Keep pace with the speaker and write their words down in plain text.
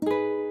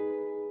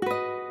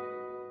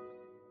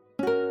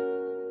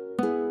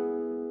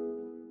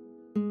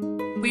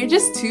We're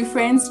just two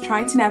friends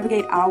trying to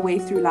navigate our way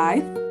through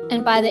life.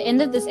 And by the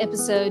end of this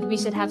episode, we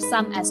should have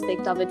some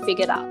aspect of it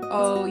figured out.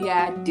 Oh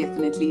yeah,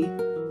 definitely.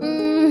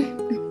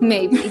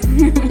 Maybe.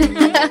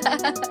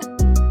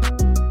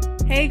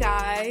 Hey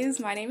guys,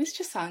 my name is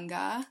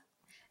Chisanga.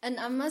 And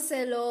I'm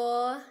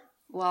Marcelo.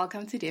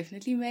 Welcome to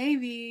Definitely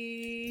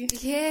Maybe.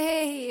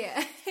 Yay!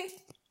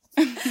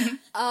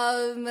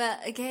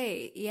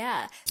 Okay,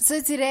 yeah.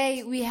 So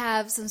today we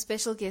have some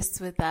special guests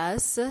with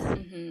us.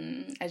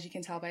 As you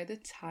can tell by the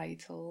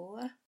title.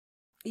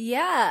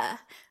 Yeah.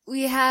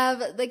 We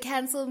have the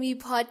Cancel Me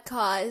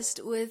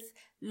podcast with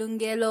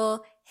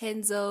Lungelo,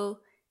 Henzo,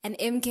 and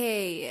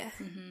MK.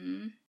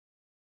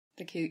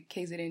 The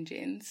KZN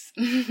gents.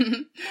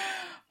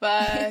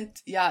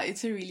 But yeah,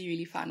 it's a really,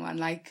 really fun one.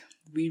 Like,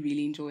 we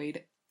really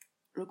enjoyed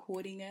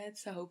recording it.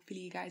 So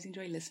hopefully you guys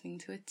enjoy listening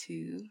to it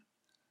too.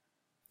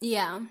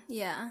 Yeah.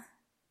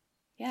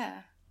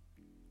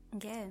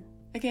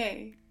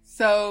 Okay.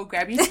 So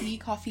grab your tea,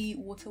 coffee,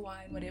 water,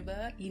 wine,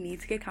 whatever you need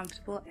to get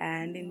comfortable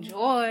and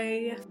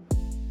enjoy.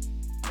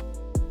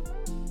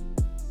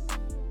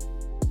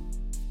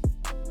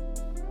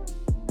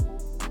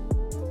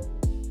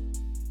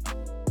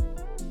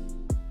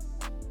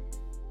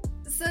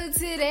 So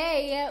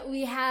today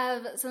we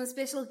have some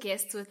special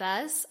guests with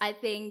us. I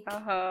think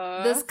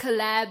this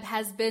collab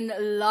has been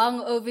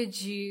long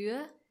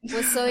overdue.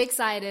 We're so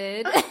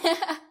excited.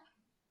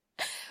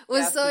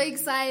 So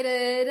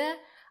excited.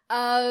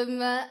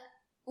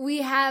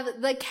 We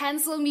have the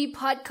Cancel Me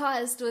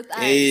podcast with us.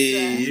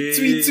 Hey,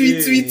 tweet.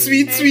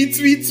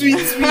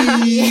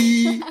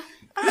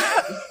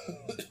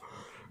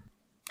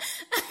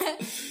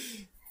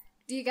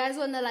 Do you guys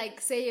want to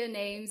say your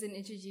names and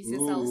introduce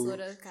yourself,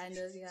 sort of, kind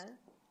of, yeah?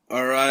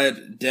 All right,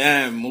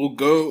 damn, we'll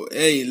go.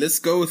 Hey, let's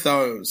go with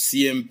our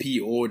CMP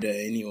order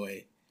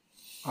anyway.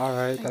 All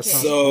right, that's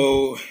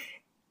so.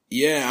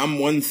 Yeah, I'm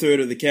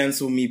 1/3 of the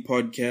Cancel Me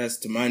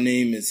podcast. My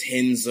name is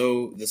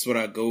Henzo. That's what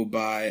I go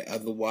by.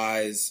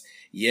 Otherwise,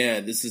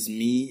 yeah, this is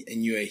me,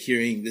 and you are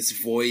hearing this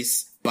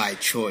voice by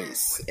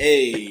choice.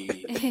 Hey.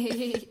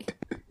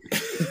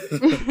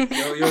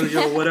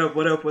 Yo, what up,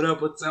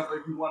 what's up,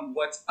 everyone?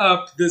 What's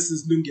up? This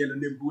is Lungelo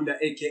Nembula,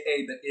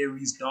 aka the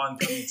Aries Dawn,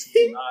 coming to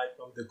you live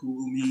from the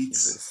Google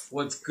Meets.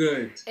 What's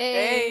good?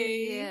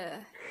 Hey.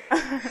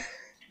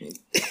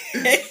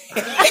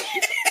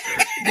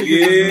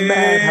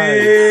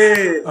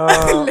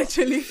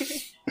 Literally.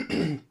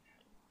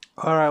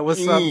 All right,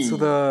 what's up to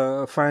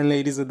the fine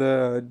ladies of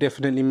the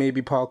Definitely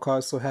Maybe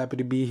podcast? So happy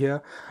to be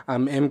here.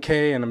 I'm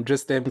MK, and I'm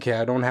just MK.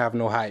 I don't have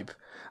no hype.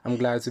 I'm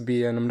glad to be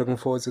here, and I'm looking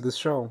forward to this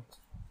show.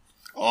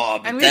 Oh,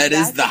 but that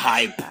is the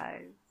hype.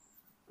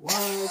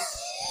 What?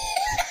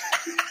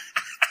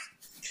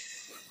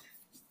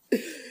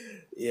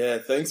 Yeah,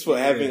 thanks for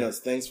having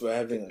us.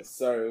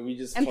 Sorry, we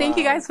just... And thank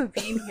you guys for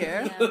being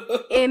here.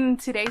 In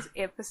today's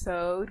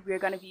episode, we're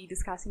going to be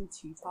discussing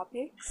two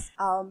topics.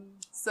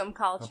 Some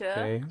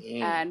culture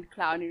and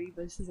clownery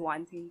versus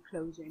wanting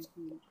closure and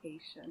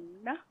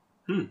communication.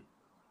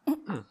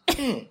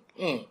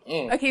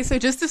 Okay, so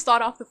just to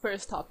start off the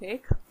first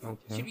topic,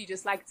 should we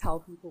just tell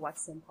people what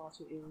simp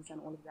culture is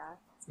and all of that?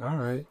 All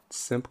right,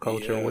 simp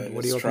culture. Yeah,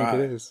 what do you think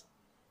it is?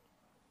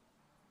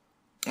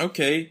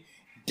 Okay.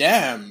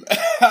 Damn.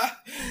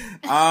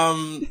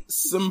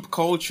 Simp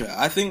culture.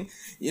 I think,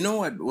 you know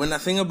what, when I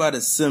think about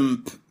a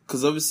simp,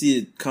 because obviously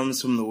it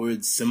comes from the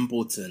word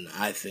simpleton,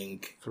 I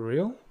think. For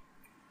real?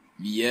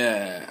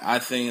 Yeah, I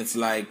think it's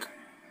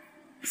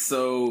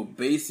so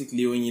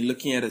basically when you're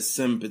looking at a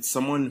simp, it's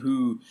someone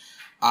who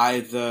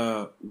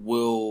either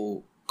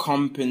will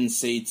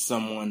compensate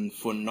someone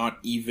for not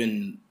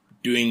even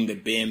doing the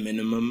bare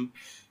minimum,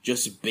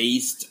 just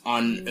based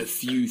on a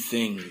few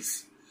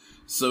things.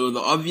 So the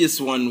obvious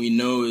one we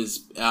know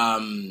is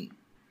them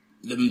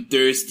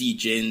thirsty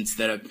gents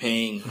that are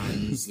paying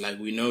huns.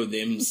 We know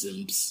them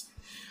simps.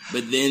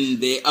 But then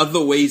there are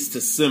other ways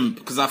to simp.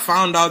 Because I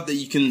found out that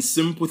you can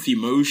simp with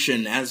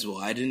emotion as well.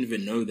 I didn't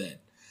even know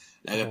that.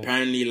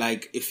 Apparently,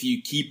 if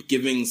you keep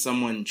giving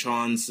someone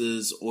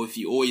chances, or if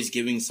you're always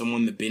giving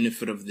someone the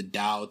benefit of the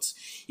doubt,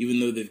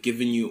 even though they've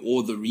given you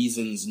all the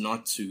reasons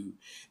not to,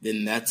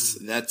 then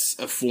that's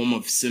a form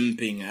of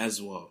simping as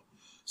well.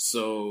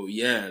 So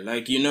yeah,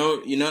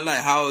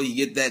 how you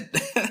get that,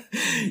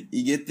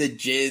 you get the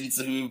gents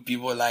who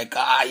people are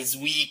he's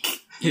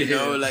weak. He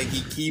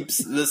keeps,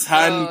 this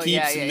hand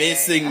keeps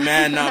messing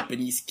man up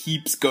and he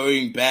keeps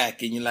going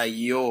back and you're like,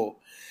 yo.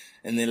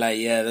 And they're like,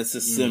 yeah, that's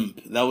a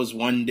simp. That was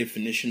one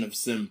definition of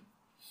simp.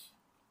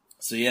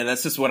 So yeah,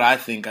 that's just what I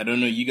think. I don't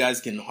know. You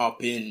guys can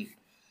hop in,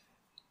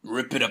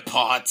 rip it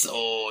apart.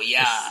 Oh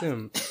yeah. A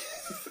simp.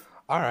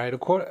 All right,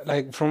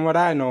 from what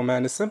I know,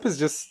 man, a simp is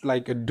just a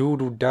dude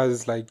who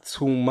does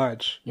too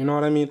much. You know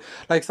what I mean?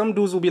 Some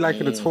dudes will be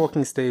in the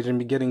talking stage and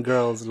be getting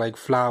girls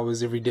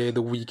flowers every day of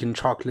the week and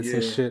chocolates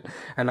and shit.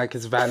 And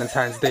it's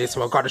Valentine's Day,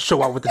 so I gotta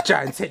show up with a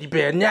giant teddy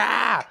bear.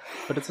 Nah!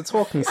 But it's a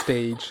talking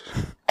stage.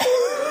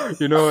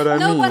 You know what I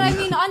mean? No, but I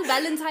mean on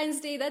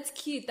Valentine's Day, that's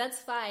cute. That's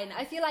fine.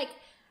 I feel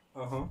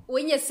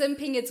when you're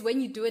simping, it's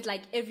when you do it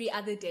like every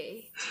other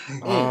day.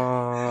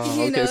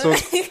 Okay, know?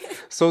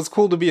 So it's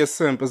cool to be a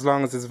simp as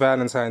long as it's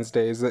Valentine's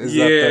Day. Is that the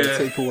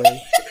takeaway?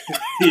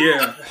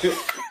 Yeah.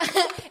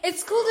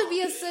 It's cool to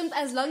be a simp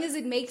as long as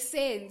it makes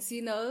sense,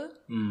 you know?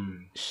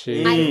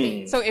 Shit. I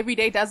think. So every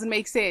day doesn't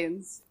make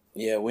sense.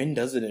 Yeah, when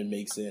doesn't it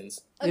make sense?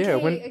 Okay,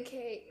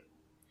 okay.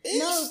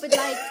 No, but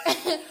like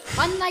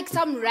on like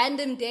some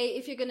random day,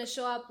 if you're gonna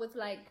show up with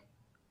like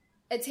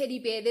a teddy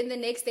bear, then the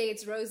next day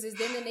it's roses,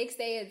 then the next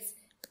day it's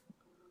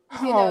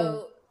you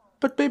know.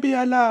 But baby,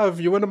 I love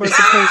you. What am I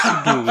supposed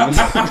to do?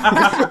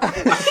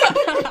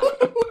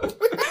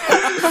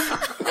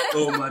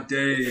 Oh my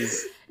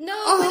days.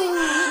 No, but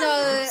you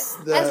know,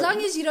 as long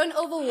as you don't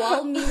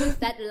overwhelm me with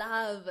that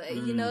love,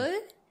 you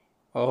know.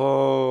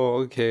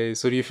 Oh, okay.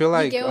 So do you feel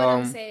like you get what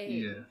I'm saying?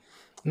 Yeah.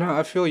 No,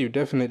 I feel you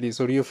definitely.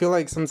 So do you feel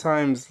like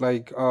sometimes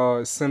like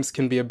Sims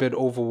can be a bit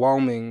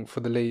overwhelming for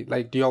the late?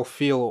 Like, do y'all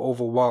feel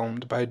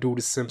overwhelmed by do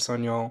the Sims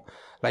on y'all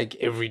like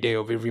every day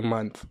of every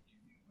month?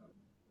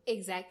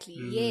 Exactly.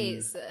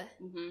 Yes.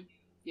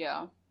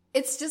 Yeah.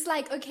 It's just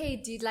like, okay,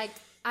 dude, like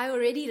I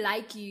already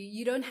like you.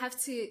 You don't have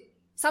to.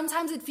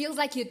 Sometimes it feels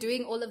like you're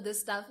doing all of this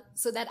stuff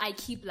so that I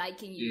keep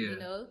liking you, you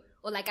know,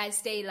 or like I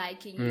stay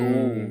liking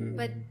you.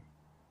 But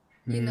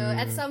you know,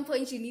 at some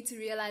point you need to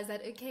realize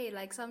that, okay,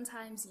 like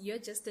sometimes you're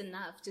just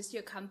enough. Just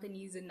your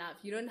company is enough.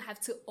 You don't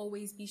have to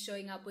always be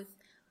showing up with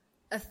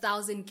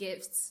 1,000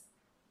 gifts.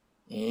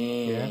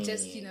 Yeah.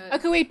 Just, you know.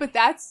 Okay, wait, but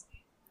that's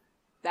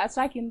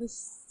like in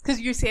this, because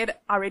you said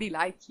I already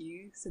like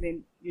you, so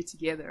then you're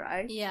together,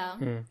 right? Yeah.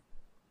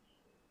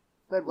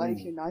 But what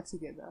if you're not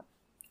together?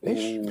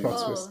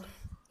 Plot twist.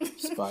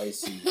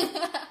 Spicy.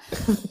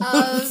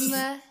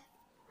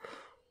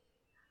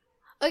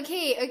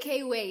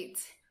 Okay, wait.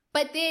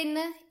 But then,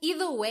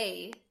 either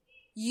way,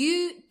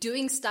 you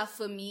doing stuff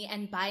for me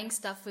and buying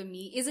stuff for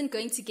me isn't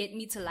going to get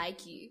me to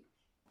like you.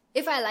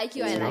 If I like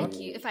you, I like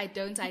you. If I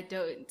don't, I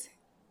don't.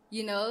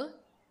 You know?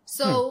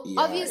 So,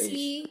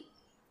 obviously,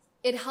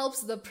 it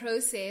helps the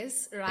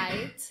process,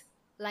 right?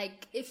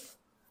 Like, if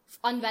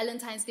on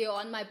Valentine's Day or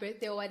on my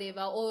birthday or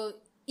whatever, or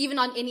even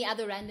on any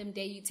other random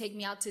day, you take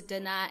me out to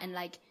dinner and,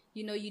 like,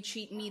 you know, you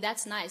treat me,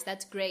 that's nice,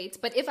 that's great.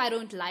 But if I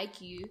don't like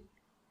you,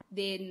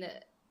 then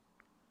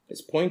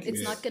it's pointless.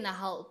 It's not gonna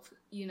help,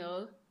 you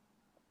know?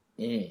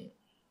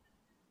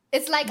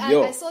 It's like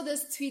I saw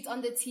this tweet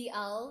on the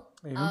TL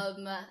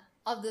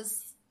of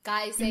this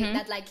guy saying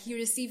that like he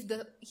received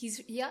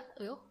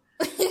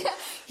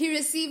he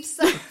received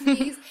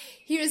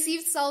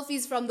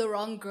selfies from the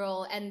wrong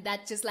girl, and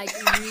that just like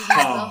ruins the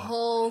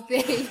whole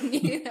thing,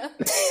 you know?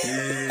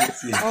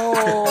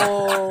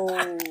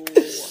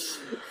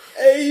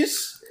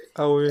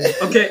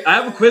 Okay, I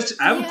have a question.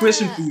 I have a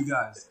question for you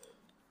guys.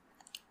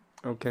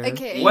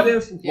 Okay. What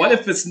if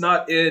it's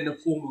not in the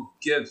form of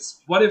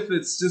gifts? What if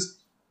it's just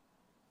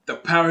the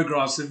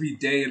paragraphs every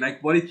day?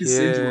 Like, what if you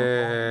send you a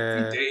poem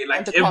every day,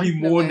 like every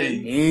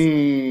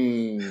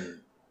morning?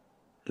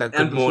 Like,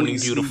 good morning,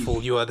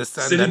 beautiful. You are the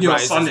sun that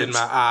rises in my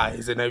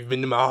eyes, and I've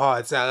been in my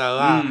heart.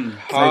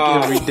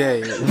 Like every day.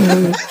 Is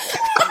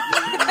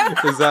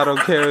that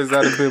okay, or is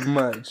that a bit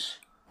much?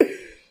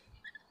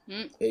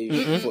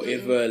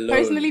 Forever alone.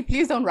 Personally,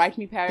 please don't write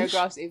me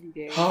paragraphs every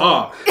day.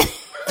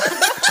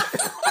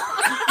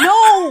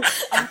 No!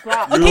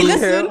 Okay,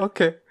 listen.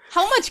 Okay.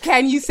 How much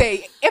can you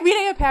say? Every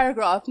day a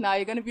paragraph. Now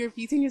you're going to be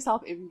repeating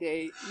yourself every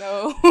day.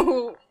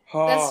 No.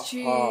 That's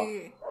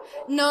true.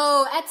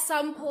 No, at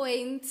some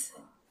point.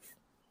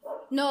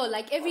 No,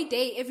 like every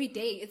day.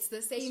 It's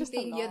the same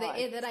thing. You're the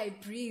air that I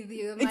breathe.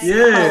 You're my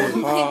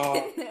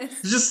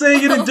Just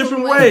saying it in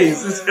different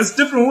ways. It's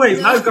different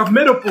ways. Now you've got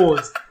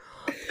metaphors.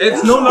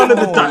 It's no longer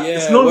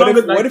it's no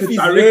longer like the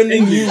direct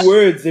English. New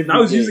words every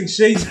now he's day. using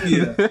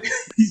Shakespeare.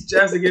 He's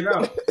jazzing it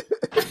out.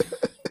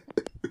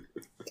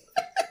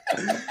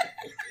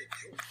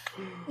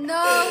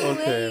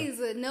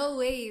 No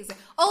ways.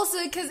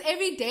 Also, because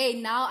every day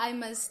now I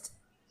must,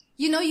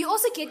 you know, you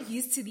also get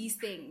used to these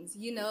things,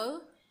 you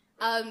know?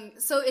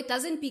 So it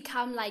doesn't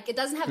become like, it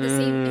doesn't have the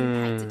same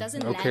impact. It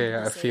doesn't land the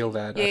I same. feel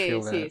that. I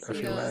feel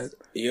that.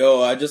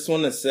 Yo, I just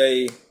want to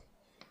say,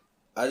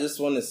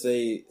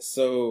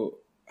 so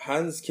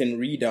Hans can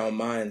read our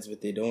minds, but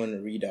they don't want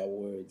to read our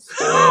words.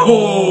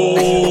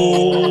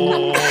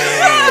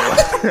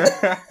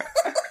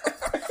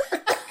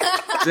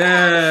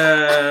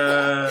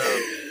 Damn.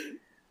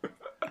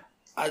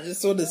 I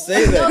just want to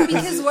say that. No,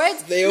 because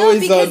words. They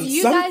always because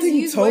you guys something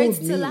use told words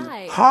me. to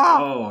lie.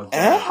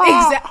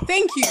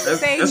 Thank you.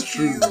 That's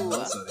true.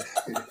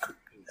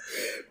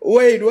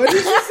 Wait, what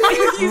did you say?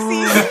 You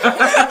see?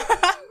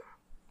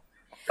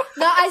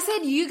 No, I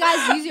said you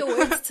guys use your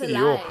words to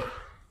lie.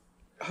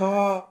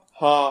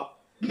 But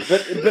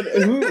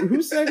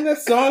who sang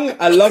that song?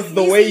 I love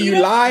the way you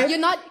lie. You're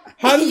not.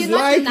 Hans you're not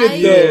like it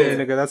denying though. Yeah,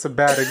 nigga, that's a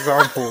bad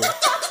example.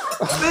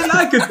 They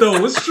like it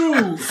though. It's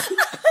true.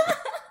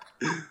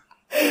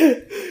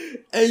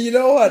 And you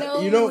know what?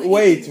 No.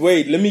 Wait.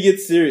 Let me get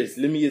serious.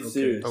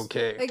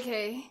 Okay.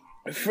 Okay.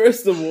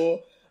 First of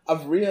all,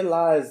 I've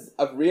realized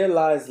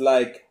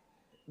like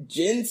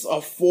gents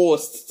are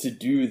forced to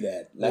do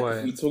that. Like, What?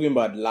 if we're talking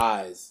about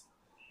lies.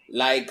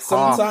 Like,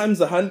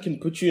 sometimes a hun can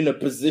put you in a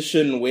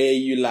position where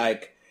you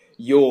like,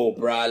 yo,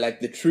 bruh,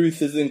 like, the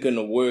truth isn't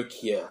gonna work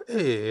here.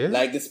 Yeah.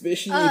 Like,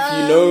 especially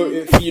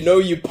if you know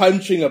you're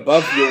punching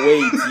above your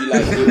weight, you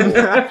like, yo,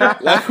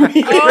 like,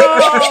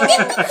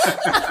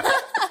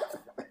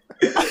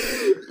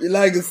 you're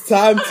like, it's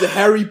time to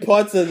Harry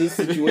Potter this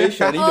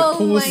situation. I need to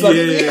pull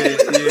something. Yeah.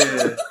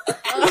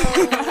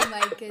 Oh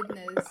my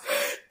goodness.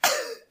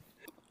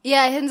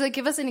 Yeah, Hinza,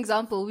 give us an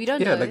example. We don't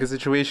know. Yeah, like a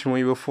situation where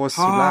you were forced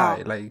to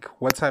lie. Like,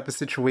 what type of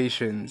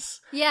situations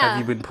have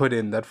you been put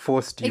in that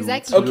forced you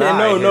Exactly. to Okay,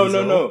 lie?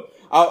 no.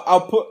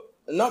 I'll put,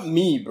 not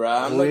me,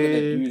 bruh. I'm not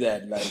gonna do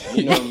that. Like,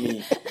 you know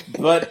me.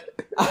 But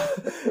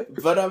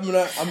I'm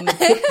gonna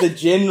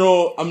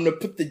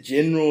put the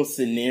general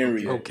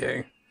scenario.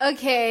 Okay.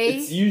 Okay.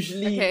 It's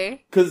usually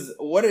because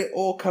what it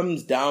all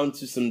comes down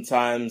to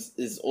sometimes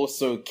is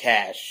also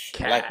cash.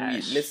 Like,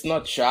 let's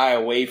not shy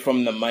away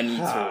from the money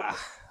talk.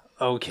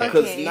 Okay.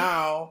 Because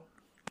now,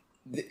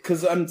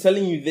 because I'm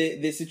telling you,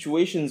 there's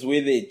situations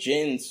where there are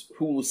gents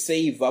who will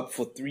save up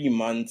for 3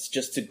 months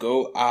just to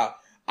go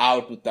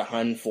out with the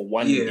hun for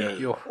one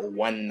day or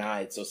one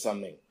night or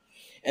something.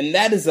 And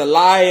that is a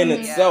lie in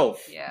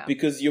itself. Yeah.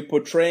 Because you're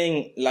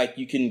portraying like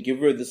you can give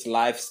her this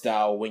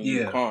lifestyle when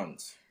you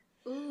can't.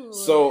 Ooh.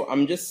 So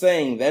I'm just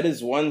saying that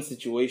is one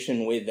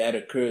situation where that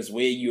occurs,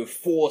 where you're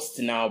forced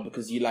now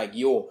because you're like,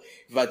 yo,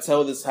 if I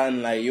tell this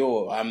hun like,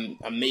 yo, I'm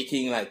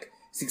making like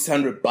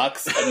 $600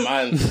 a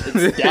month,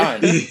 it's done.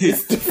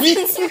 It's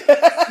defeated.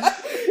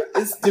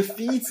 It's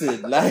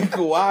defeated. Like,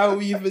 why are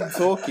we even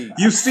talking?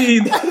 You've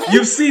seen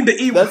the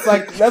e.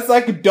 That's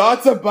like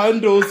data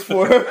bundles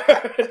for her.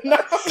 No.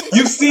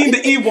 You've seen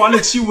the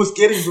e-wallet she was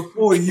getting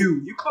before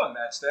you. You can't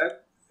match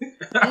that.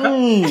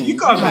 You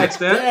can't match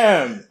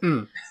that.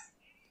 Damn.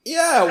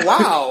 Yeah,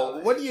 wow.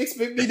 What do you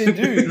expect me to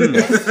do?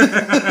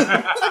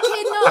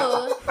 Okay,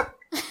 no.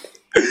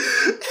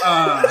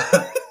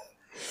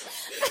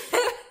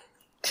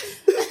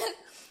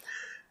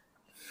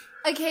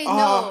 Okay,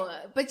 no.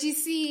 But you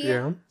see...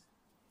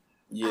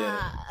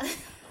 Yeah.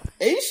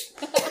 Ish?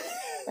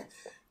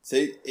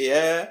 Say,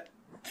 yeah.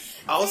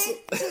 Also...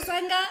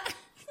 Susanga.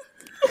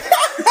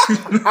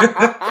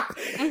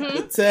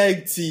 The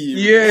tag team.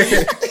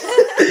 Yeah.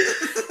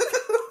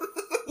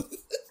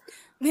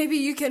 Maybe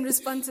you can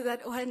respond to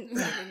that one.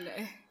 I don't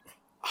know.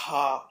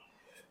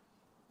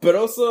 But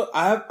also,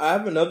 I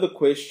have another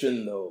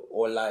question though,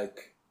 or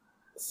like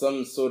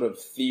some sort of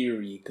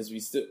theory, because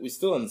we're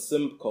still in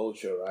simp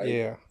culture, right?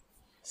 Yeah.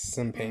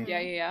 Simping.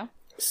 Yeah.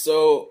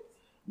 So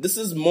this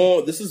is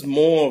more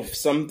of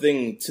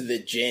something to the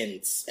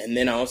gents, and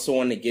then I also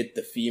want to get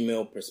the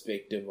female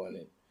perspective on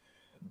it.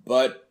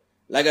 But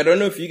like, I don't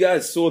know if you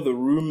guys saw the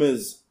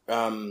rumors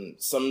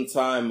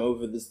sometime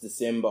over this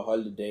December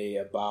holiday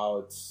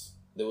about,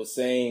 they were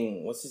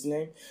saying, what's his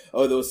name?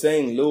 Oh, they were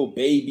saying Lil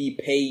Baby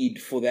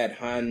paid for that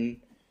hun,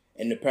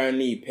 and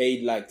apparently he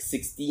paid like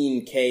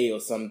 16K or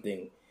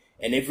something.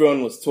 And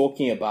everyone was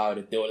talking about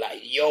it. They were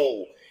like,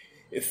 yo,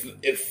 if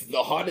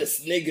the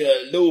hottest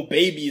nigga Lil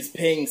Baby is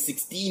paying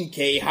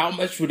 16K, how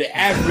much would the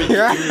average dude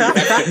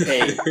have to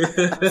pay?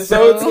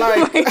 So it's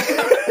like,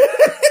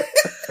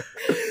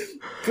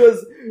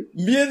 because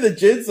me and the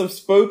gents have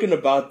spoken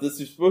about this.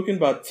 We've spoken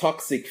about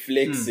toxic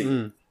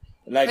flexing.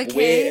 Like,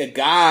 where a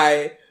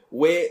guy,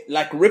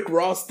 like Rick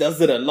Ross does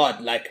it a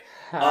lot. Like,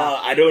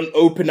 I don't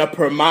open up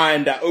her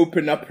mind, I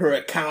open up her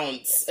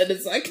accounts. And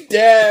it's like,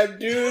 damn,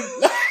 dude.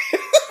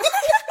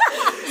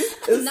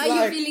 Now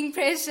you're feeling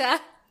pressure.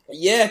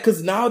 Yeah,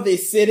 because now they're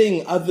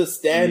setting other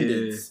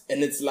standards.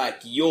 And it's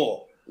like,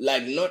 yo,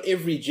 like, not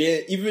every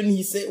gent, even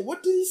he said,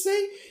 what did he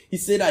say? He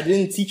said, I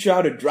didn't teach her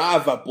how to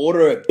drive, I bought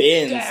her a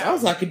Benz. Damn. I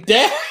was like,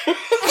 damn.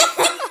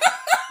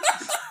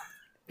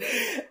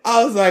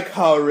 I was like,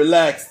 how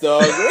relaxed,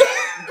 dog.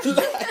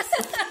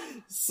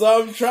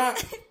 So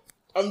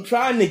I'm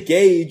trying to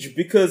gauge,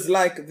 because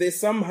like there's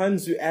some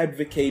huns who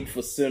advocate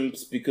for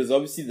simps because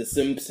obviously the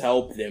simps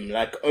help them,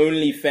 like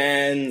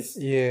OnlyFans,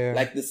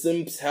 like the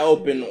simps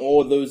help in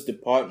all those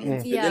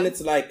departments. But then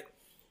it's like,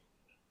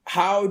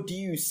 how do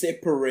you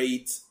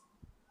separate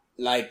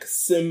like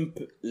simp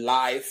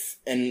life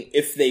and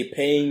if they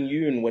paying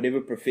you in whatever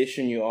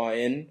profession you are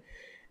in,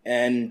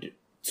 and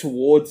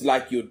towards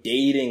like your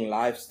dating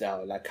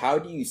lifestyle? Like, how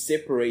do you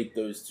separate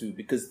those two?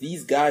 Because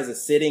these guys are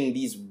setting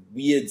these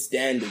weird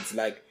standards.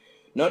 Like,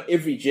 not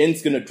every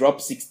gent's gonna drop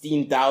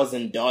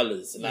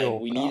 $16,000. Like,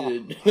 we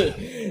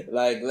needed,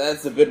 like,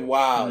 that's a bit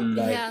wild.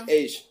 Like,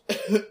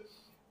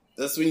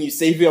 that's when you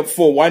save up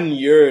for 1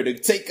 year to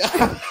take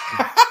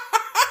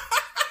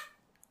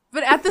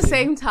But at the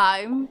same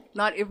time,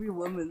 not every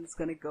woman's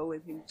gonna go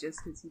with him just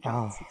because he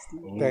dropped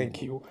 16.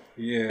 Thank you.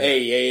 Yeah.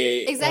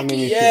 Hey. Exactly. I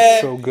mean, I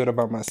feel so good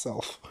about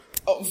myself.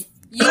 You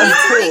need to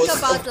think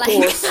about like...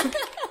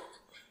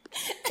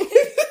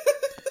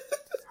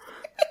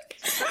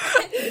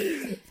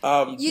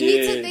 you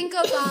need to think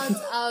about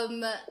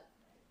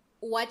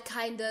what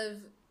kind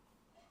of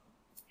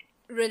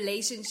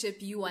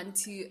relationship you want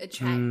to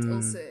attract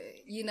also.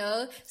 you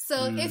know?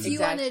 So if you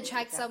want to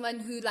attract someone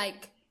who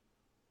like,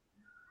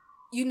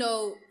 you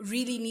know,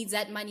 really needs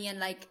that money and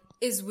like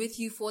is with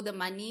you for the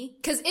money,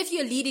 because if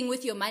you're leading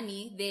with your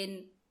money,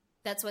 then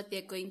that's what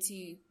they're going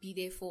to be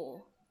there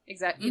for.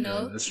 Exactly. You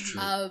know? Yeah, that's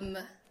true. And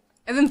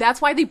then that's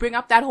why they bring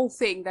up that whole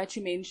thing that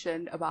you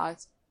mentioned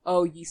about,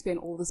 oh, you spend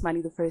all this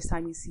money the first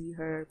time you see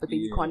her, but then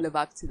you can't live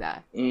up to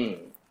that.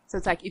 So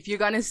it's like, if you're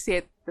going to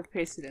set the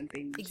precedent,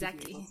 then you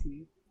should be able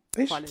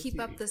to follow Keep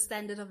through. up the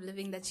standard of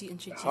living that you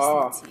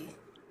introduced me to.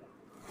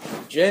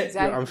 Gents,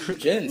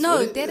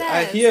 No,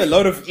 I hear a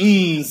lot of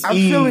I'm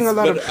feeling a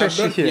lot of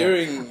pressure I'm not here.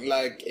 hearing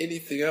like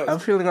anything else. I'm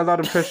feeling a lot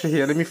of pressure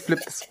here. Let me flip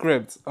the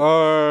script.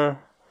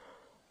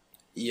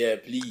 Yeah,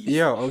 please.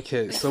 Yeah,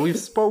 okay. So we've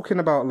spoken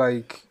about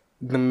like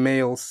the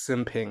male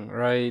simping,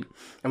 right?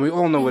 And we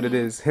all know what it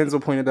is.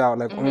 Henzo pointed out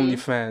like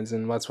OnlyFans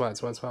and what's. Now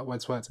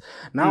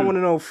I want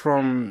to know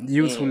from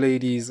you two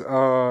ladies,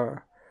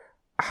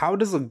 how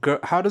does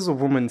a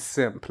woman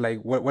simp?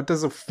 Like what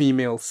does a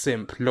female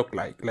simp look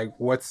like? Like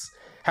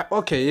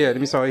okay, yeah, let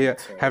me start here.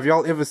 Have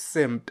y'all ever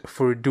simped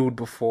for a dude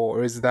before,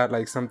 or is that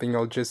like something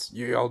y'all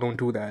don't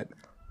do that?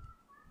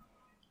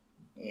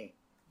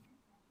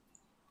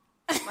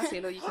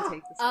 Marcelo, you can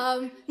take this.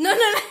 No.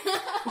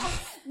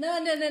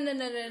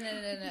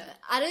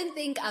 I don't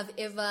think I've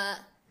ever.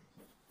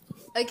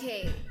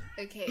 Okay.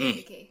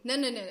 No.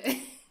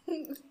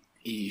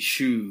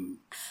 Issue.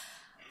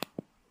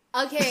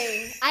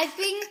 Okay, I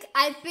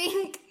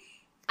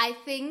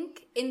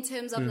think in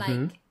terms of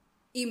like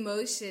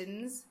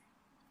emotions,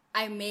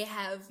 I may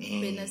have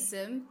been a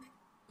simp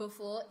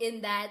before,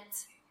 in that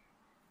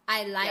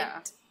I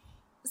liked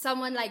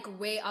someone like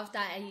way after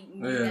I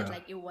knew that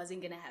like it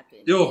wasn't gonna happen.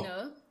 You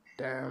know?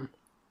 Damn.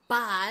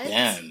 But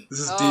This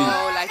is deep.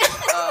 why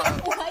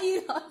are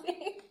you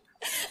laughing?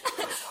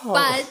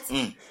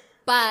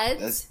 But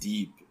That's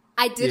deep.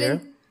 I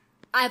didn't.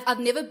 I've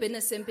never been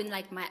a simp in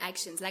like my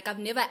actions. Like I've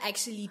never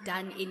actually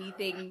done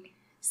anything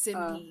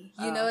simpy.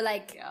 You know,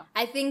 like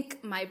I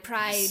think my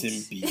pride,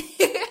 Simpy.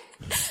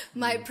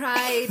 my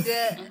pride,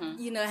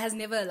 you know, has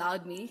never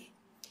allowed me.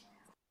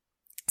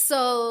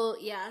 So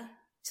yeah,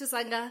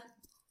 Chisanga.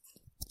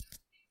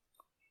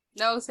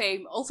 No,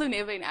 same. Also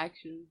never in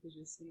action, but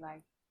just in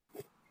like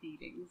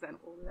feelings and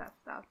all of that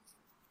stuff.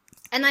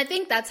 And I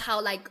think that's how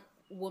like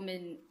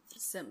women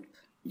simp.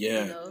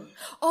 Yeah. You know?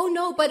 Oh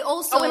no, but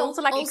also, and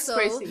also like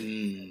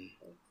expressing.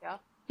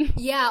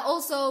 Yeah,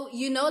 also,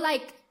 you know,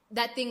 like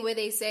that thing where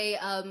they say,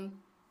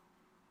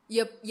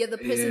 you're the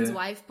person's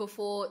wife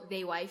before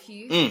they wife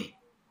you.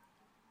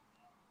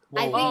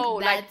 I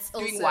think that's like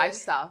doing also wife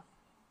stuff.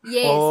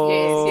 Yes.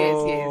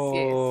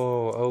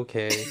 Oh,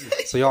 okay.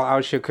 So y'all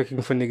out here cooking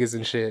for niggas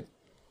and shit.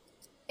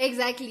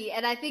 Exactly,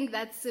 and I think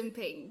that's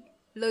simping,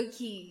 low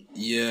key.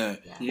 Yeah.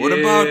 What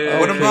about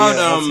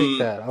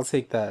I'll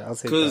take that.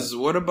 Because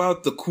what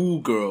about the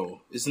cool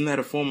girl? Isn't that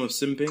a form of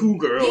simping? Cool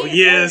girl,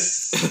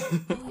 yes.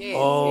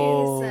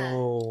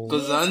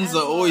 Because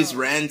Anza always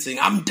ranting,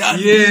 I'm done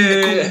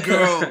being the cool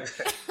girl.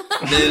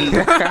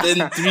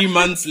 then 3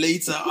 months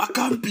later, I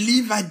can't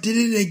believe I did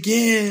it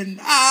again.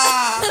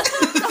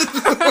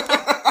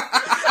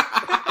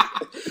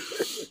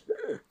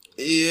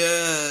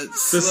 Yeah.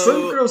 The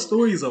simp girl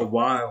stories are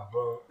wild,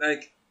 bro.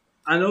 Like,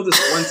 I know this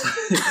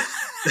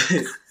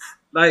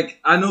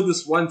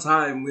one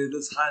time where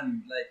this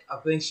hun, like, I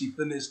think she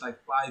finished like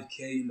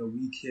 5K in a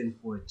weekend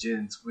for a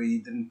gent where he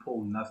didn't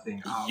pull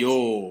nothing out.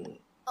 Yo.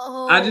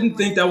 Oh, I didn't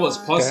think that was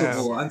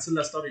possible until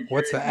I started.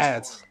 What's the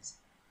ads?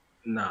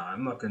 Nah,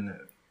 I'm not gonna.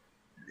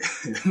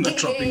 I'm not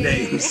dropping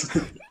names.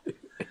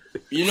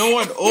 You know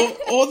what?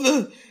 All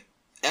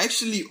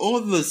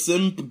the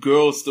simp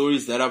girl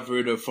stories that I've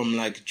heard are from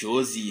like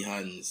Josie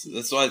Hans.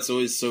 That's why it's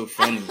always so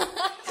funny.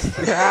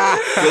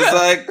 Cause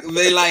like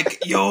they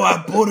like, yo,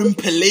 I bought him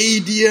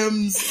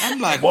palladiums.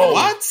 I'm like,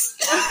 what?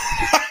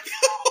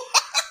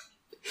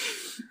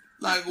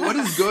 Like, what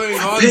is going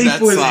on? Paid that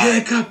for his side?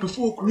 haircut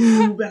before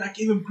Groove, and I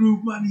gave him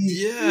Groove money.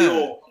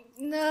 Yeah.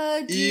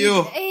 No, dude.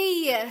 Ew.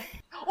 Hey.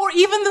 Or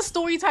even the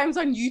story times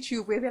on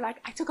YouTube where they're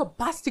like, I took a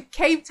bus to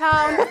Cape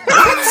Town.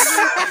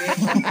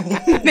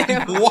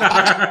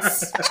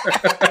 What?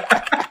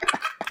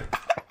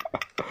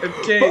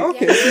 Okay.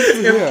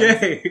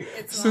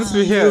 Since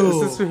we're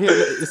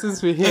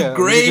here, A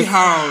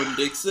Greyhound,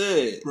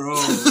 except. Bro.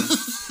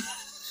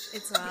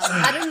 It's wild.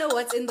 I don't know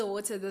what's in the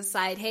water this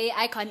side. Hey,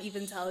 I can't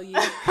even tell you.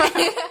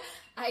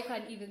 I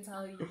can't even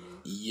tell you.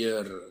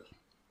 Yeah.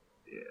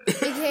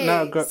 Okay,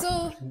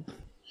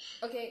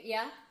 okay,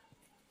 yeah?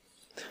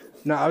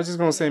 No, I was just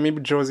gonna say maybe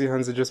Josie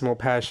Huns are just more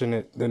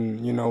passionate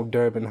than, you know,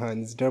 Durban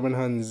Huns. Durban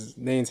Huns,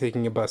 they ain't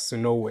taking a bus to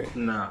nowhere.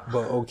 Nah.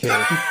 But okay.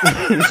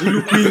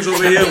 Zulu Queens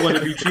over here want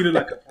to be treated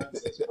like a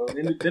princess, bro.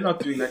 They're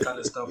not doing that kind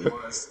of stuff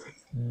for us.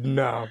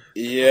 Nah.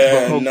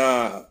 Yeah,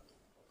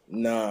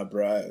 nah,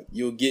 bruh.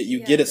 You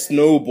get a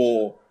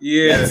snowball.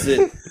 Yeah. That's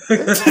it.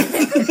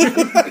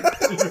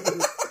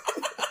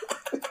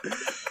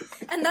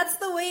 And that's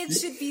the way it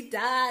should be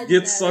done.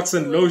 Get socks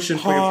and lotion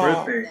for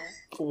your birthday.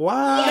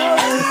 Wow.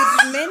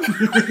 No,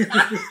 dude,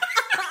 men.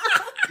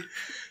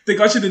 Think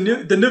got you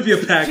the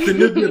Nivea pack.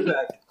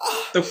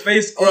 The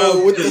face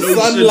scrub with the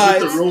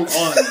sunlight. With the roll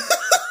on.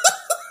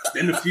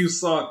 Then a few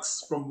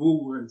socks from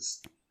Woolworths.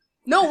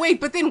 No, wait,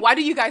 but then why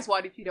do you guys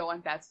want if you don't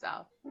want that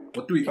stuff?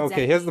 What do we...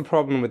 Okay, here's the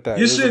problem with that.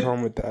 You Here's should... the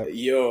problem with that.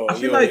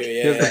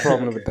 Here's the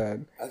problem with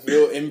that. I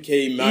feel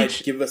MK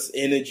might give us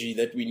energy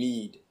that we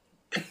need.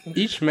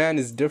 Each man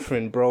is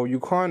different, bro.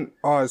 You can't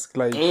ask,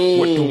 like,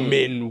 what do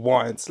men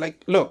want?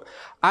 Like, look,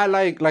 I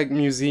like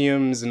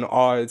museums and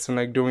arts and,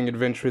 like, doing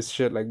adventurous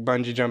shit, like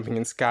bungee jumping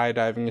and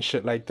skydiving and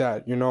shit like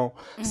that, you know?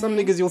 Some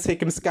niggas, you'll take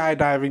them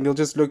skydiving, they'll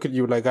just look at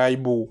you like, "Ay,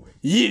 boo,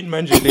 yeet,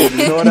 manji lady,"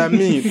 you know what I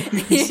mean?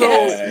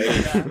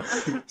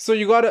 So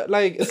you gotta,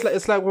 like,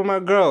 it's like with my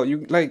girl,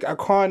 I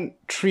can't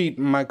treat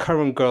my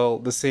current girl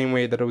the same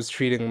way that I was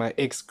treating my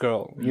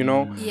ex-girl, you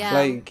know? Yeah.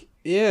 Like...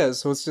 Yeah,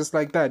 so it's just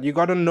like that. You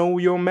gotta know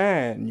your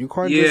man. You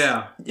can't just...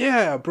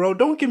 Yeah, bro,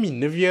 don't give me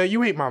Nivea.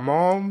 You ain't my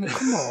mom.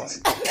 Come on.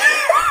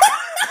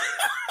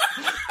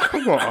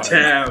 Come on.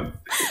 Damn.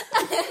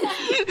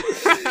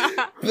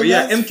 But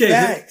yeah, MK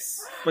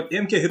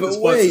hit the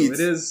spot. It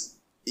is...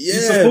 You're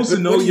supposed to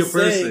know your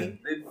person.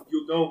 Then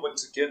you'll know what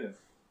to get him.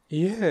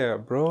 Yeah,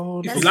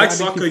 bro. If you like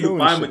soccer, you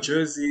buy him a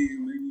jersey.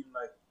 Maybe,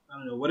 like, I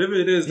don't know, whatever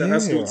it is that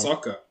has to do with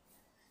soccer.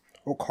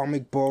 Or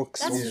comic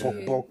books, or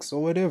book books,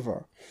 or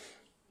whatever.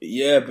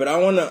 Yeah, but I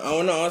wanna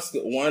ask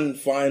one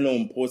final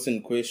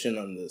important question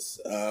on this.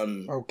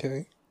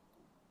 Okay.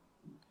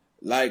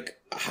 Like,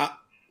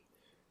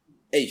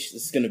 this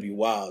is gonna be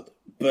wild.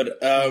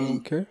 But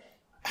okay.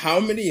 How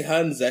many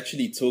Huns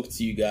actually talk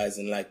to you guys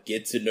and like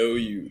get to know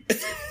you?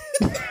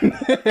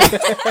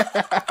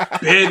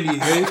 Barely,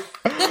 hey.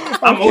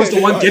 I'm always the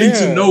one getting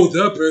to know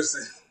the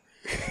person.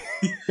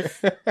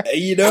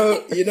 you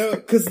know,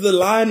 because the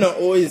line I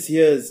always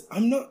hear is,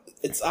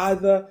 it's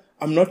either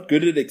I'm not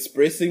good at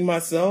expressing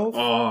myself,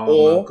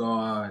 or my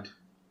God,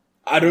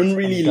 I don't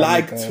really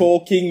like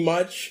talking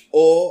much,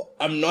 or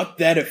I'm not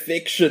that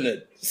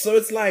affectionate. So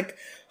it's like,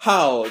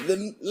 how?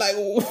 Then, like,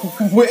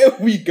 where are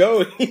we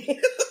going?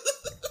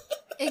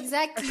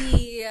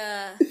 Exactly.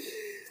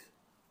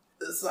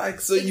 It's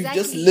like, so you've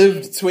just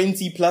lived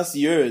 20 plus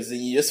years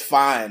and you're just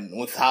fine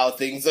with how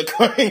things are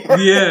going.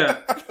 Yeah.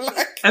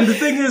 Like, and the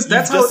thing is,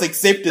 that's how... just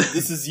accepted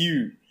this is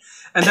you.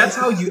 And that's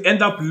how you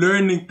end up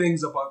learning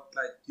things about,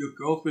 like, your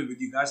girlfriend when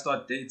you guys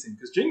start dating.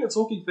 Because during the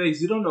talking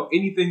phase, you don't know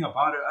anything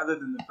about her other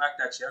than the fact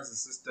that she has a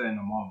sister and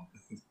a mom.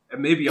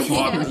 And maybe a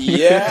father.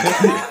 Yeah.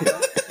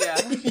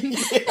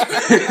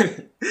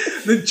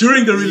 Then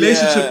during the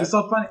relationship, you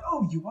start finding,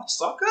 oh, you watch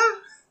soccer?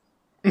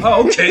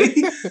 Oh, okay.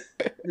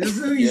 There's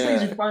these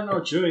things you find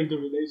out during the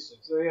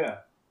relationship. So, yeah.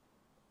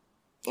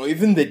 Or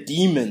even the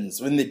demons.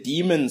 When the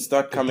demons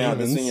start coming out,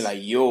 that's when you're like,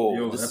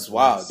 yo, this is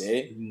wild,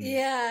 eh?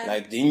 Yeah.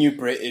 Like, then you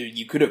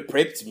could have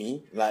prepped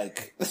me.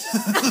 Like,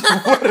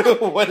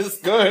 what is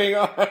going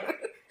on?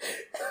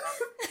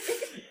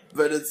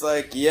 But it's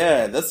like,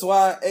 yeah, that's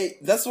why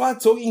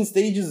talking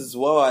stages as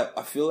well,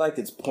 I feel like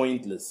it's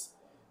pointless.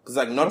 Because,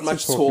 like, not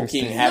much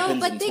talking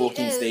happens in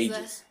talking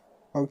stages.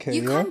 Okay,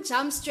 you can't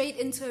jump straight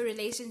into a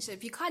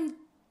relationship. You can't...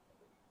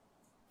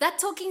 That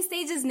talking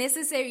stage is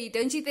necessary,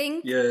 don't you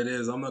think? Yeah, it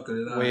is. I'm not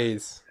gonna lie.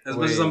 As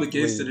much as I'm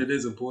against it, it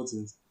is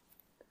important.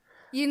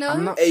 You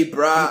know? Hey,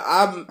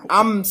 bruh,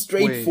 I'm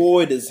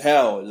straightforward as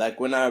hell. Like,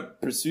 when I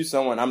pursue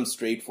someone, I'm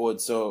straightforward.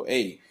 So,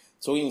 hey,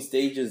 talking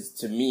stages,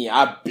 to me,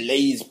 I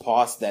blaze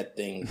past that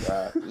thing,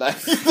 bruh.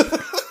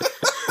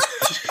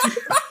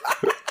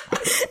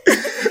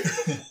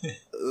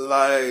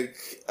 Like,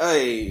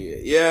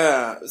 hey,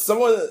 yeah.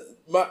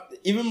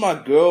 Even my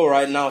girl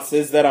right now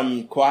says that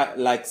I'm quite,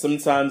 like,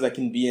 sometimes I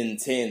can be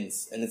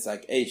intense. And it's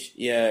like, hey,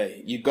 yeah,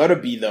 you gotta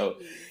be, though.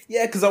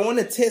 Yeah, because I want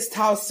to test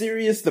how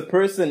serious the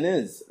person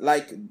is.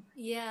 Like,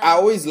 I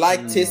always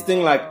like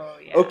testing, like,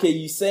 okay,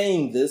 you're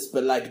saying this,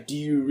 but, like, do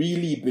you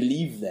really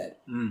believe that?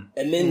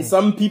 And then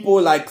some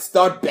people, like,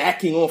 start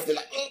backing off. They're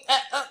like,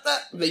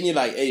 then you're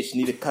like, hey, you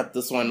need to cut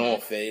this one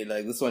off, eh?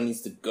 Like, this one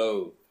needs to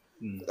go.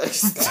 I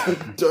just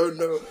don't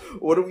know.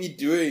 What are we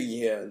doing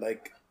here?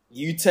 Like,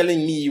 you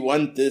telling me you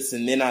want this,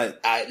 and then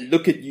I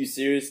look at you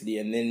seriously,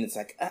 and then it's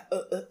like,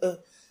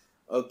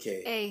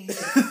 okay. Hey.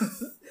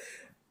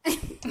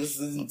 This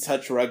isn't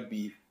touch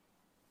rugby.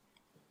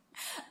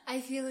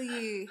 I feel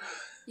you.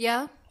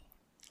 Yeah?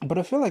 But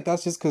I feel like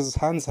that's just because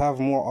Hans have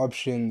more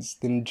options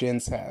than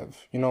gents have.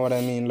 You know what I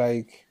mean?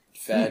 Like,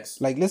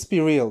 facts. Like, let's be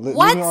real.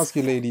 Let me ask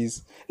you,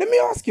 ladies. Let me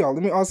ask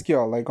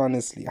y'all, like,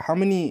 honestly, how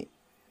many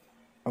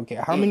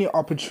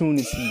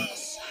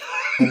opportunities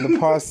in the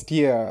past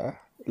year,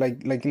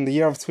 like in the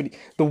year of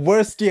the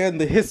worst year in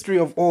the history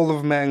of all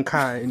of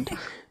mankind,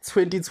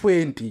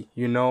 2020,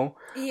 you know?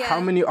 Yeah. How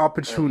many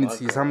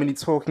opportunities, how many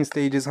talking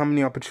stages, how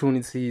many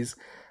opportunities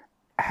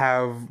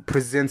have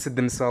presented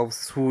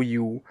themselves to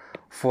you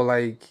for,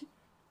 like,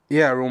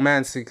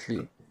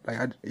 romantically?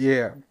 Like,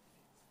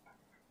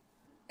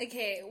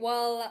 Okay,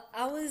 well,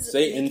 I was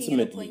making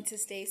a point to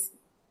stay...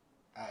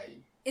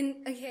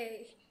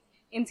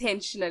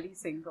 Intentionally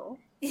single.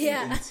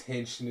 Yeah.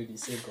 Intentionally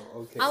single,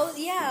 okay.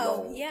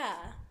 Yeah.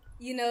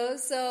 You know,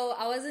 so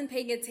I wasn't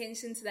paying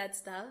attention to that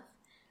stuff.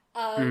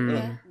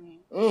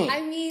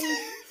 I mean,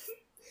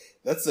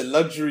 that's a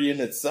luxury in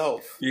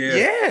itself.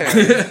 Yeah.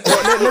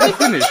 Well, let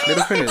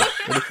her finish.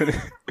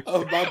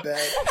 Oh, my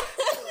bad.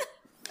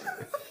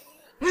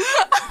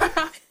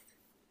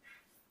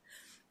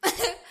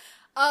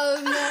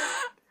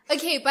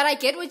 Okay, but I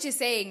get what you're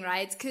saying,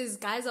 right? Because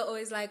guys are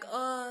always like,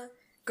 oh,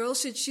 girls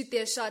should shoot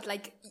their shot.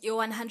 Like,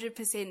 you're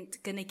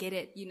 100% gonna get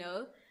it, you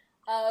know?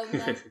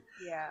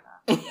 Yeah.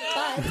 But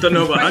Don't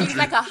know about But it's 100.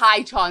 like a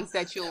high chance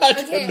that you'll.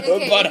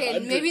 okay.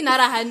 Maybe not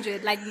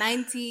 100, like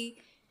 90.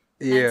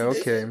 Yeah,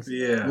 okay.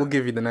 Yeah. We'll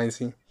give you the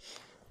 90.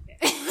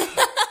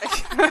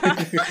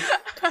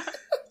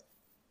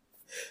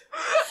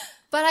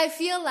 But I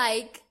feel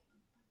like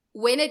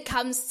when it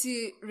comes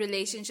to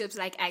relationships,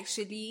 like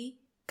actually,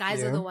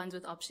 guys are the ones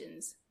with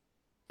options.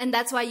 And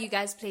that's why you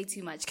guys play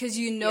too much, because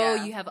you know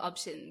you have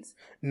options.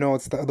 No,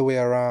 it's the other way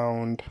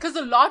around. Because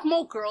a lot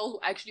more girls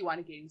actually want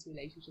to get into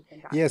relationships than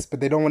guys. Yes, but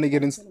they don't want to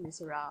get into.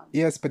 Mess around.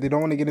 Yes, but they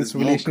don't want to get into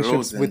more girls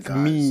relationships than with guys.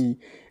 me.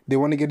 They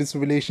want to get into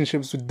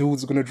relationships with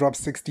dudes who are gonna drop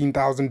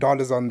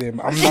 $16,000 on them.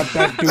 I'm not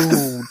that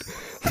dude.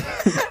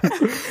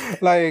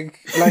 like,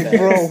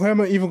 bro, where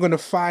am I even gonna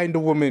find a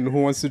woman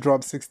who wants to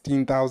drop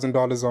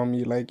 $16,000 on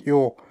me? Like,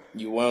 yo.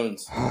 You won't.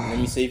 Let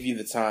me save you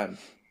the time.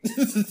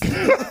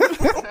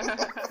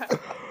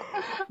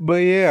 But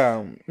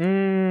yeah,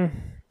 I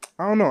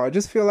don't know. I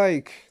just feel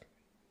like,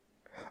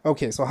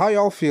 okay, so how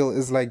y'all feel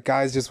is like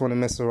guys just want to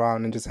mess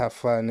around and just have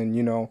fun and,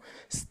 you know,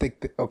 they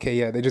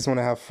just want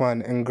to have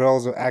fun, and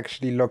girls are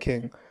actually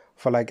looking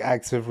for like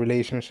active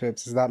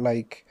relationships. Is that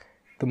like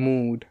the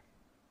mood?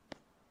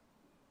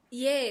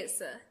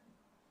 Yes.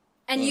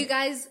 And you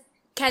guys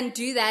can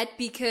do that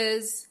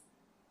because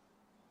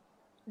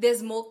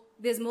there's more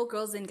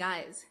girls than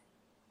guys.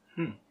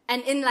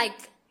 And in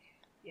like,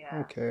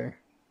 Okay.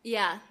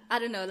 yeah, I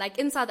don't know, like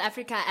in South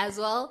Africa as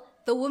well,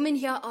 the women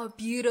here are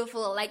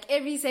beautiful. Like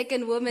every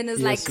second woman is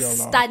like y'all are.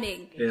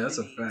 stunning. Yeah, that's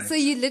a fact. So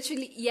you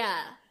literally, you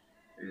have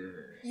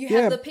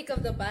Yeah. the pick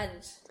of the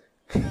bunch.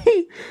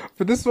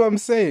 But this is what I'm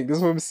saying.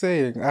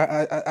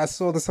 I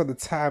saw this on the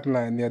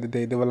timeline the other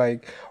day. They were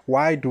like,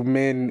 why do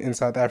men in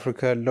South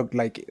Africa look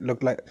like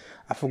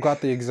I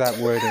forgot the exact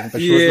wording,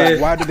 but she was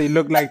like, why do they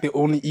look like they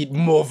only eat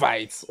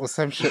Movites or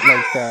some shit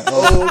like that?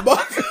 Oh,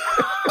 my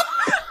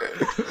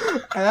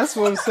And that's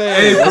what I'm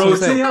saying. Hey, That's bro, what I'm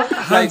saying. see how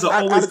Hans are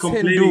Like, always out of 10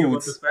 complaining about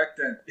dudes. the fact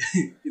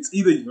that it's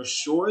either your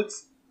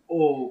shorts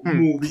or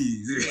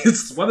movies.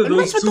 It's one of those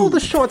What's with all two. the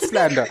short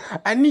slander?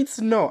 I need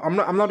to know. I'm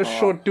not a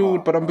short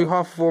dude, but on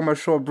behalf of all my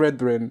short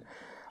brethren,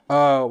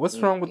 what's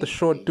wrong with the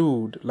short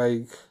dude?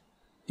 Like,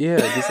 yeah,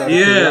 just out of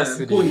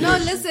curiosity. boy. No,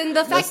 listen,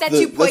 the fact that the-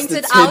 you that's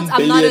the pointed out $10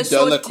 I'm not a billion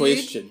short dude,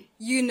 question.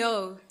 you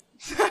know.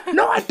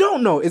 No, I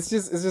don't know. It's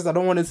just I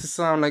don't want it to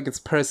sound like it's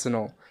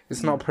personal.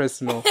 It's not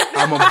personal.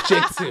 I'm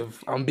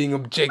objective. I'm being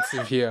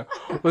objective here.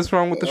 What's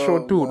wrong with the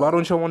short dude? Why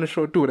don't y'all want a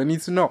short dude? I need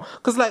to know.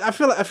 Cause like I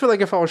feel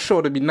like if I was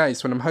short, it'd be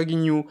nice. When I'm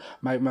hugging you,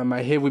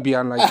 my head would be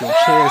on like your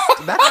chest.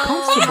 That's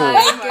comfortable.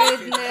 Oh my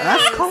goodness.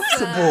 That's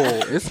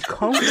comfortable. It's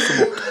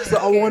comfortable. So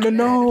I want to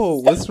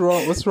know what's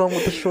wrong. What's wrong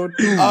with the short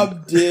dude?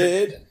 I'm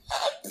dead.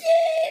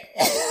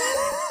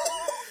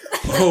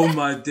 Oh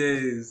my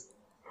days.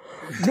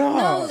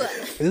 No,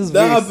 this is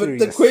Nah, very but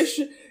serious. the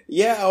question...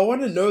 Yeah, I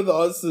want to know the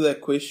answer to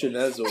that question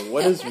as well.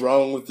 What is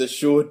wrong with the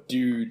short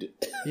dude?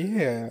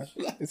 Yeah,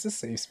 it's a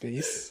safe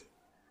space.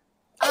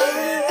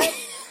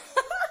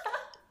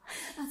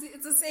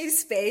 It's a safe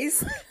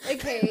space.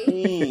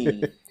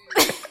 Okay.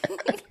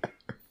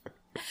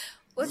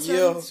 What's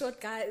wrong with short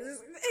guys?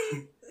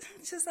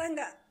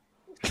 Chisanga.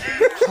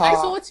 I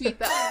saw a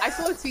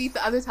tweet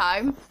the other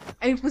time,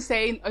 and it was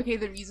saying, okay,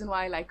 the reason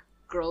why like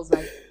girls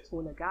like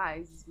taller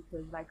guys is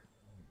because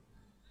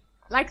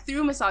like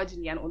through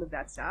misogyny and all of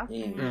that stuff,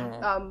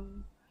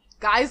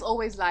 guys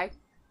always like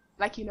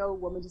you know,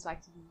 women just like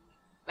to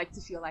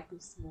feel like they're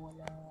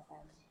smaller and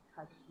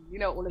kind of, you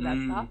know, all of that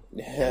stuff.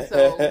 And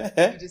so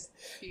you just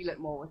feel it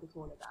more with a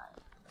taller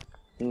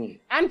guy.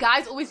 And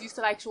guys always used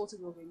to like shorter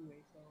girls anyway.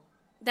 So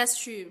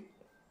That's true.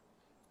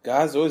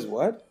 Guys always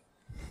what?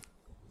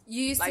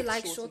 You used to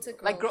like shorter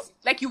girls.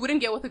 like you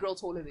wouldn't get with a girl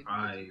taller than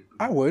you,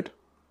 I would.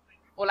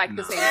 or like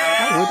the same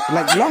height. I would.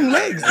 Like long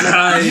legs.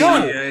 Like,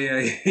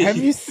 Yeah. Have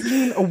you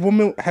seen a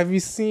woman? Have you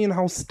seen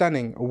how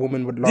stunning a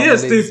woman with long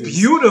Yes, legs they're is?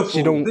 beautiful.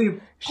 She don't.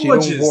 They're She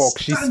gorgeous, don't walk.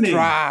 She stunning.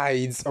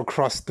 strides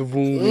across the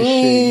room and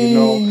shit. You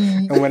know.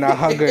 And when I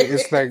hug her,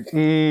 it's like,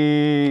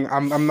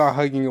 I'm not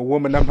hugging a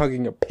woman. I'm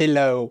hugging a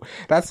pillow.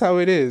 That's how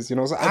it is. You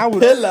know. So I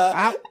would. pillow?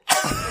 I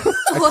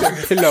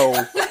said pillow.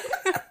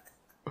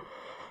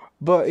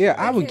 But yeah,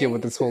 I would get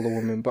with the taller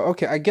woman. But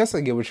okay, I guess I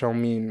get what y'all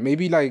mean.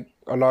 Maybe like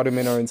a lot of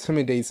men are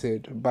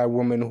intimidated by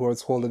women who are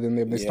taller than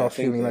them. They Yeah, start I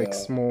think feeling they like are.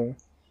 small.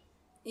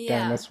 Yeah.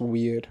 Damn, that's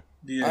weird.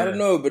 Yeah. I don't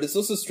know, but it's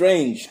also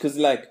strange because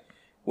like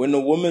when a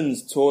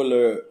woman's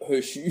taller,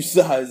 her shoe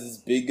size is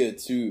bigger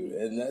too,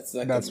 and that's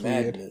like That's a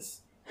weird. madness.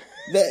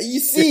 That you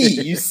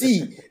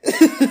see,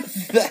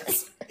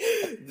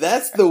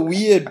 that's the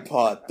weird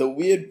part. The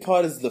weird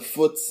part is the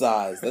foot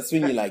size. That's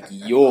when you're like,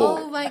 yo,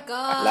 Oh my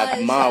god.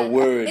 like my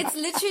word. It's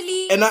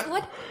literally And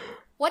I-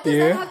 What does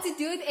that have to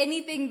do with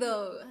anything,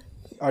 though?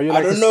 Are you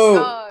like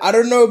I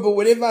don't know, but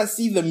whenever I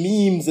see the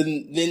memes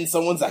and then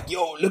someone's like,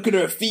 yo, look at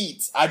her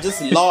feet, I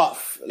just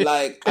laugh.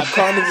 Like, I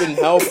can't even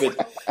help it.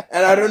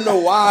 And I don't know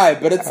why,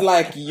 but it's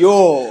like,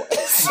 yo.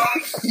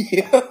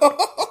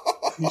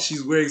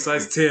 She's wearing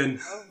size 10.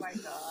 Oh my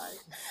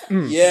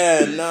god.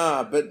 Yeah,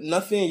 nah, but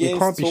nothing We against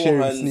can't be tall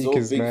sharing hands or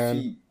sneakers, big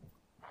man.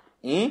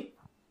 feet.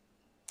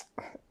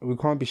 We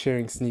can't be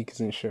sharing sneakers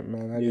and shit,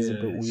 man. That is a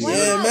bit weird.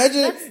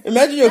 Yeah,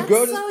 imagine your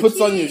girl just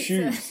puts on your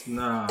shoes.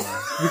 Nah,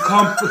 we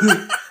can't.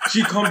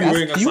 She can't be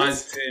wearing a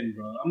size 10,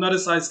 bro. I'm not a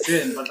size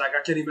 10, but like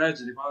I can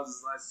imagine if I was a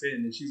size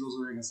 10 and she's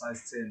also wearing a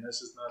size 10. That's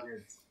just not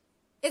it.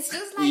 It's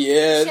just like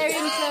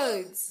sharing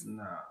clothes.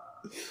 Nah.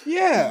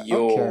 Yeah.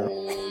 Yo.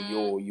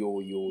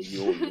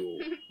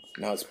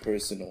 Now it's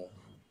personal.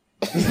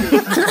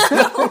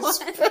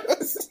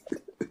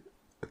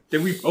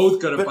 Then we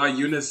both gotta buy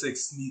unisex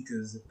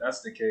sneakers if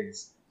that's the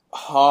case.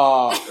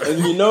 And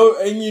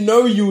you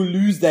know you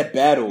lose that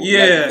battle.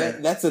 Yeah.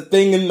 Like, that's a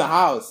thing in the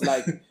house.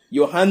 Like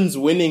your hand's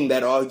winning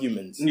that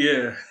argument.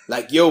 Yeah.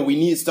 Like, yo, we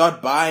need to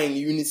start buying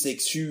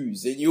unisex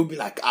shoes. And you'll be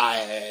like,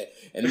 and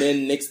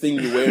then next thing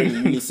you're wearing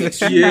unisex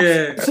shoes.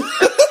 Yeah.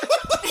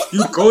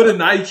 You go to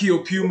Nike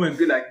or Puma and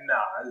be like,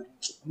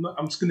 nah,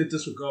 I'm just gonna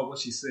disregard what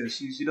she says.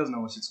 She doesn't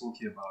know what she's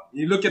talking about.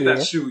 You look at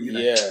that shoe, you're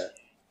like,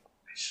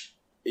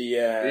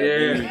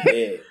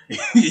 yeah.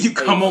 You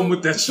come home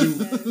with that shoe.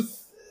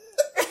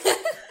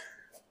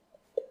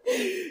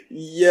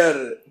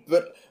 Yeah,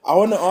 but I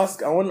want to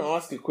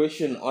ask a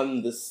question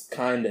on this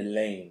kind of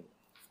lane.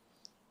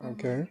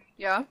 Okay.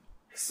 Yeah.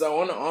 So I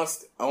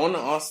want to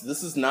ask,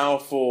 this is now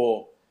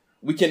for,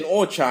 we can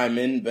all chime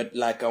in, but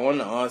like I want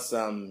to ask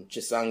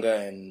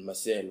Chisanga and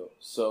Marcelo.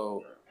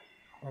 So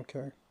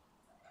okay.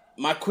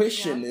 My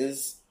question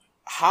is,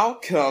 how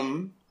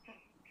come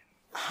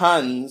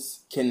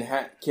Hans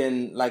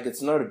can like,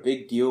 it's not a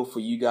big deal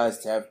for you guys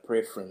to have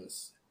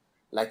preference,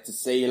 like to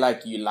say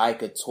like you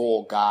like a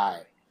tall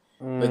guy,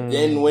 but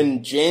then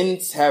when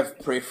gents have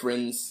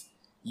preference,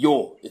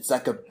 it's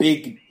like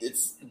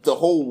it's the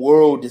whole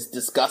world is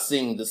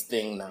discussing this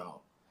thing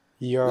now.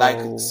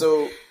 Like,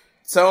 so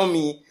tell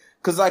me,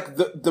 cause like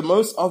the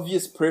most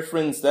obvious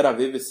preference that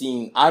I've ever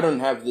seen, I don't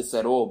have this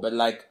at all, but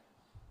like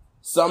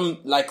some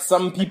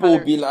people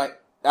will be like,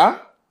 huh?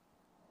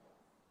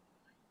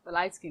 The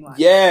light skin one.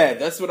 Yeah,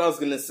 that's what I was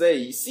gonna say.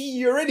 You see,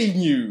 you already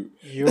knew.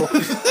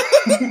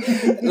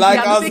 Like,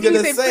 I was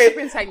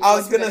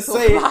gonna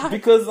say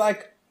because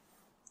like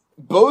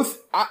both.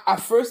 I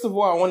first of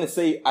all, I want to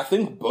say I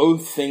think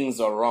both things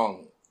are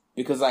wrong,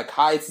 because like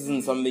height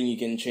isn't something you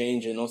can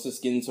change, and also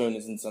skin tone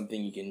isn't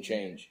something you can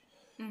change.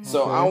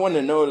 So I want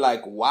to know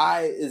like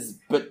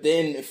but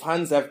then if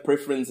Hans have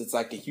preference, it's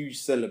like a huge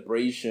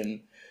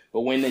celebration.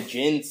 But when a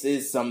gent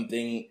says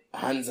something,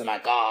 Hans are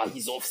like,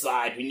 he's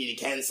offside. We need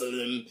to cancel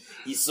him.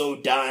 He's so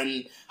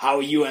done. How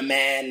are you a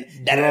man?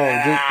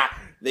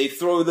 They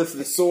throw the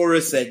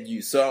thesaurus at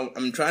you. So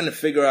I'm trying to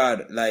figure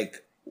out,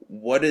 like,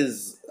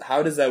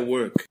 how does that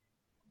work?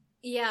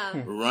 Yeah.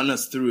 Run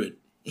us through it.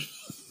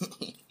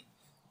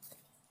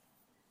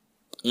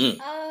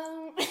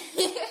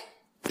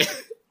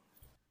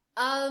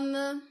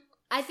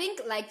 I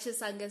think, like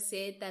Chisanga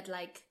said, that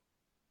like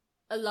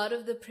a lot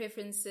of the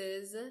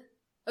preferences.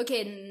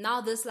 Okay,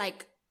 now this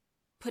like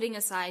putting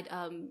aside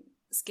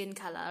skin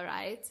color,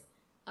 right?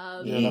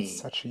 That's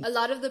touchy. A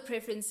lot of the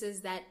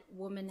preferences that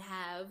women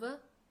have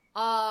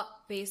are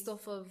based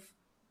off of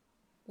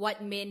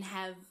what men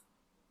have,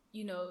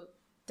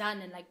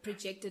 done and like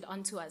projected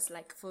onto us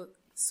like for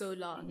so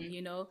long,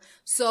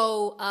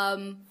 So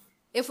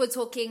if we're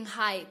talking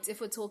height,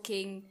 if we're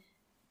talking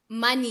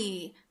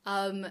money,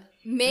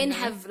 men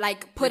have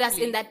like put us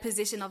in that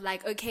position of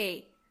like,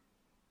 okay,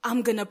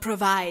 I'm gonna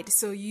provide,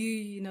 so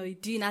you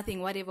do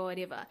nothing,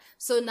 whatever.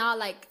 So now,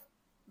 like,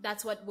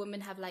 that's what women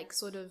have, like,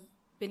 sort of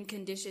been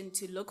conditioned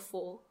to look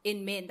for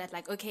in men, that,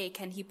 like, okay,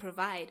 can he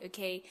provide?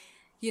 Okay,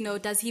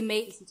 does he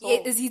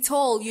is he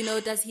tall?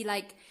 Does he,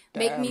 like,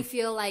 make me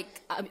feel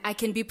like I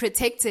can be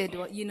protected,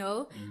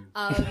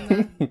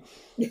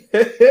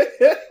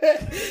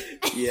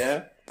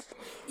 Yeah.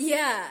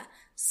 Yeah.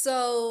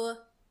 So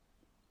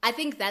I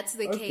think that's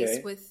the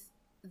case with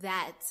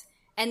that.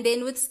 And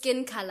then with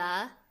skin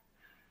color,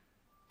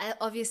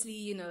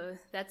 obviously,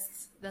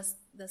 that's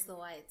the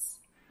whites.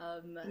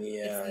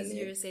 It's these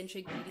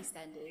Eurocentric beauty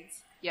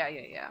standards. Yeah.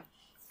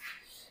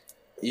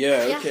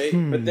 Yeah, okay.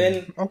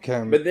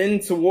 But then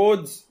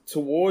towards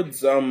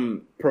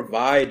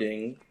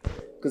providing,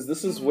 because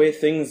this is where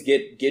things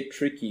get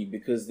tricky,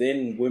 because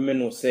then women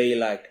will say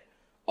like,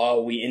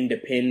 "Oh, we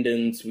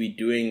independent, we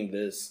doing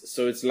this."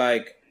 So it's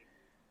like,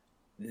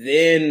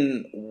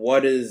 then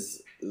what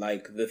is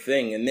like the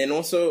thing? And then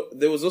also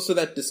there was also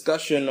that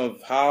discussion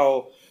of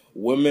how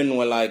women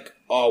were like,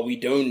 "Oh, we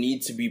don't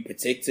need to be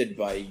protected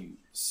by you."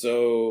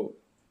 So,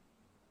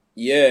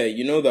 yeah,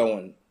 you know that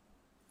one.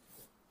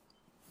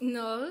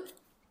 No.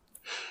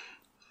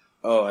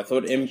 Oh, I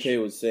thought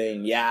MK was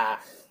saying, yeah.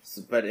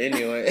 But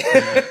anyway.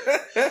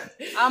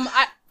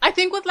 I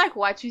think with like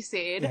what you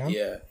said,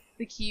 yeah,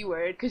 the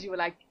keyword because you were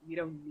like, you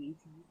don't need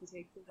to be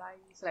protected by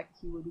you. So like the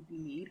keyword would be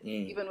need.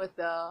 Even with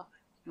the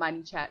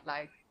money chat,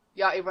 like,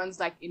 yeah, everyone's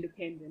like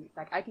independent.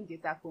 Like I can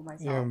get that for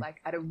myself. Yeah.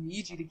 Like I don't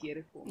need you to get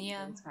it for me.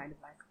 Yeah. So it's kind of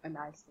like a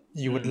nice thing.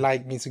 You would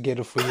like me to get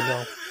it for you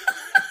now.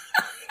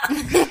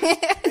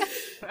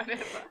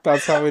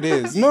 That's how it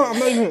is. No, I'm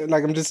not even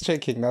like, I'm just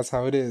checking. That's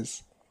how it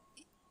is.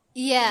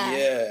 Yeah.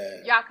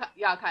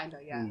 Yeah, kind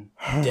of, yeah.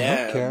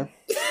 Damn. Okay.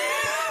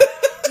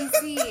 You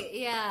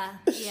see, yeah.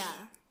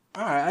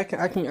 All right,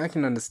 I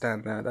can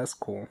understand that. That's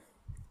cool.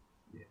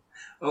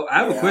 Oh,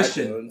 I have a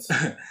question.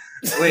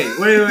 wait.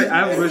 I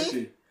have a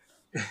question.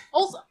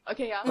 Also,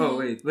 okay, yeah. Oh,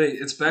 wait.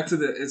 It's back to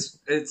the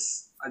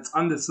it's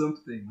under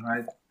something,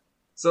 right?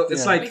 So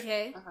it's like,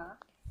 Okay.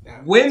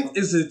 when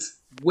is it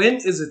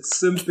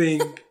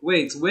simping?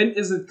 Wait, when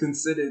is it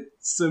considered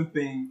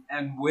simping,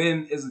 and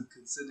when is it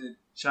considered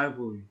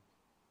chivalry?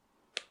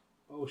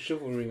 Oh,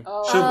 chivalry.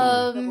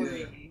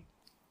 Chivalry.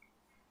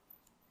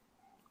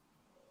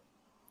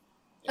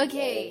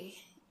 Okay.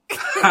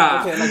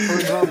 Okay, like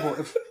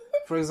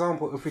for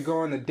example, if we go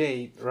on a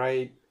date,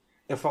 right?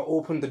 If I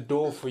open the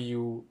door for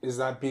you, is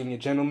that being a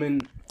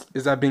gentleman?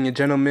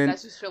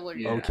 That's just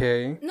chivalry.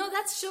 Okay. No,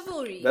 that's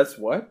chivalry. That's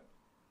what?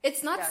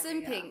 It's not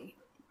simping.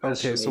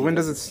 Okay, so when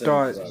does it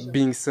start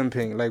being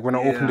simping? Like when I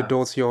open the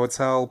door to your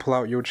hotel, pull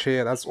out your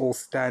chair, that's all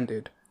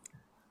standard.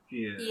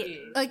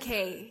 Yeah.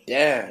 Okay.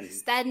 Damn.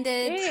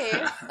 Standard.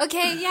 Yeah.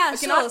 Okay, yeah,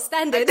 Okay, sure, not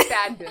standard. like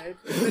standard,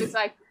 but it's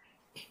like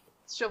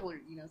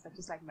chivalry, you know, it's like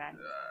just like man.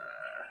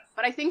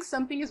 But I think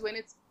something is when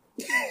it's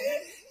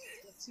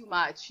too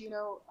much, you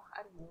know.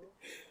 I don't know.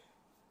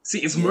 See,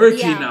 it's murky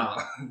Yeah. now.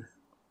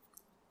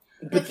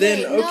 But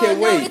then, okay,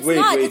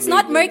 it's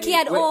not murky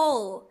at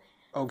all.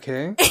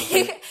 Okay.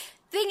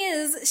 Thing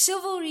is,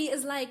 chivalry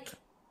is like.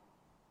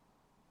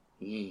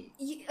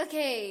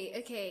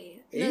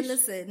 Okay. No,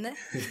 listen.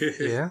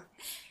 Yeah.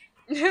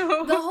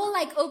 The whole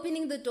like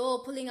opening the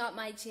door, pulling out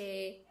my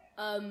chair,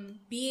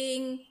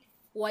 being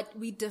what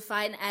we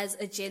define as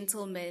a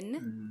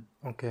gentleman.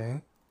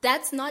 Okay.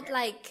 That's not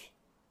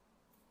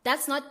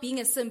being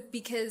a simp,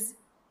 because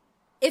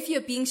if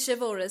you're being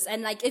chivalrous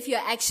and like if you're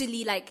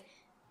actually like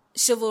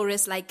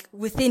chivalrous like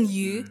within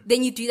you,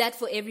 then you do that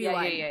for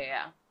everyone.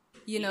 Yeah.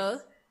 You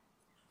know?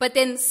 But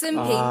then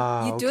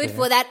simping, you do it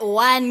for that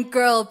one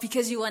girl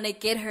because you want to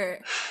get her.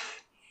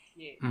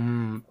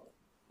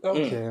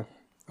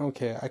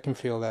 Okay, I can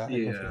feel that.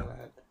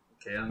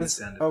 Okay, I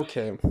understand it.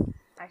 Okay.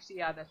 Actually,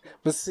 yeah, that's it.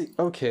 But see,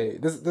 okay,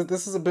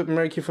 this is a bit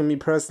murky for me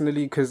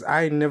personally because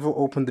I never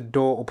opened the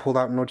door or pulled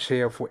out no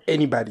chair for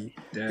anybody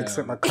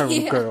except my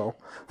current girl.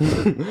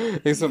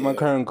 Except my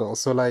current girl.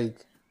 So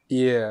like,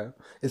 yeah,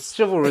 it's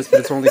chivalrous,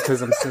 but it's only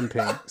because I'm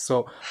simping.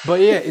 So, but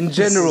yeah, in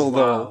general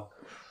though,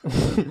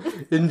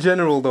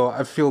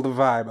 I feel the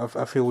vibe.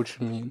 I feel what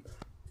you mean.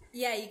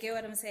 Yeah, you get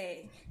what I'm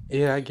saying.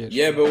 Yeah, I get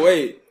you. Yeah, but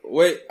wait.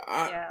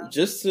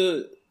 Just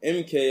to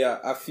MK,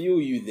 I feel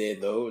you there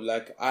though.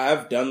 Like I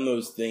have done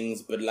those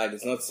things, but like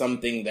it's not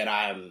something that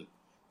I'm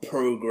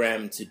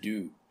programmed to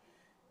do.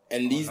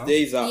 And these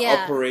days, I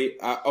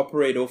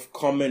operate off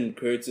common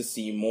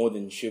courtesy more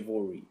than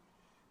chivalry.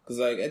 Because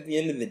like at the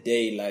end of the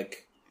day,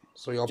 like.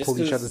 So y'all pull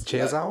each other's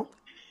chairs out?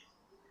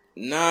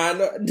 Nah,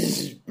 no,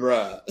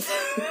 bruh.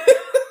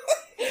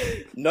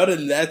 Not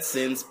in that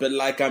sense, but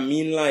like I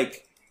mean,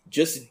 like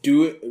just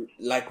do it,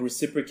 like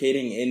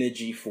reciprocating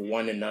energy for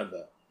one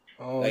another.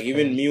 Oh, like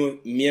even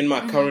me and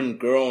my current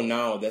girl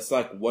now, that's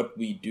like what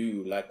we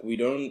do. Like we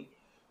don't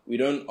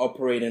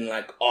operate in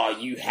like, oh,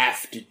 you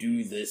have to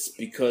do this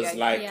because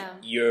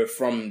you're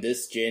from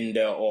this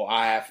gender, or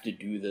I have to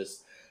do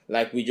this.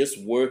 Like we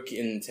just work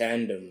in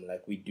tandem.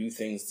 Like we do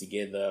things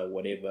together,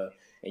 whatever,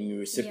 and you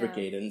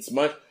reciprocate. And it's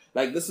much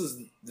like this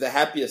is the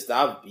happiest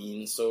I've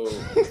been. So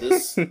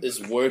this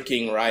is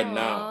working right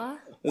now.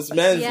 This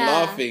man's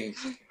laughing.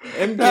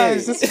 MK. No,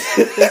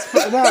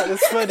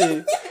 it's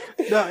funny.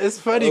 No, it's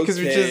funny because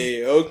we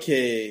just...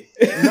 Okay.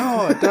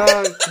 No,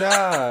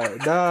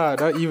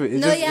 not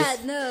even.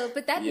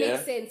 But that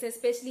makes sense,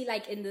 especially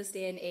like in this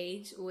day and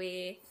age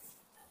where,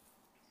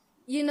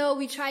 you know,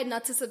 we try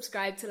not to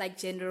subscribe to like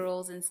gender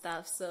roles and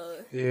stuff,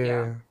 so...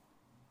 Yeah.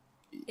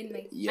 It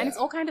makes And it's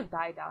all kind of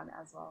died down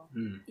as well.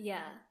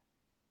 Yeah.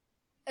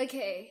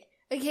 Okay,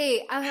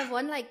 I have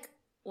one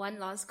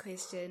last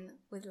question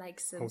with like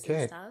Sims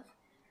and stuff.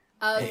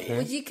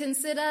 Would you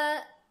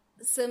consider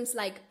Sims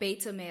like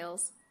beta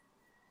males?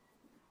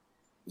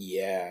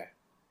 Yeah.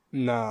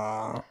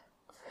 Nah,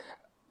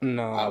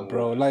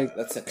 bro. Like,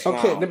 that's a clown.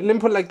 Okay, let me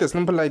put it like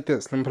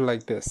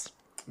this.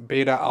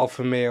 Beta,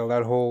 alpha male,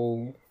 that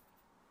whole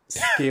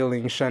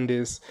scaling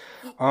shandis.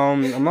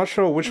 I'm not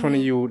sure which one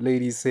of you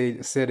ladies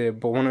said it,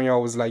 but one of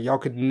y'all was like, y'all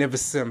could never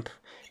simp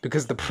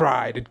because the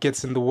pride, it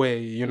gets in the way,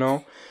 you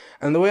know?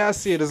 And the way I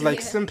see it is like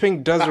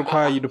simping does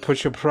require you to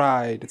put your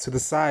pride to the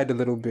side a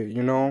little bit,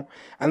 you know?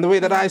 And the way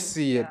that I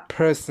see it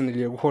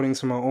personally, according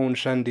to my own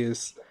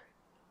shandis,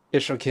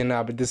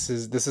 but this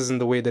isn't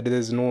the way that it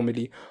is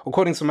normally.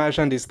 According to my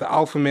shandis, the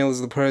alpha male is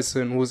the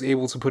person who is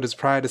able to put his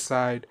pride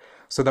aside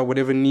so that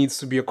whatever needs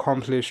to be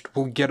accomplished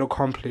will get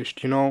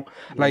accomplished, you know?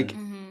 Like,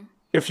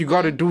 if you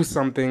got to do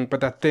something,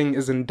 but that thing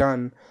isn't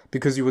done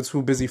because you were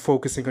too busy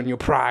focusing on your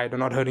pride or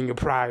not hurting your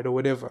pride or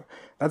whatever,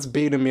 that's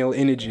beta male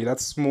energy.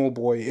 That's small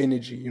boy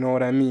energy. You know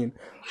what I mean?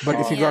 But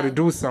if you got to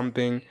do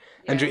something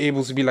and you're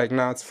able to be like,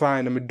 nah, it's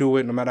fine, I'm going to do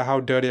it no matter how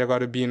dirty I got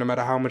to be, no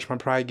matter how much my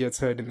pride gets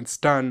hurt, and it's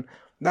done,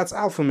 that's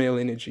alpha male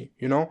energy,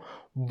 you know?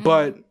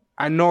 But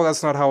I know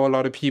that's not how a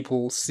lot of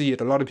people see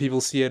it. A lot of people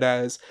see it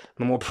as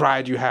the more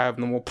pride you have,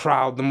 the more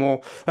proud, the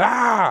more,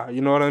 you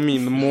know what I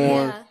mean? The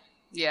more...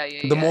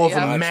 the more of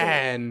a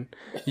man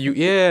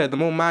the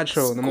more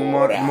macho, the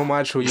more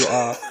macho you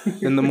are,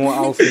 and the more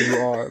alpha you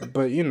are.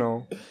 But you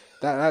know,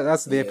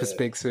 that's their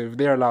perspective.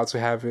 They're allowed to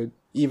have it,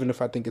 even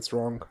if I think it's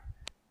wrong.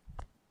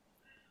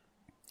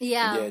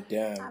 Yeah,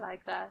 damn. I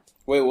like that.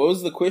 Wait, what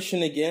was the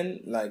question again?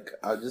 Like,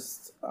 I've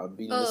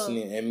been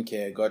listening to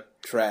MK. I got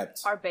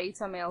trapped. Are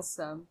beta male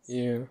simps?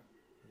 Yeah.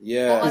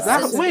 Is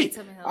that, wait,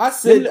 I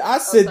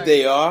said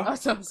they are.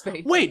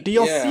 Wait, do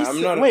y'all see?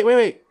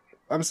 Wait.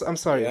 I'm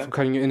sorry for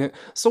cutting you in it.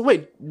 So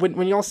wait,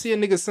 when y'all see a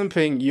nigga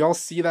simping, y'all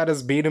see that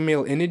as beta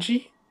male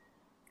energy?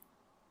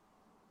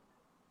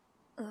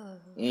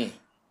 The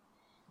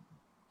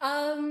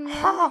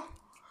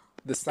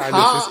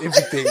silence is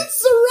everything.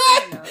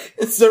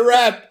 It's a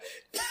rap.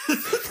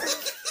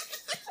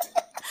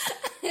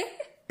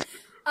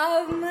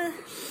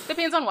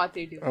 Depends on what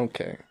they do.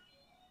 Okay,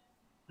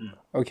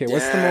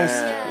 what's the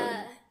most...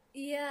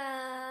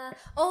 Yeah.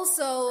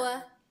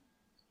 Also...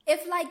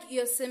 if like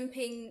your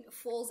simping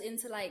falls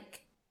into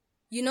like,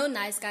 you know,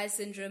 nice guy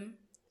syndrome.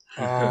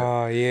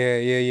 Oh yeah.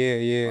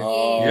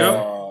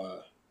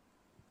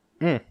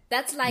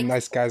 That's like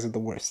nice guys are the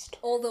worst.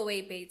 All the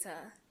way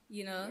beta,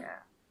 you know. Yeah.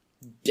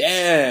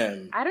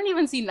 Damn. I don't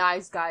even see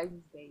nice guys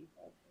these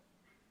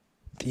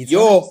days.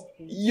 Yo.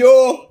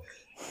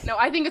 No,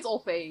 I think it's all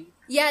fake.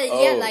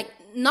 Yeah. Like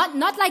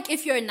not like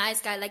if you're a nice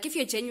guy. Like if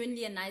you're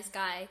genuinely a nice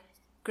guy.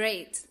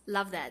 Great,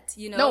 love that,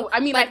 you know. No, I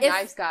mean, like,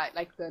 nice guy,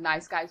 like the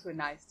nice guys who are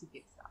nice to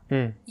get stuff.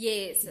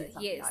 Yes.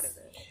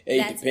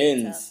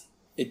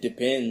 It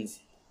depends.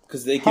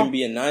 Because they can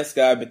be a nice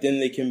guy, but then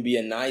they can be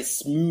a nice,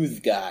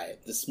 smooth guy.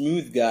 The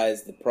smooth guy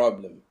is the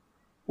problem.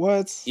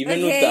 What?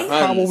 Even with the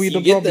huns,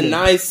 you get the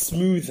nice,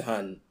 smooth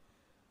hun.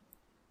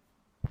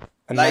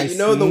 Like, you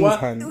know, the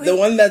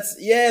one that's,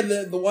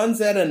 the ones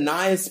that are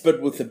nice,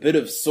 but with a bit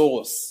of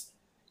sauce.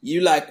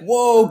 You like,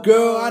 whoa,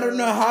 girl, I don't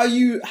know how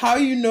you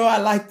know I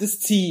like this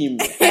team.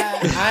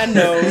 I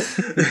know.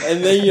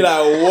 And then you're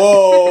like,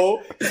 whoa.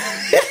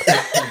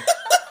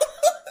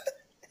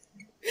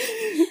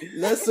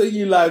 That's so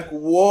you like,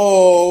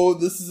 whoa,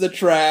 this is a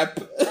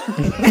trap.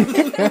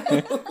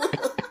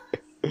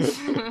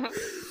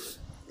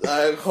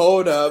 Like,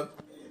 hold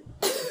up.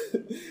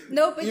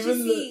 No, but you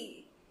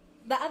see,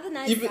 the other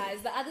nice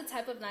guys, the other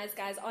type of nice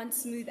guys aren't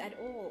smooth at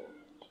all.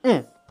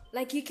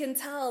 Like, you can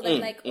tell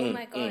that, oh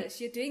my gosh,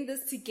 you're doing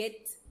this to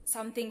get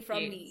something from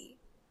me.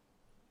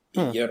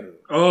 Oh,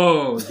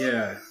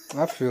 yeah.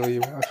 I feel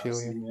you.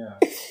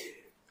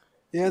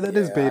 Yeah, that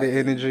is beta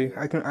energy.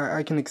 I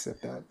can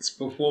accept that. It's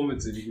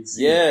performative, you can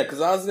see. Yeah, because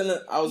I was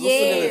also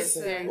gonna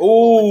say,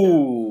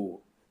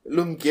 oh,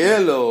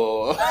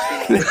 Lungelo.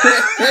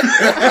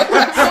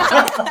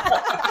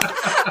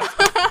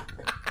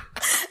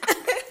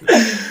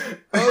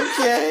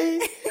 Okay.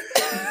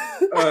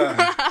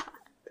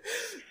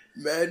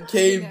 Man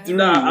came through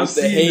with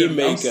the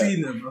haymaker. I've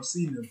seen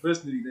them.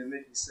 Personally, they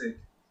make me sick.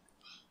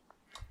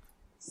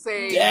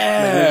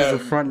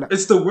 Damn.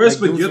 It's the worst,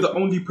 but you're the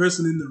only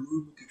person in the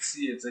room who can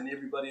see it, and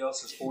everybody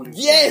else is falling.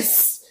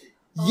 Yes,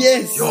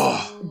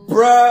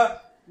 bruh.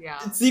 Yeah.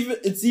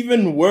 It's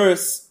even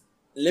worse.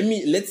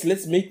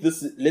 Let's make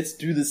this. Let's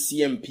do the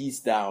CMP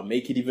style.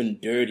 Make it even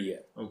dirtier.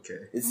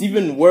 Okay. It's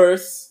even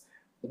worse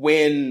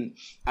when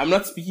I'm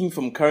not speaking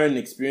from current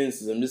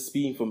experiences. I'm just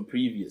speaking from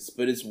previous.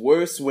 But it's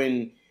worse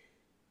when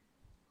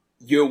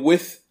you're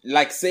with,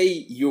 like, say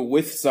you're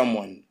with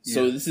someone. Yeah.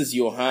 So this is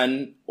your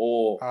hun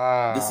or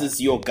this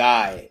is your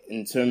guy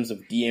in terms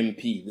of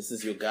DMP. This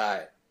is your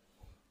guy.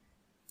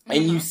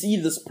 And you see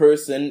this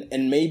person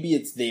and maybe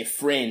it's their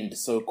friend,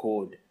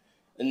 so-called.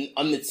 And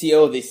on the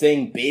TL, they're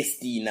saying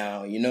bestie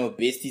now. You know,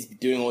 besties be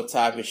doing all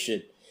type of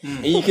shit.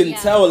 And you can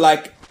tell,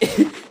 like,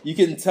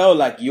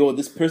 yo,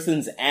 this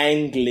person's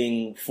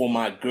angling for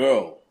my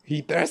girl.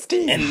 He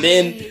thirsty. And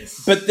then,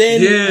 but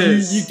then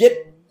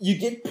you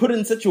get put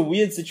in such a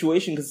weird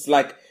situation because it's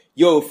like,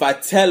 yo, if I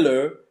tell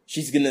her,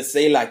 she's gonna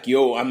say like,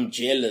 yo, I'm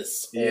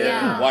jealous.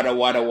 Yeah. Wada.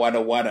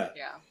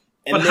 Yeah.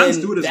 And but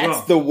then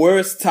that's the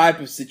worst type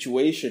of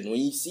situation when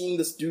you're seeing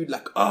this dude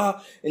like,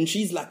 and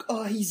she's like,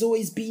 he's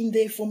always been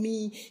there for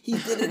me.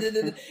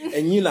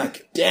 And you're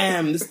like,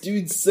 damn, this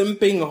dude's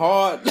simping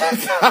hard.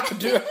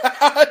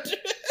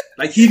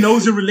 Like, he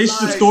knows your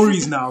relationship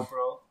stories now,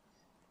 bro.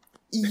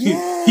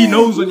 Yeah. He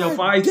knows when you're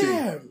fighting.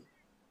 Damn.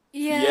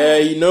 Yeah,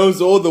 he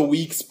knows all the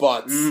weak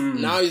spots.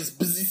 Now he's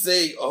busy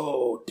saying,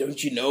 oh,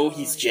 don't you know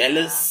he's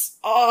jealous?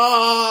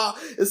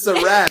 It's a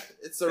wrap.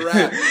 It's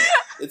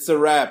a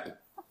wrap.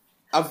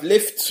 I've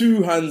left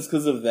 2 huns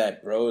because of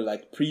that, bro.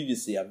 Like,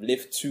 previously, I've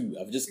left 2.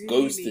 I've just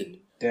ghosted.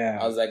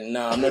 Damn. I was like,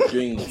 nah, I'm not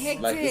doing this.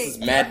 Like, this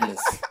is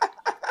madness.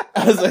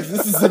 I was like,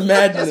 this is a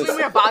madness. Just when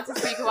we're about to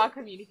speak about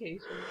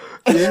communication.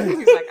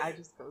 He's like, I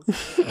just go.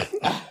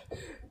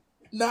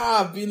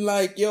 Nah, I've been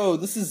like, yo,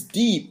 this is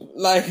deep.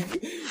 Like,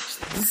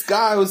 this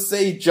guy will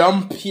say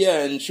jump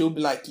here and she'll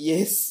be like,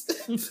 yes.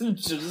 She'll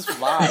just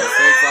fly. So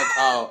it's like,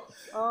 oh,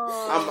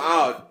 I'm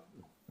out.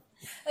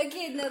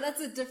 Okay, no,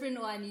 that's a different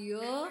one.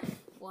 Yo.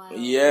 Wow.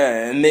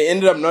 Yeah, and they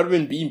ended up not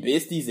even being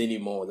besties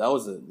anymore. That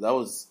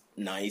was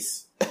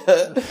nice.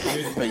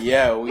 But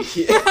yeah, we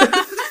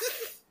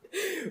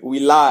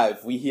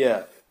we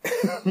here.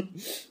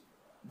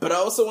 But I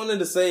also wanted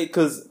to say,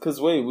 cause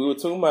wait, we were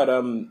talking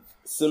about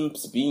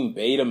simps being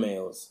beta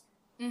males.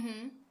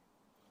 Mm-hmm.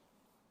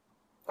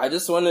 I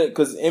just wanted,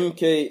 cause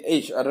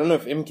MKH, I don't know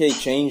if MK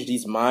changed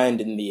his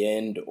mind in the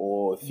end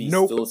or if he's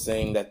still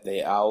saying that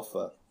they're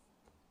alpha.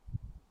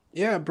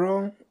 Yeah,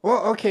 bro.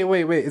 Well, okay,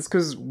 wait. It's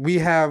because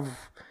we've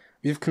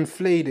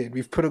conflated.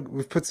 We've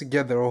put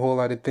together a whole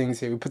lot of things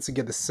here. We put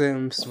together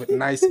simps with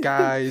nice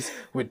guys,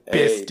 with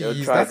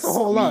besties. That's a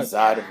whole lot.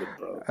 Out of it,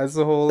 bro. That's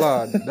a whole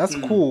lot. That's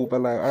cool,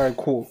 but like, all right,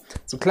 cool.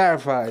 So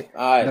clarify,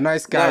 the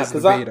nice guy is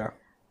the beta.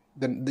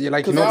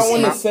 Because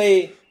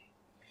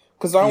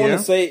I want to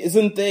say,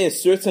 isn't there a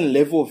certain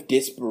level of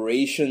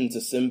desperation to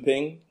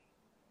simping?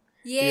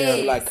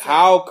 Yeah. Like,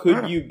 how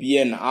could you be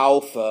an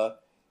alpha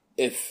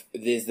if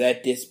there's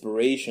that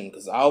desperation?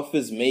 Because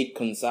alphas make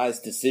concise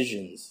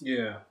decisions.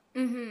 Yeah.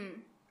 Mm-hmm.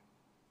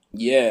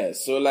 Yeah,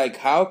 so like,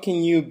 how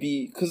can you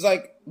be? Because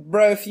like,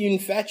 bro, if you're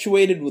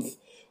infatuated with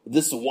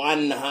this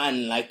one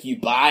hun, like you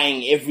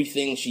buying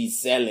everything she's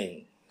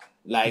selling,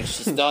 like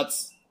she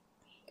starts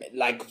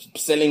like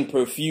selling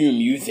perfume,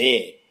 you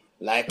there.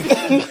 Like,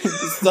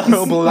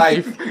 noble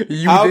life.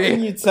 How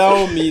can you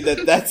tell me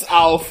that that's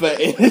alpha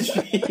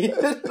energy?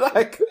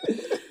 Like,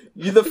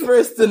 you're the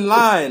first in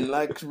line.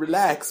 Like,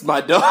 relax,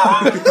 my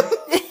dog.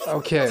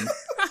 Okay.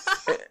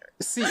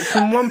 See,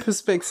 from one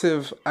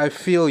perspective, I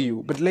feel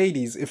you. But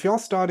ladies, if y'all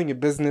starting a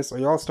business or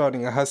y'all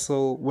starting a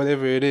hustle,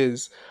 whatever it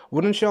is,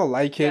 wouldn't y'all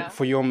like it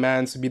for your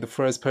man to be the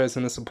first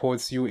person that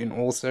supports you in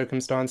all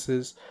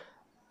circumstances?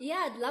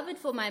 Yeah, I'd love it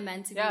for my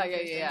man to be.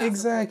 Yeah.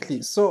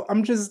 Exactly. So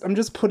I'm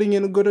just putting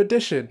in a good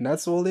addition.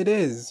 That's all it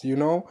is, you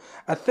know?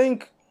 I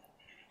think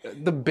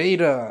the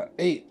beta,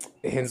 hey,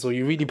 Hensel,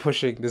 you're really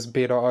pushing this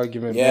beta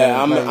argument.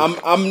 Yeah, man.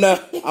 I'm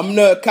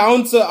the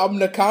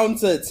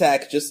counter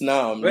attack just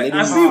now.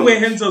 I see where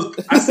Hensel's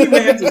coming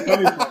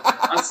from.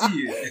 I see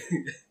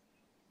it.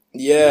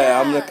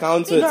 Yeah, I'm the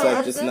counter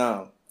attack just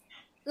now.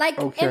 Like,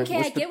 MK,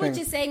 I get what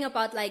you're saying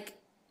about like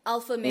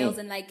alpha males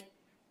and like,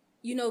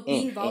 you know,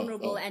 being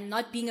vulnerable and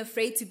not being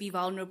afraid to be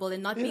vulnerable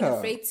and not being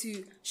afraid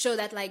to show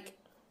that like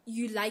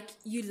you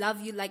love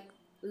or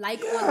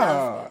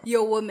love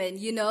your woman,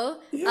 you know?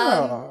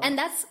 Yeah. And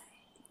that's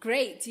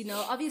great, you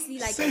know? Obviously,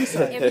 like,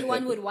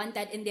 everyone would want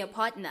that in their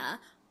partner,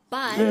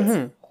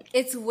 but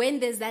it's when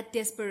there's that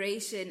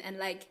desperation and,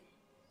 like,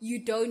 you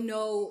don't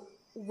know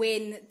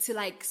when to,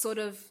 like, sort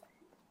of,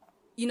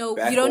 you know,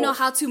 you don't know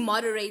how to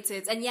moderate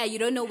it. And, you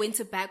don't know when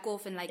to back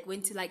off and, like,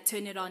 when to, like,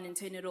 turn it on and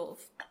turn it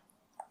off.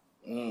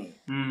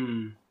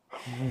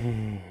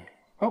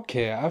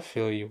 Okay, I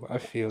feel you.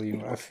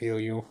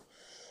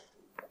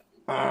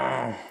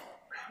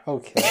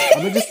 Okay,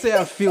 I'm gonna just say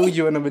I feel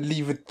you and I'm gonna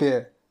leave it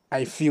there.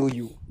 I feel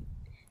you.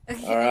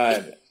 Okay. All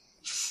right.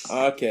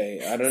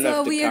 Okay, I don't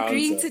know. So we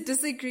agreeing to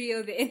disagree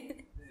on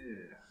it.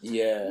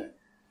 Yeah.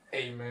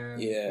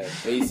 Amen. Yeah,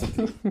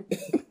 basically.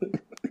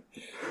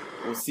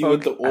 We'll see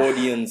what the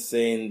audience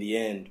say in the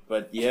end,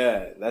 but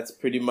yeah, that's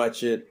pretty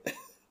much it.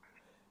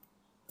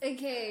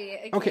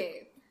 Okay.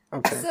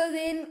 So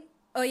then,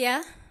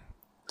 I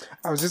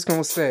was just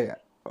gonna say,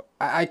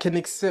 I can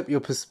accept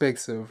your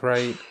perspective,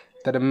 right?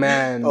 That a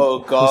man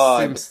who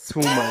simps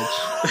too much.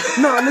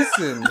 No,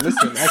 listen.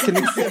 I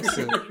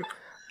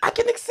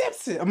can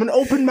accept it. I'm an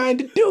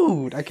open-minded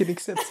dude. I can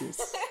accept it.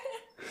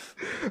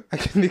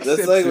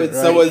 That's like when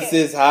someone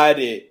says hide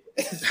it.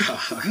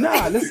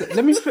 Nah, listen.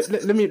 Let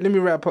me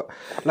wrap up.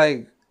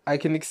 Like, I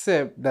can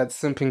accept that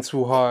simping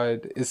too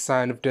hard is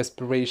sign of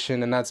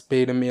desperation, and that's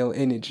beta male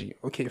energy.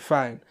 Okay,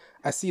 fine.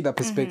 I see that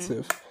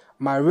perspective.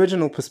 My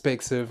original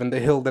perspective and the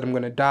hill that I'm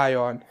gonna die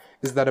on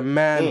is that a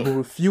man who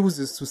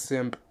refuses to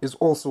simp is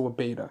also a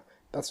beta.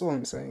 That's all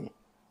I'm saying.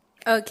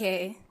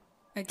 Okay,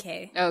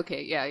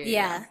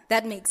 yeah.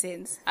 That makes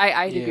sense.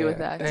 I agree with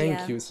that.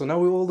 Thank you. So now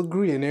we all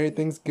agree and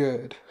everything's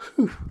good.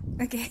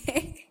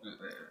 Okay.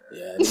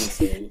 Yeah, I didn't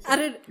say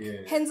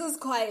anything. Hensel's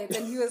quiet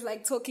and he was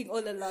like talking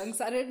all along,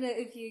 so I don't know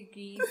if you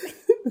agree.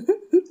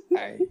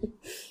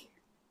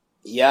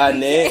 Yeah,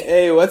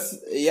 hey,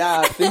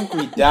 I think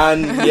we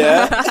done,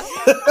 yeah.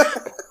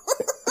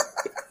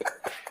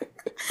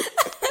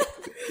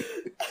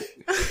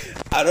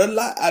 I don't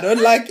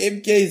like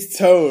MK's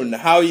tone,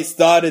 how he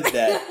started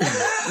that.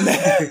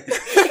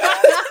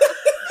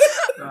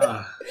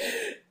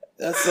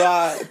 That's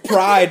why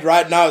pride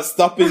right now is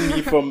stopping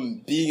me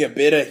from being a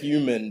better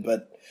human,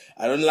 but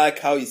I don't like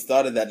how he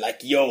started that.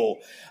 Like, yo,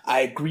 I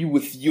agree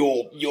with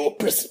your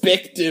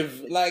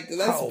perspective. Like,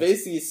 that's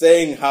basically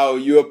saying how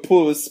you're a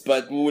puss,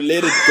 but we'll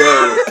let it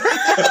go.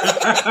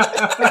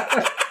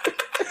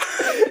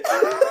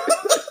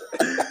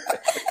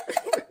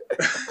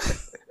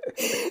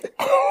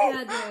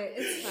 Yeah, no,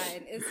 it's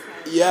fine. It's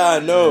fine. Yeah,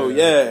 no,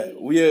 yeah.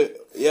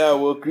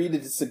 We'll agree to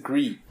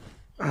disagree.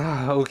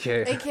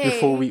 Okay.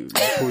 Before we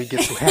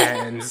get to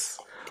hands.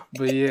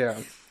 But yeah.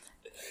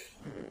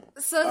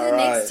 So the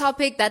next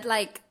topic that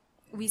like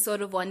we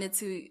sort of wanted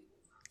to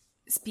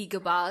speak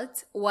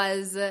about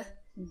was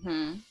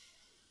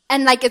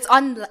and like it's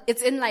on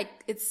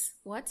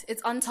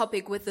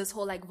topic with this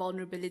whole like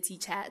vulnerability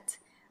chat.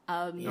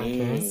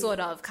 Sort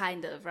of,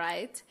 kind of,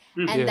 right?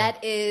 And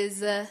that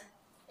is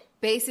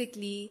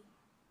basically,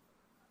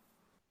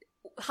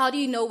 how do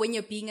you know when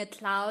you're being a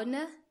clown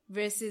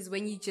versus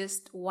when you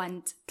just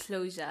want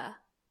closure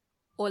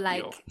or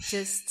like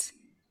just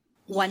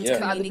want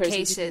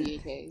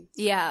communication?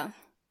 Yeah.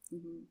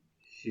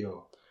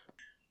 Yo.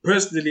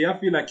 Personally, I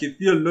feel like if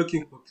you're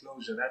looking for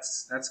closure,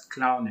 that's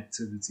clown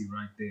activity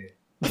right there.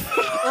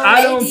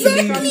 I don't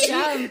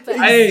believe.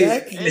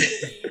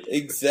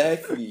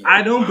 Exactly.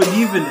 I don't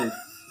believe in it.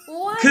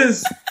 What?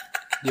 Because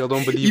you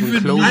don't believe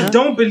in closure? I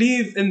don't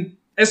believe in,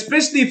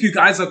 especially if you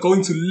guys are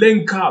going to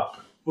link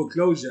up for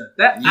closure.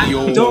 That I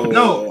don't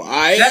know.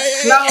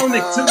 That's clown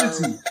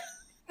activity.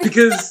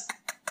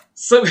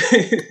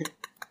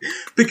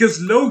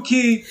 Because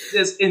low-key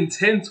there's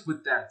intent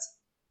with that.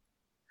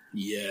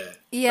 Yeah.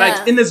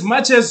 Like, in as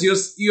much as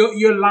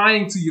you're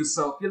lying to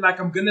yourself, you're like,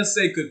 I'm gonna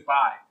say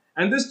goodbye.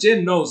 And this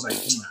Jen knows, like,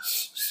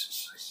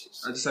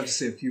 I just have to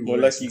say a few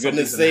words. Like you're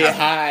gonna say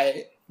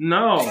hi.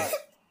 No.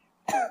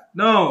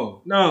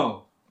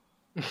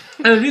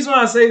 And the reason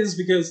why I say this is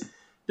because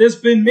there's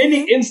been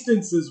many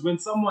instances when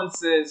someone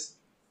says,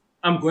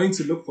 I'm going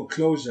to look for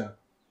closure.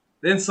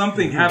 Then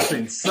something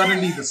happens.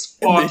 Suddenly the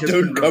spark has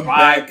been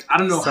revived. I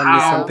don't know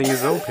how. Something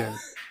is open.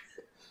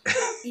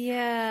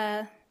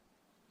 Yeah.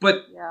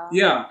 But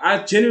yeah,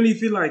 I genuinely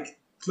feel like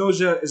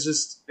closure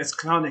is it's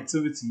clown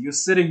activity. You're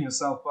setting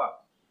yourself up.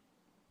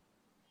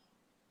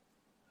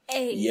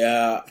 Hey.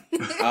 Yeah.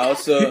 I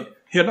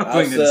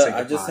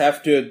just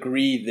have to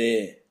agree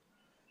there.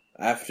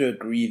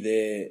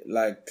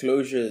 Like,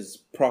 closure is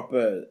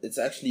proper. It's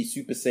actually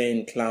Super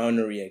Saiyan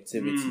clownery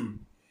activity.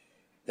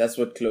 That's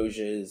what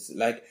closure is.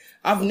 Like,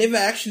 I've never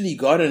actually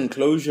gotten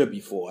closure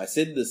before. I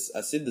said this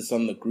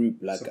on the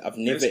group. Like, I've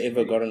never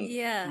ever gotten.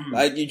 Yeah.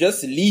 Like, you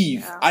just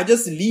leave. Yeah. I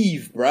just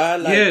leave, bruh.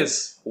 Like,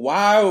 yes.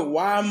 Why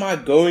am I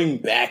going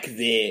back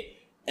there?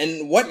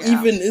 And what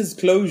even is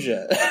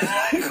closure?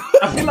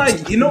 I feel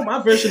like, my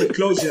version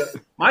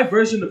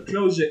of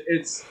closure,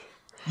 it's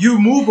you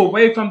move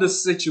away from the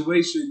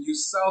situation, you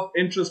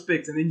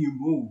self-introspect, and then you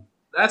move.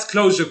 That's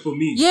closure for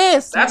me.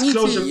 Yes, that's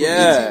closure too.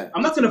 for me.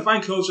 I'm not going to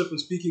find closure from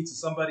speaking to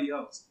somebody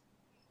else.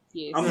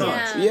 Yes. I'm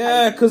not.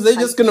 Yeah, because they're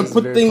just going to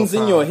put things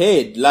in your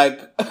head. Like,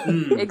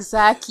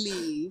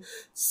 Exactly.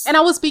 And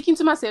I was speaking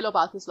to Marcelo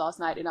about this last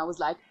night, and I was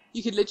like,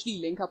 you could literally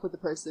link up with the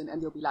person,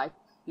 and they'll be like,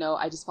 no,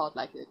 I just felt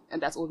like it.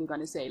 And that's all they're going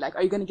to say. Like,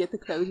 are you going to get the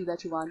closure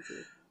that you wanted?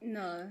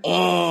 No.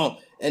 Oh,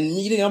 and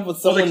meeting up with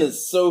someone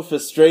is so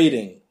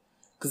frustrating.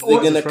 Because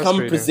they're going to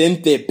come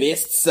present their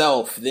best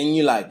self. Then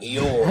you're like,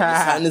 yo, this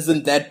hand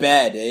isn't that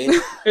bad, eh?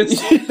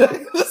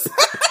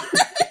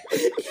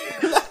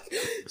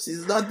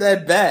 She's not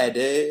that bad,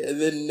 eh?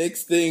 And then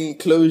next thing,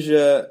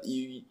 closure,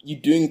 you're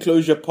doing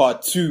closure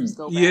part 2.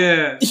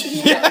 Yeah.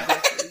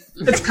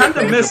 It's kind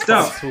of messed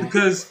up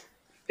because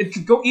it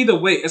could go either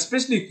way,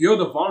 especially if you're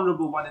the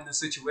vulnerable one in the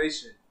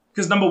situation.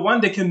 Because number one,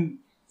 they can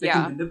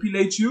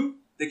manipulate you,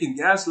 they can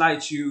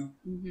gaslight you,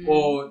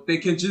 or they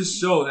can just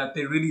show that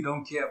they really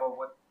don't care about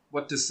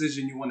what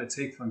decision you want to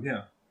take from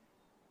here.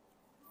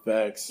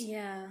 Facts.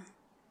 Yeah.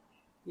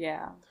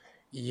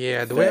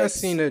 Yeah, the way I've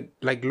seen it,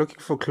 like, looking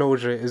for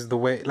closure is the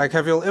way... Like,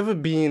 have you ever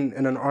been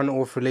in an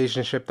on-off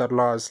relationship that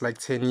lasts, like,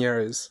 10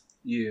 years?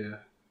 Yeah.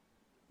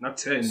 Not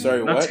 10.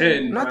 Sorry, not what?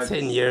 10. Not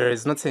 10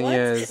 years. Not 10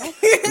 years.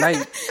 Like,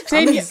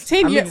 10 years.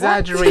 I'm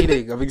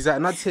exaggerating.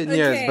 Not 10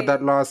 years, but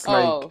that lasts,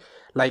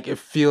 like, it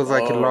feels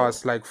like it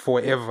lasts, like,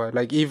 forever.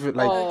 Like, even,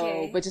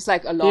 like... but just,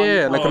 like, a long...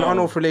 Yeah, like an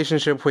on-off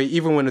relationship where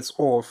even when it's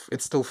off,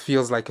 it still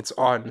feels like it's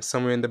on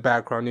somewhere in the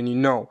background. And you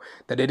know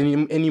that at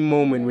any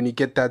moment when you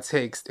get that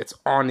text, it's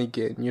on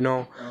again,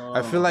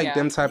 I feel like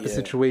them type of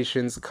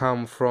situations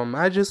come from,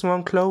 I just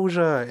want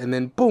closure. And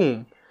then,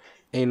 boom,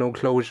 ain't no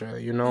closure,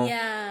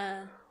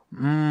 Yeah.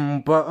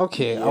 But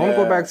okay, I want to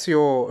go back to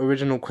your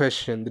original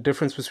question, the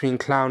difference between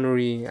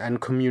clownery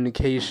and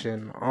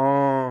communication.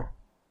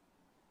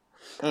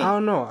 I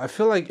don't know. I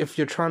feel like if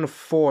you're trying to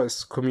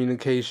force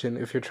communication,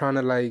 if you're trying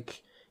to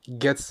like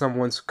get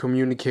someone to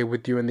communicate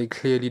with you and they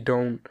clearly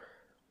don't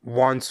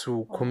want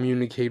to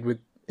communicate with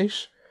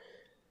ish.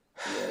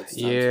 That's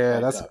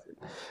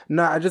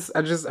no. I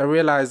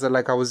realized that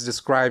like I was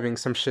describing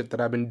some shit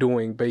that I've been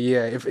doing, but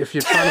yeah, if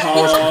you're trying to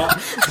force.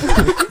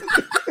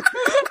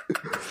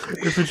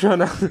 If you're trying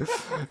to... Is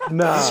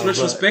this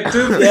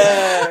retrospective?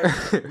 Yeah.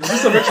 Is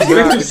this a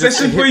retrospective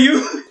session for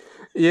you?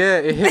 Yeah,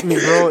 it hit me,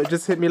 bro. It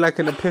just hit me like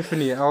an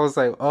epiphany. I was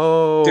like,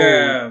 oh,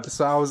 damn.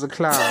 So I was a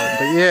clown.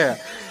 But yeah,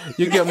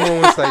 you get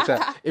moments like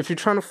that. If you're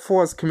trying to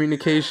force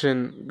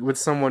communication with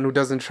someone who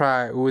isn't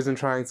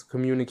trying to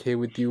communicate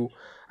with you,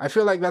 I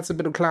feel like that's a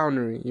bit of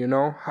clownery, you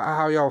know?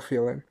 How y'all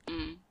feeling?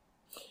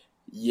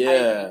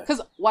 Yeah.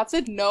 Because what's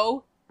it?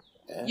 No.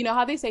 You know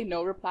how they say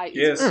no reply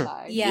is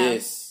reply?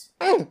 Yes.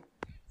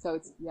 So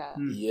it's, yeah.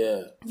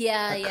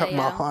 Yeah. Cut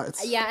my heart.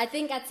 Yeah, I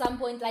think at some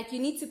point, like, you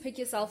need to pick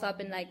yourself up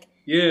and, like,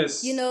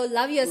 yes, you know,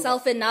 love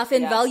yourself enough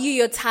and value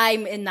your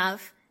time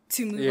enough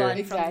to move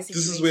on from the situation.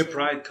 This is where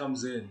pride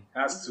comes in.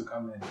 Has to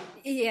come in.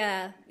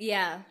 Yeah.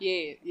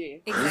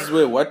 Exactly. This is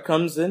where what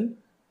comes in?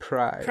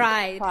 Pride.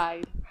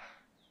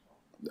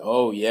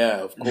 Oh, yeah,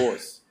 of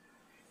course.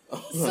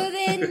 So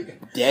then...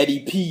 Daddy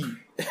P.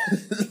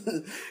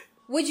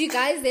 Would you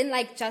guys then,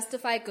 like,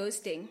 justify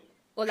ghosting?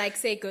 Or, like,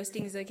 say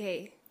ghosting is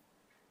okay?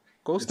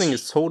 Ghosting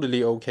is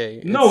totally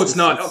okay. No, it's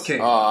not okay.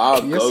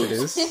 Oh, yes, it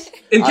is.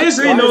 In case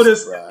you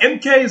notice,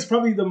 MK is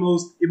probably the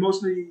most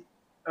emotionally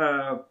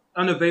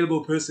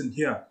unavailable person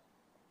here.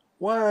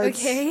 What?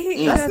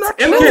 Okay. That's not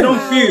MK true. don't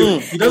feel.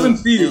 He doesn't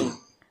feel.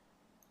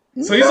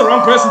 So he's the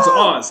wrong person to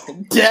ask.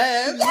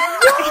 Damn.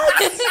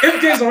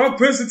 MK is the wrong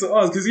person to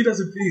ask because he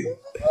doesn't feel.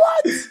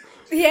 What?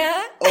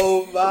 Yeah?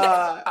 Oh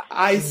my.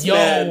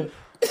 Iceman.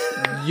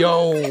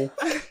 Yo.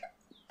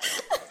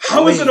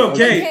 How is it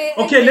okay?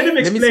 Okay, let him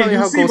explain. Let me tell you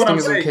You'll how see what I'm ghosting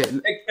is saying.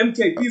 okay.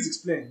 MK, please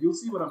explain. You'll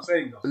see what I'm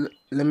saying though.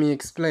 Let me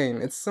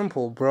explain. It's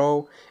simple,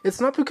 bro. It's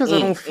not because I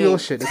don't feel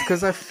shit. It's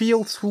because I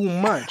feel too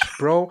much,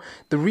 bro.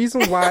 The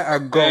reason why I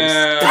ghost,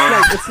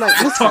 it's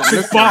like listen,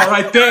 toxic bar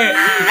right there.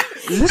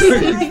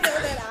 Listen.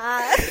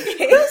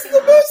 That's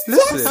the most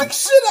toxic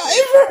shit I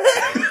ever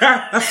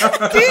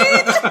heard.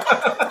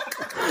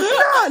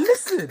 Nah,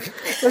 listen.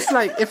 It's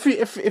like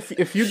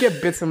if you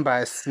get bitten by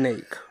a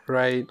snake,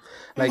 right?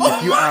 Like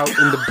if you're out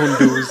in the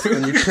bundus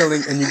and you're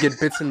chilling and you get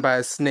bitten by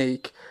a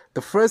snake,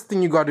 the first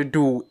thing you got to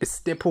do is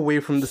step away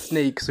from the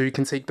snake so you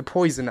can take the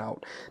poison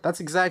out. That's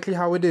exactly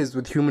how it is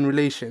with human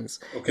relations.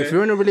 Okay. If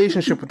you're in a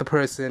relationship with a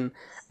person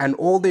and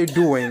all they're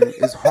doing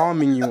is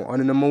harming you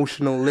on an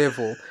emotional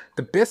level,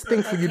 the best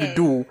thing for you to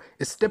do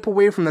is step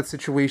away from that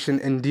situation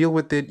and deal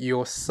with it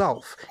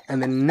yourself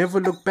and then never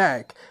look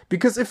back.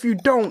 Because if you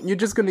don't, you're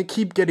just going to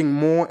keep getting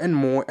more and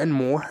more and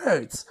more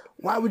hurts.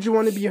 Why would you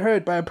want to be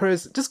hurt by a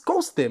person? Just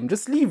ghost them.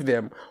 Just leave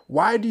them.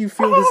 Why do you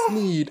feel this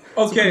need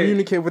to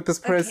communicate with this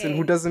person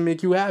who doesn't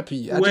make you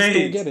happy? I just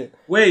don't get it.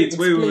 Wait.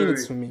 Explain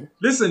it to me.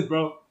 Listen,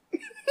 bro.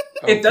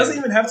 It doesn't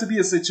even have to be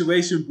a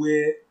situation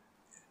where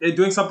they're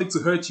doing something to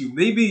hurt you.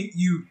 Maybe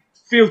you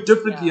feel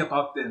differently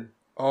about them.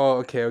 Oh,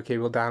 okay.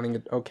 We're dialing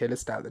it. Okay,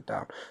 let's dial it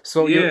down.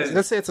 So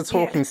let's say it's a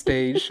talking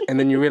stage, and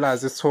then you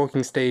realize this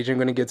talking stage, you're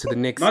going to get to the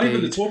next stage. Not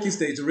even the talking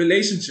stage, a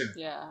relationship.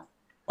 Yeah.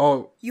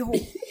 Oh.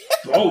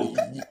 Bro.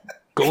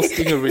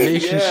 Ghosting a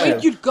relationship.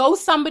 Wait, you'd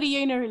ghost somebody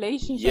you're in a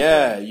relationship?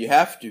 Yeah, you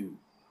have to.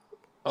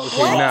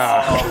 Okay,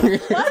 nah.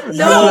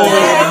 No.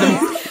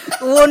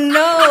 Oh,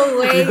 no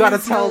way. You gotta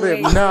tell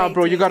them. Nah,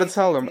 bro, you gotta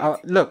tell them.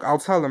 I'll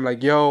tell them,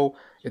 like, yo,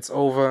 it's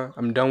over.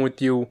 I'm done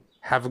with you.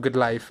 Have a good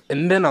life.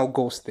 And then I'll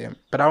ghost them.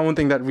 But I don't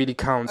think that really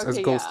counts as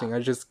ghosting. I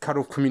just cut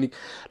off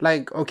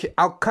Like, okay,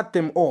 I'll cut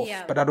them off,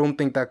 but I don't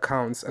think that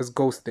counts as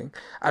ghosting.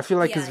 I feel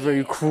like it's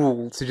very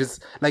cruel to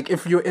just, like,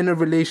 if you're in a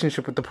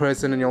relationship with the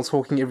person and you're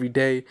talking every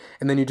day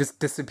and then you just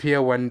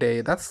disappear one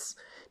day, that's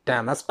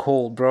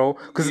cold, bro.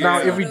 Because now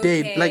every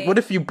day, like, what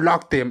if you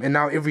block them and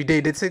now every day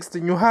they're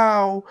texting you,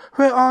 how?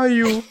 Where are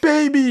you?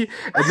 Baby!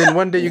 And then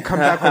one day you come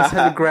back on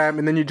Telegram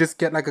and then you just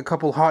get like a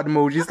couple heart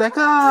emojis like,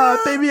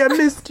 baby, I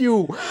missed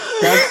you.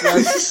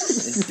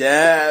 That's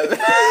Damn.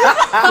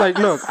 like,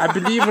 look, I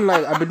believe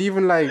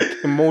in like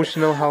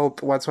emotional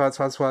help,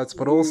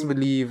 but also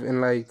believe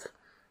in like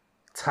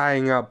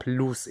tying up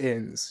loose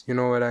ends, you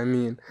know what I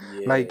mean?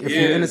 Like, if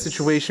you're in a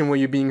situation where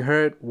you're being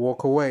hurt,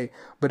 walk away.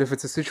 But if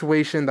it's a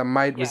situation that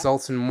might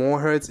result in more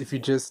hurts, if you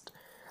just,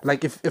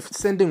 like, if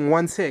sending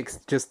one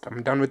text, just,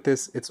 I'm done with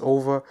this, it's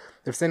over.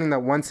 If sending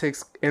that one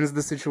text ends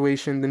the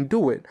situation, then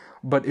do it.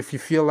 But if you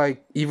feel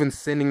like even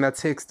sending that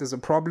text is a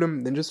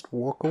problem, then just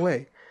walk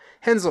away.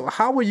 Henzo,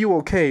 how are you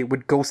okay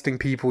with ghosting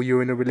people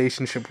you're in a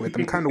relationship with?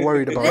 I'm kind of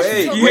worried about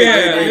it.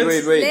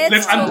 Wait.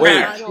 Let's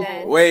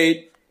unpack.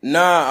 Wait.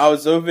 Nah, I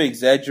was over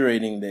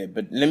exaggerating there,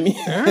 but let me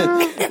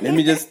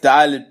just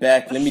dial it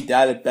back.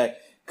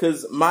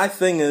 Cause my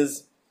thing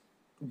is,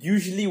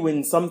 usually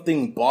when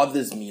something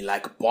bothers me,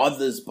 like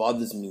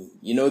bothers me,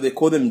 you know, they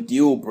call them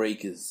deal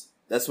breakers.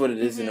 That's what it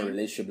is in a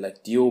relationship,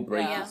 like deal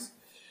breakers.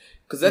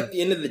 Cause at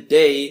the end of the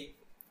day,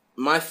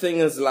 my thing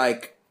is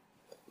like,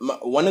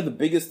 one of the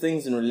biggest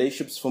things in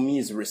relationships for me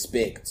is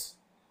respect.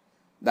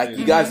 Like,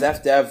 you guys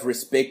have to have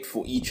respect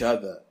for each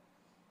other.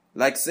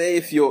 Like, say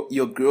if your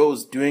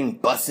girl's doing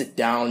bust it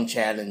down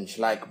challenge,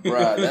 like,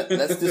 bruh,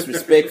 that's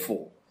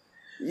disrespectful.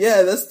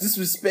 Yeah, that's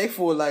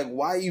disrespectful. Like,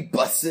 why you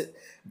bust it?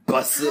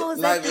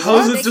 Like,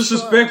 how's it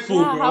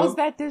disrespectful, bro? How's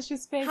that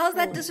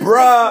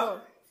disrespectful?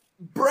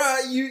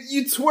 Bruh,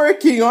 you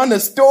twerking on a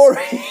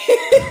story.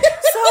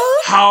 So?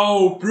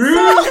 How, bro?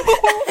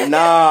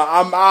 Nah,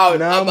 I'm out.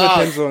 Nah, I'm I'm with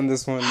out. Enzo on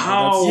this one.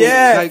 How?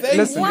 Yeah, like, thank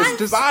listen, you. it's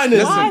just, Fine.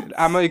 listen,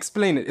 I'm gonna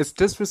explain it. It's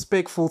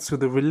disrespectful to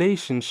the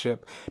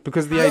relationship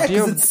because the idea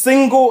Because of it's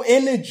single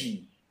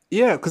energy.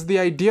 yeah, because the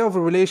idea of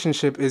a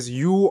relationship is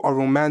you are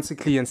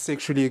romantically and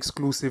sexually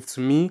exclusive to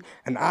me,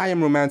 and I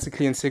am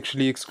romantically and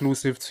sexually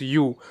exclusive to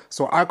you.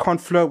 So I can't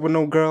flirt with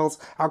no girls.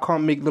 I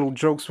can't make little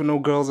jokes with no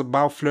girls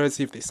about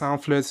flirty if they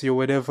sound flirty or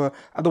whatever.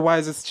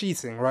 Otherwise, it's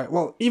cheating, right?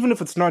 Well, even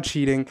if it's not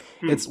cheating,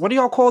 it's, what do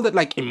y'all call it?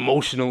 Like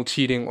emotional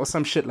cheating or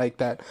some shit like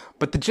that.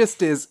 But the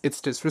gist is,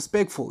 it's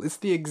disrespectful. It's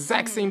the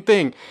exact same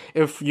thing.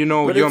 If, you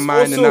know, But you're it's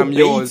mine and also I'm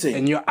yours, baiting.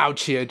 and you're out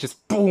here,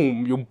 just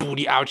boom, your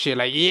booty out here,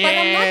 like, But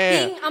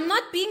yeah. I'm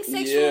not being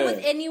sexual Yeah.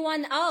 with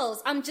anyone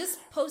else. I'm just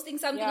posting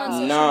something on Yeah.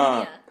 social Nah.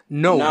 media.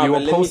 No, Nah, you but are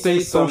let me posting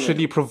say something.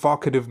 socially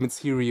provocative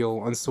material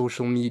on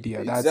social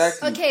media.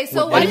 Exactly. Okay,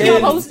 so What what if And do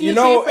you're then, posting you it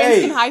so know, your friends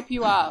hey. can hype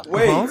you up?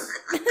 Wait.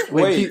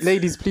 Wait, Wait.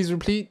 ladies, please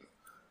repeat.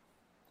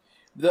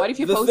 What if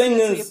you the post thing it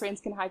so is, your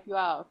friends can hype you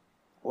up?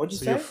 what'd you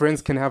So say? your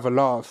friends can have a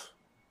laugh.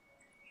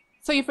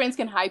 So your friends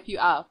can hype you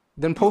up.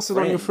 Then post it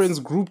on your friends. friend's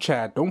group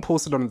chat. Don't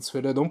post it on the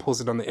Twitter. Don't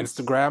post it on the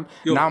Instagram.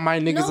 Yo. Now my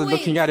niggas No, are wait.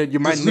 looking at it.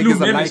 My The Zulu niggas are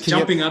meme is liking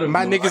jumping it. out of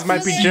My me. niggas I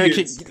might be see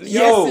jerking. it. Yes,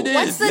 Yo. it is.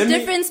 What's the Let me-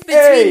 difference between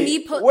Hey,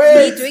 me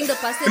wait. doing the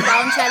busted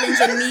down challenge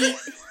and me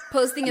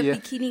posting a Yeah.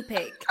 bikini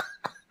pic?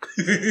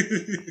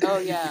 Oh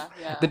yeah,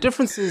 yeah. The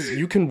difference is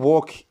you can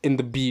walk in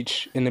the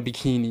beach in a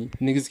bikini.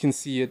 Niggas can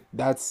see it.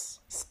 That's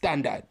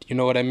standard. You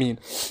know what I mean?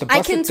 The I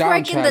bust can it down twerk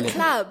in the challenge-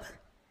 club.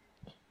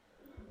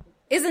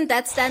 Isn't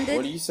that What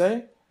standard? do you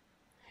say?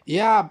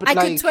 Yeah, but I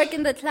like, can twerk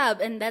in the club,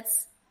 and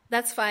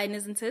that's fine,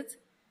 isn't it?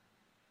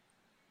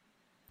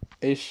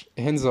 Ish,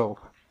 Henzo,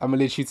 I'm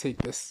gonna let you take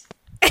this.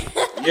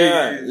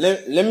 Yeah,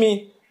 let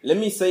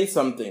me say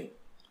something.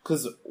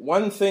 Cause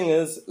one thing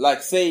is,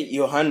 like, say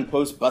Johan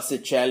posts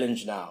Busted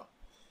Challenge now,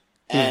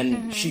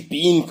 and she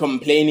been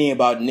complaining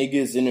about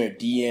niggas in her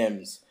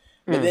DMs.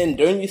 But then,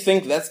 don't you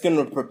think that's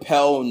gonna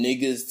propel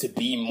niggas to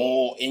be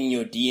more in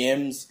your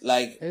DMs?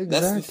 Like, that's the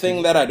Exactly.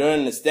 thing that I don't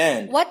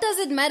understand. What does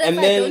it matter And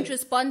if then- I don't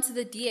respond to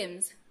the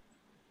DMs?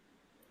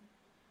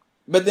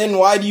 But then,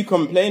 why do you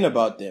complain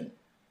about them?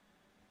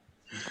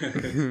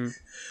 Because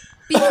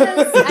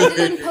I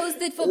didn't post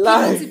it for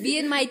Like- people to be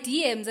in my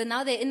DMs, and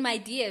now they're in my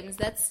DMs.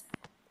 That's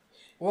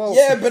Well,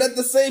 Yeah, but at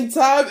the same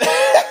time,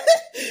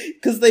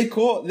 because they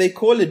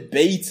call it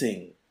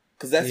baiting.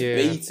 Because that's Yeah.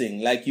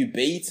 baiting. Like, you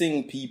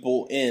baiting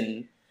people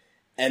in,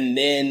 and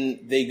then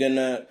they're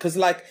gonna. Because,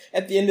 like,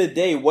 at the end of the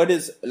day, what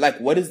is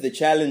the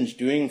challenge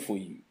doing for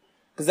you?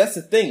 Because that's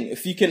the thing.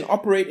 If you can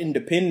operate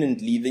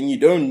independently, then you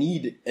don't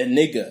need a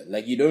nigga.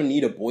 Like, you don't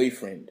need a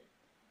boyfriend.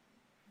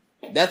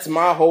 That's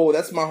my whole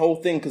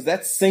thing. Because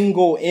that's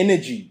single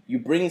energy. You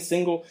bring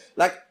single.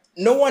 Like,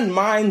 no one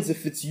minds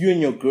if it's you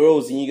and your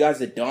girls and you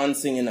guys are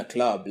dancing in a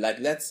club.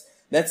 Like, that's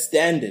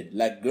standard.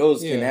 Like,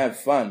 girls can Yeah. have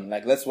fun.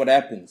 Like, that's what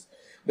happens.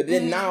 But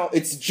then now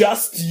it's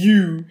just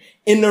you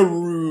in a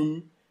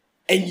room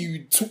and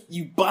you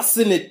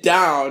busting it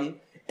down,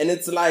 and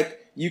it's like,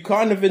 you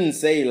can't even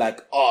say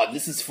like, oh,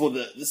 this is for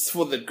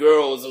the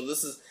girls, or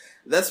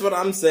that's what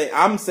I'm saying.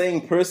 I'm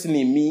saying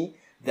personally, me,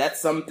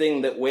 that's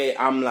something that where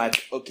I'm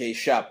like, okay,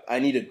 sharp, I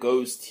need a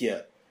ghost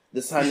here.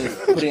 The sun is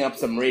putting up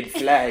some red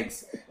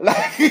flags.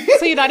 Like,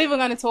 So you're not even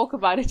gonna talk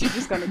about it. You're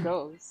just gonna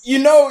ghost. you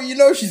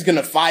know she's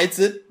gonna fight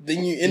it.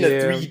 Then you in a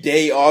Yeah.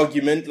 3-day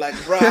argument, like,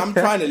 bruh, I'm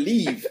trying to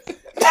leave.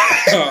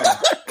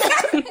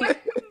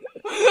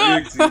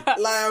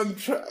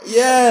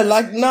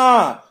 Like,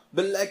 nah.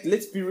 But like,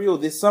 let's be real.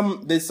 There's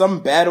some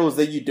battles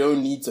that you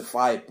don't need to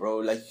fight, bro.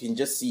 Like, you can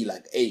just see,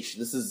 like, Aish,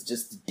 this is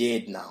just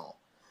dead now.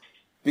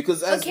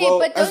 Because as Okay,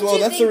 but don't you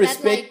that's a think that,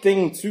 respect like-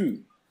 thing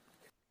too.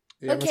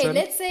 Yeah, okay. what's that?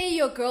 Let's say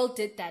your girl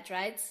did that,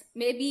 right?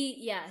 Maybe,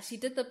 yeah, she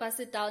did the bust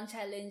it down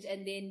challenge,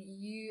 and then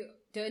you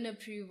don't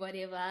approve,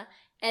 whatever,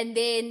 and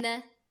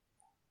then.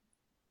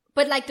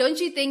 But like, don't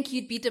you think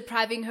you'd be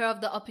depriving her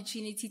of the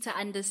opportunity to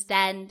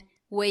understand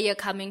where you're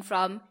coming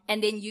from,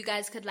 and then you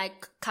guys could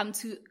like come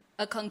to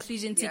a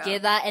conclusion Yeah.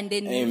 together, and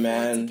then Hey, move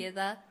forward man.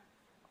 together?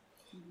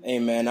 Hey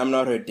man, I'm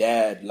not her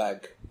dad.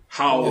 Like,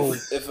 How?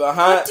 if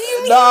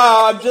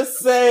nah, I'm just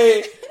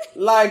saying,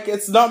 like,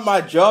 it's not my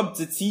job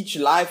to teach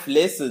life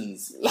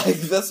lessons. Like,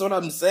 that's what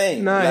I'm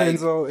saying. Nah, Like,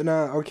 Enzo,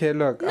 nah, okay,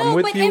 look, I'm No,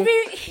 with but you.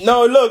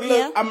 no, look,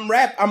 Yeah.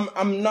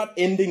 I'm not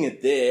ending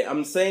it there.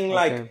 I'm saying,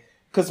 like, Okay.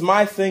 because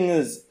my thing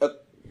is,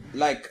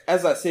 like,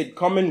 as I said,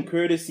 common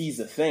courtesy is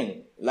a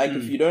thing. Like,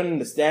 if you don't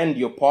understand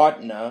your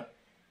partner,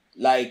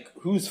 like,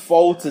 whose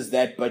fault is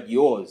that but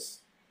yours?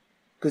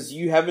 Because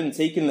you haven't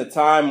taken the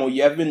time, or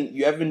you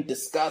haven't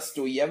discussed,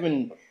 or you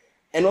haven't.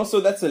 And also,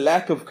 that's a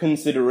lack of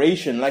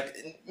consideration. Like,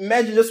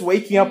 imagine just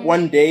waking up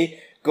one day,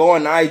 go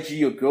on IG,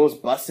 your girl's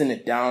busting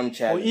it down, Or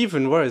challenge.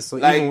 even worse,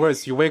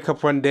 Like- you wake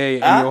up one day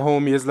and Huh? your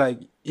homie is like,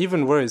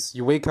 even worse,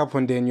 you wake up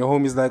one day and your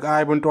homie's like,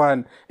 "Alright,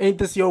 Buntuan, ain't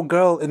this your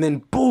girl?" And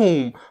then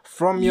boom,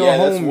 from your Yeah,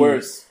 homie. that's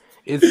worse.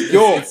 It's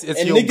Yo, it's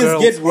and your girl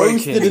niggas get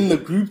roasted twerking. in the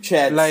group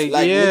chats. like,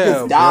 Like yeah,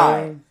 niggas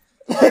die.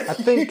 bro. I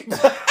think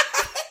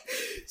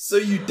So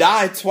you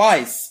die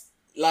twice.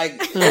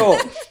 Like, yo.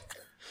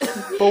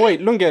 But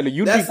wait, Lungelo,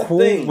 you'd That's be the cool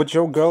thing. with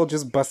your girl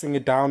just busting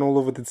it down all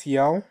over the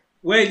TL?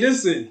 Wait,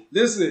 listen.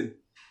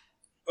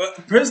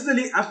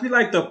 Personally, I feel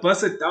like the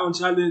bust it down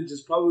challenge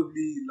is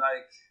probably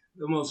like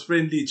the most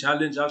friendly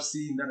challenge I've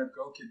seen that a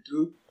girl can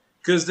do.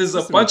 Because there's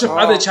a bunch of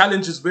other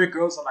challenges where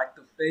girls are like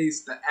the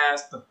face, the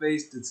ass, the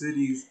face, the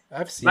titties.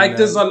 I've seen like that.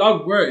 there's a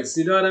lot worse,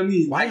 you know what I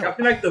mean? Wow. Like I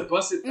feel like the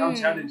bust it down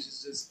challenge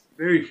is just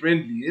very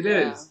friendly. It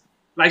is.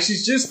 Like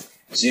she's just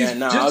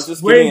I was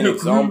just wearing giving an her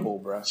example,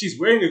 group, bro. She's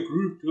wearing a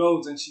group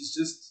clothes and she's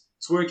just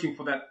twerking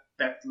for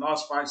that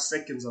last 5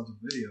 seconds of the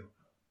video.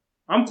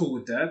 I'm cool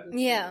with that.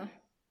 Yeah.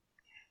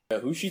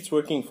 Who's she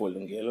twerking for,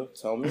 Lungelo?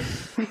 Tell me.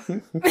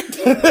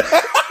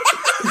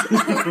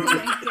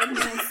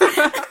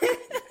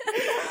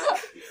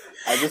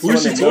 I just want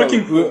to know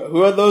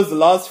who are those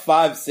last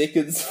 5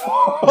 seconds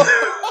for?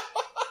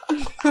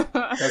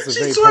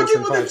 She's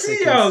twerking for the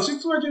TL.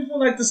 She's twerking for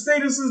like the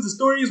statuses, the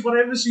stories,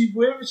 wherever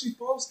she's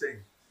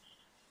posting.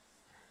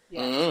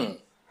 Yeah.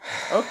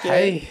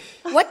 Okay.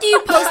 What do you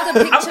post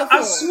the picture for?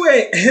 I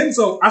swear,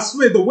 Henzo,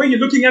 the way you're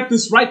looking at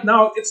this right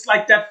now, it's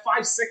like that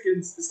 5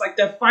 seconds. It's like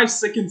that 5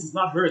 seconds is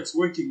not her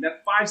twerking.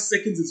 That 5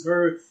 seconds is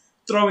her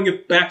throwing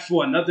it back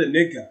for another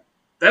nigga.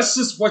 That's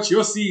just what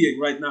you're seeing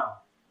right now.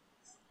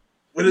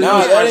 No,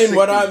 that ain't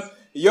what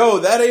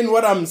that ain't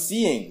what I'm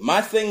seeing.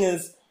 My thing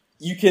is,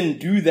 you can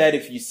do that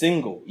if you're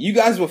single. You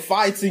guys were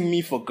fighting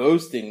me for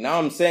ghosting. Now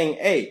I'm saying,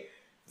 hey,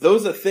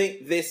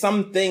 there's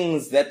some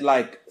things that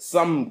like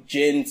some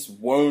gents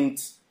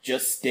won't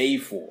just stay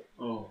for.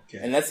 Oh, okay.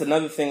 And that's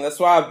another thing. That's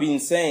why I've been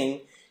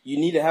saying you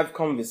need to have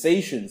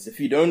conversations.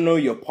 If you don't know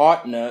your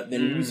partner,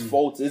 then whose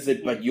fault is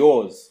it but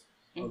yours?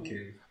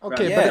 Okay.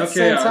 Okay, Yeah. but at the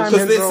same time,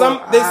 Because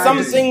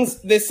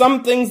Enzo, there's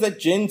some things that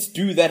gents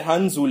do that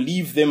Hans will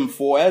leave them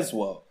for as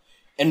well.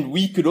 And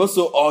we could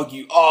also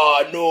argue,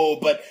 no,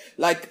 but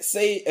like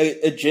say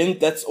a gent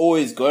that's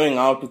always going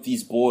out with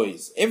these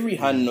boys. Every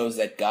Hun knows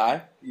that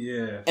guy.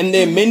 Yeah. And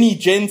there are many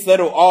gents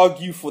that'll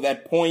argue for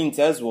that point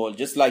as well,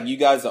 just like you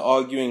guys are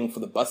arguing for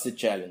the busted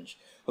challenge.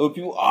 Oh,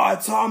 people,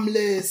 it's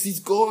harmless, he's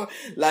gone.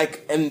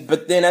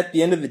 But then at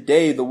the end of the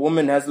day, the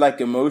woman has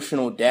like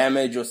emotional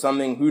damage or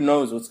something, who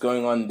knows what's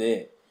going on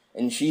there.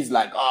 And she's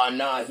like,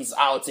 he's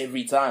out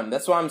every time.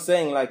 That's why I'm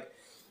saying, like,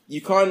 you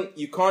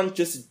can't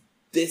just,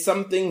 there's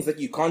some things that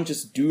you can't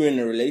just do in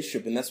a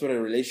relationship, and that's what a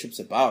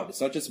relationship's about.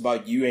 It's not just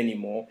about you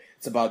anymore,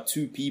 it's about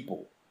 2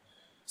 people.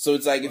 So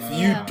it's like, if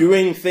you're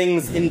doing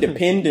things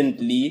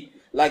independently,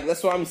 like,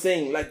 that's what I'm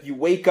saying, like, you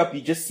wake up, you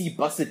just see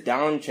Bust It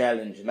Down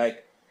challenge,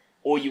 like,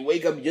 or you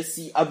wake up, you just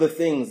see other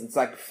things. It's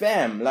like,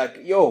 fam, like,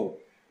 yo,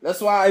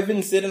 that's why I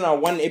even said in our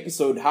one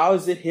episode, how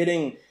is it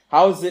hitting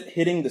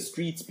the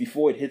streets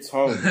before it hits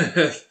home?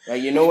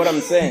 Like, you know what I'm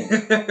saying?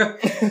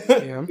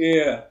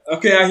 Yeah.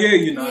 Okay, I hear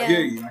you now. Yeah. I hear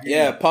you.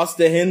 Yeah,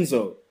 Pastor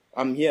Henzo,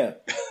 I'm here.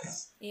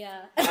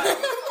 Yeah.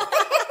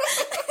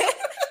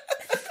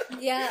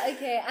 Yeah,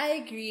 okay, I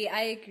agree.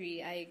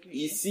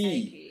 You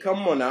see,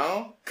 come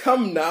now.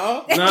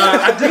 Nah,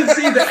 I didn't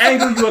see the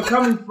angle you were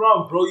coming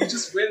from, bro. You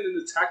just went and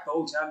attacked the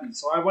whole challenge,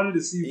 so I wanted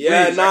to see.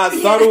 I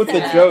started with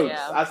the jokes.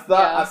 Yeah.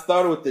 I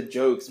started with the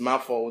jokes. My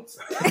fault.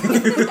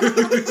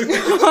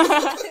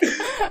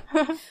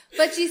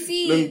 But you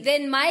see,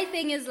 then my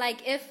thing is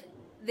like, if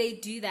they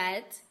do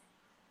that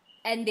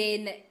and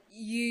then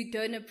you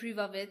don't approve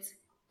of it,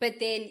 but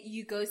then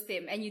you ghost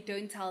them and you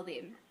don't tell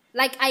them.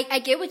 Like, I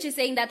get what you're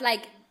saying, that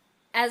like,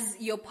 as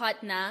your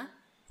partner,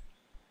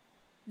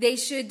 they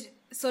should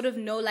sort of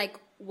know like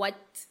what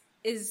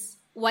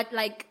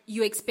like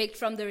you expect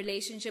from the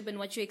relationship and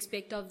what you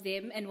expect of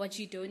them and what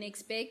you don't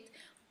expect.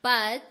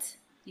 But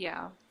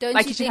Yeah. don't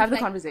Like you you should think, have the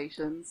like-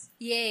 conversations.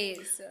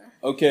 yes.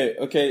 Okay.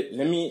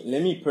 Let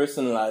me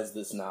personalize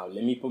this now.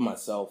 Let me put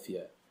myself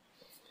here.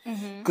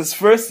 Because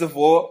first of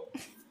all,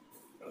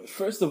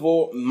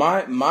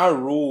 my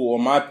rule or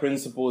my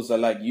principles are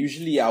like,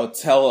 usually I'll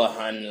tell a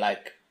hun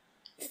like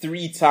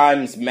 3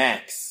 times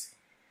max.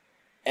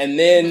 And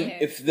then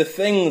if the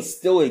thing is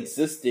still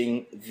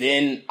existing,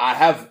 then I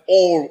have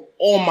all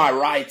my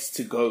rights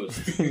to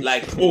ghost.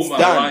 Like, All it's my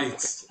done.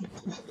 rights.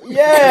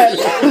 Yeah,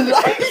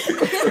 like,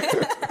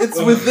 it's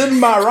within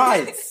my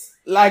rights.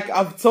 Like,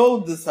 I've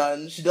told this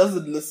hun, she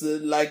doesn't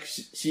listen. Like,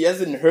 she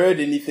hasn't heard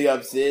anything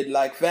I've said.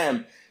 Like,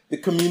 fam, the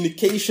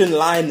communication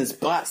line is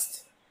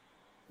bust.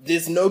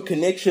 There's no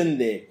connection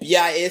there.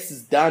 BIS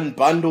is done.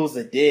 Bundles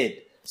are dead.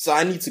 So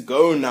I need to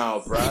go now,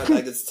 bruh.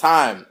 Like, it's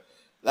time.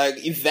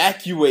 Like,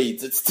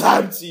 evacuate. It's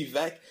time to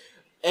evacuate.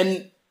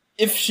 And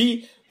if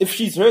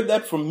she's heard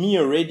that from me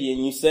already,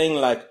 and you're saying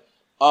like,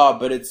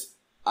 but it's,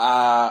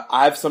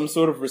 I have some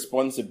sort of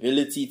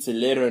responsibility to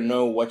let her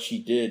know what she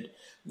did.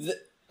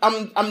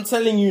 I'm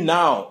telling you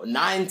now,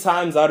 9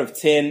 times out of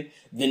 10,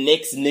 the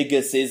next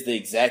nigga says the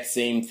exact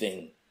same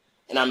thing.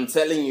 And I'm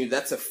telling you,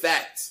 that's a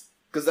fact.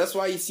 Because that's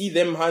why you see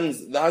them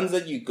huns, the huns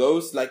that you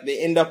ghost, like, they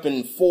end up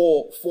in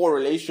four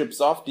relationships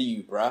after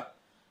you, bruh.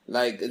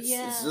 Like, it's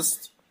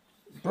just...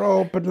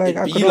 Bro, but like,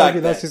 I be could like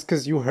argue that's that. just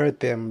because you hurt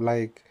them.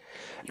 Like,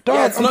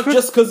 Yeah, it's not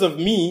just because of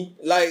me.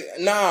 Like,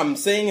 I'm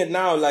saying it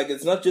now. Like,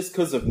 it's not just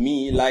because of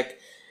me. Like,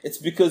 It's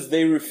because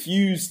they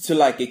refuse to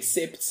like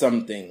accept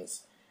some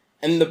things.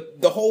 And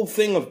the whole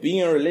thing of being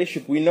in a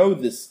relationship, we know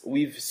this.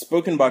 We've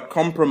spoken about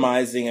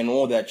compromising and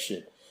all that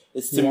shit.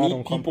 It's to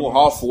meet people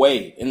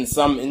halfway in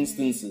some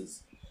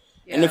instances.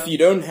 Yeah. And if you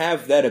don't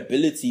have that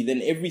ability,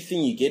 then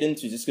everything you get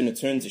into is just going to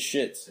turn to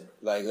shit.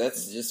 Like,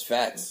 that's just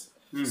facts.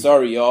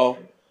 Sorry, y'all.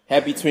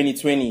 Happy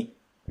 2020.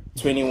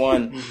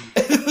 21. Oh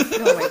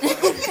my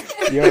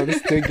God. Yo,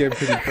 this did get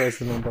pretty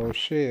personal though.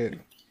 Shit.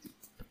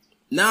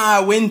 Nah, I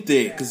went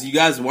there because you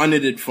guys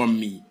wanted it from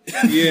me.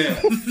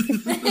 Yeah.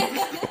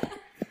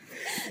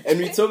 And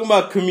we're talking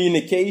about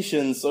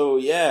communication, so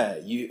yeah,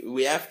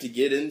 we have to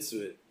get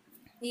into it.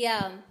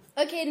 Yeah.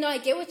 Okay, no, I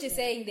get what you're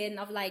saying then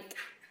of like,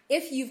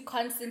 if you've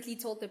constantly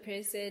told the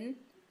person,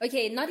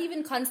 okay, not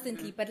even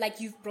constantly, but like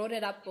you've brought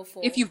it up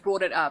before. If you've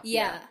brought it up.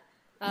 Yeah.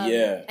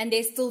 Yeah. And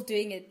they're still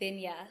doing it,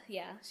 then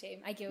shame.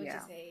 I get what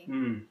you're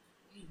saying.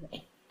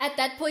 At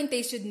that point,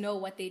 they should know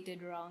what they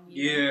did wrong.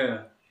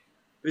 Yeah.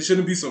 They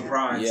shouldn't be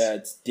surprised. Yeah,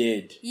 it's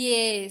dead.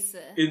 Yes.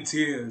 In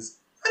tears.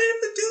 I didn't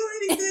even do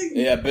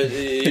anything. Yeah, but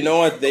you know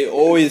what? They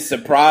always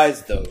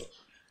surprised though.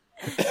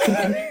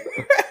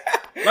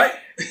 Right?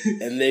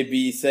 And they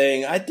be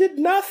saying, I did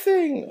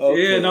nothing.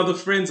 Okay. Yeah, now the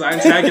friends are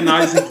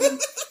antagonizing you.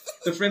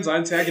 The friends are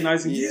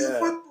antagonizing you. He's a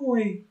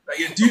fuckboy.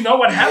 Like, do you know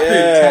what happened?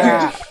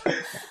 Yeah.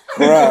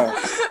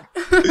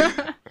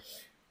 Bruh.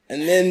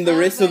 And then the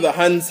rest of the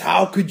Huns,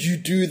 how could you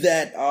do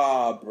that?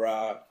 Ah,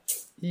 bruh.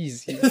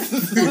 Easy.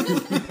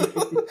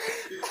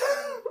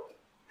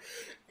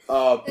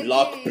 Block.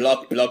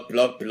 Block the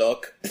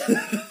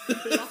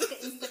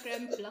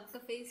Instagram, block the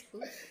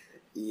Facebook.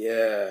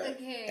 Yeah.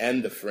 Okay.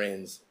 And the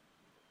friends.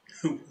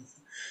 The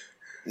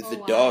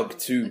wow. dog,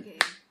 too.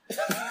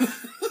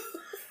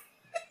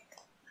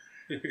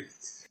 Okay.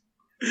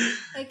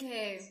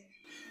 Okay.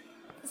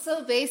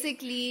 So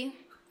basically,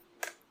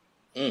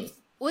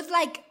 with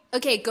like,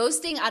 okay,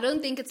 ghosting, I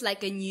don't think it's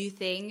like a new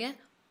thing,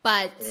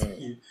 but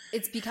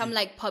it's become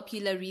like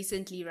popular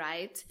recently,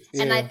 right?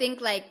 Yeah. And I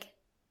think like,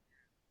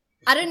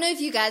 I don't know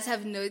if you guys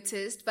have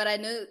noticed, but I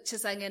know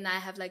Chisanga and I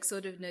have like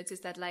sort of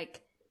noticed that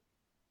like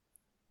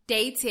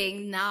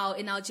dating now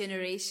in our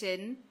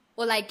generation,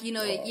 or like, you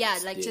know,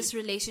 like just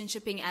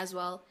relationshiping as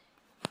well,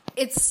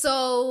 it's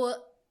so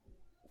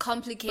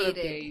complicated.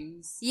 Full of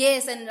games.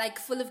 Yes, and like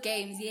full of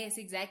games. Yes,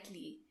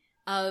 exactly.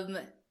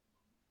 And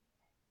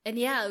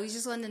yeah, we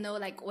just want to know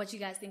like what you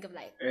guys think of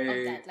like of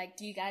that. Like,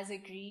 do you guys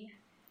agree?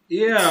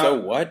 Yeah. So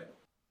what?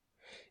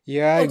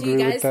 Yeah, I or agree do you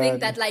guys with that. think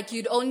that like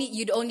you'd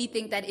only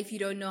think that if you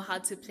don't know how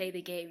to play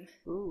the game?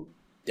 Ooh.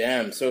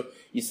 Damn, so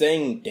you're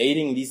saying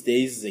dating these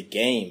days is a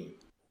game?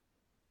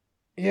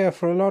 Yeah,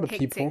 for a lot of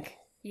Hectic. people.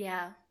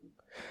 Yeah.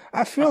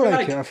 I feel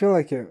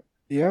like it.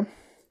 Yeah.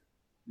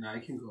 Nah, I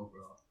can go,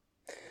 bro.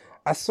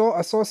 I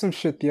saw some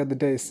shit the other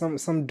day.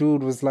 Some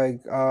dude was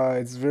like,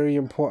 it's very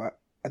important.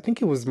 I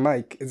think it was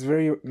Mike. I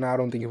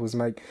don't think it was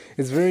Mike.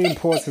 It's very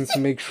important to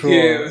make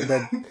sure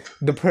that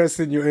the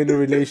person you're in a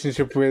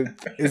relationship with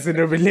is in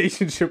a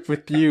relationship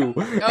with you.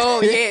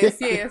 Oh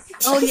yes.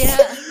 Oh yeah.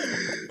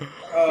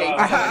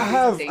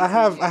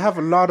 I have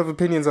a lot of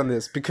opinions on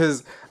this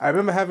because I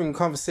remember having a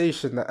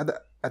conversation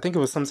that I think it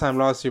was sometime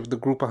last year with the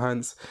group of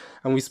Huns,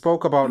 and we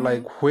spoke about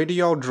like, where do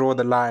y'all draw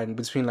the line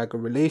between like a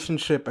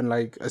relationship and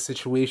like a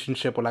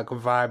situationship or like a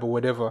vibe or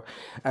whatever?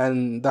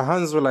 And the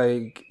Huns were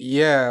like,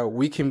 yeah,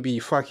 we can be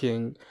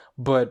fucking,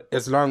 but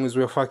as long as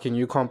we're fucking,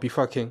 you can't be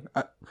fucking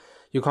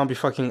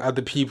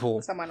other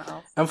people. Someone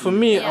else. And for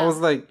me, I was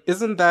like,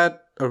 isn't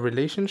that a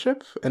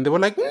relationship? And they were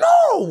like,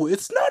 no,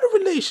 it's not a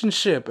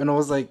relationship. And I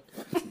was like,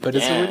 but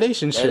it's a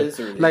relationship. That is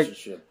a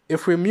relationship. Like,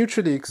 if we're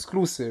mutually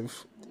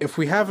exclusive, if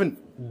we haven't,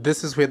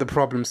 this is where the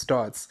problem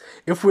starts.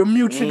 If we're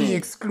mutually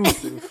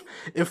exclusive,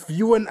 if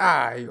you and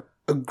I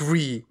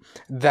agree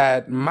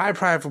that my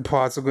private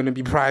parts are going to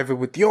be private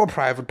with your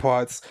private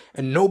parts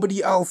and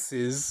nobody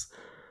else's,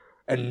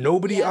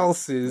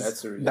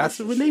 that's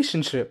a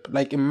relationship.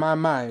 Like, in my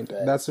mind,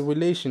 that's a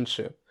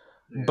relationship.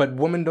 Yeah. But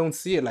women don't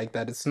see it like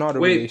that. It's not a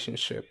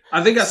relationship.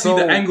 I think I see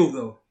the angle,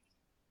 though.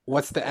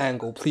 What's the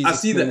angle? Please I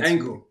see the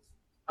angle.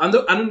 I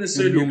don't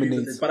necessarily agree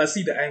with it, but I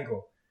see the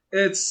angle.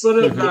 It's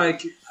sort of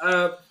like,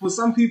 for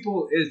some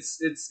people,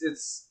 it's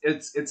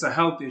a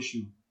health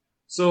issue.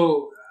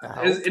 So,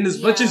 in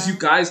as much as you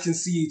guys can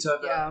see each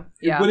other,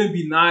 it wouldn't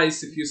be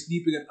nice if you're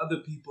sleeping at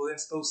other people and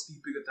still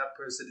sleeping at that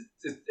person.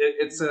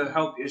 It's a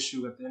health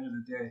issue at the end of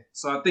the day.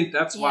 So I think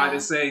that's why they're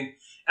saying,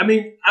 I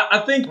mean, I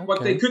think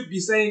what they could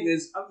be saying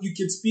is you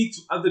can speak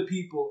to other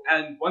people,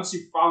 and once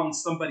you found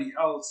somebody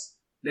else,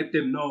 let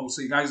them know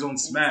so you guys don't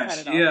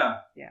smash. Yeah.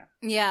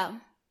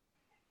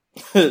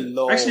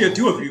 No. Actually, I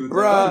do agree with that.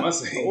 I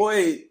must say.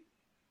 Wait.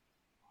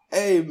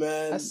 Hey,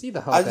 man. I see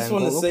the I just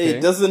want to say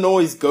it doesn't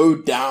always go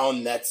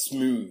down that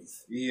smooth.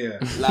 Yeah.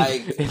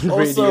 Like, it also,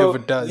 really never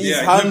does. These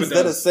Huns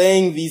that are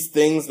saying these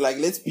things, like,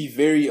 let's be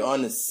very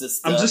honest,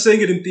 sister. I'm just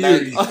saying it in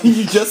theory. Like,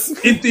 you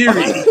just... in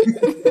theory.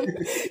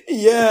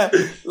 Yeah.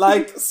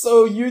 Like,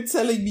 so you're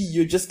telling me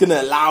you're just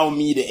gonna allow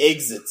me to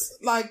exit.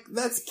 Like,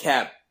 that's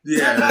cap.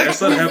 Yeah,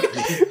 that's not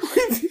happening.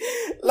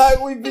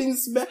 Like we've been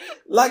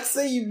like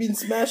say you've been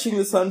smashing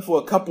the sun for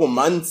a couple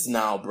months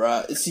now,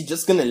 bruh. Is she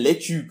just gonna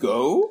let you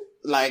go?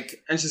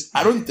 Like, and just,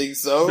 I don't think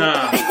so.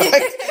 Nah.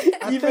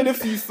 Like, even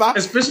if you found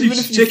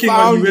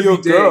you your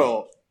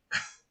girl.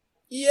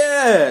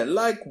 Yeah,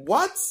 like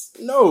what?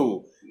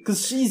 No.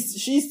 Cause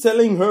she's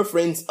telling her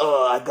friends,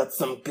 oh, I got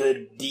some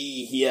good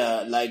D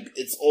here. Like,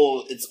 it's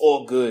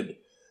all good.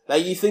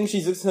 Like, you think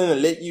she's just gonna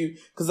let you,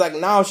 cause like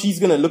now she's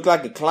gonna look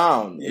like a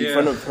clown in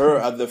front of her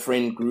other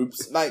friend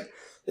groups. Like,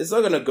 it's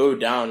not gonna go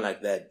down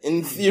like that.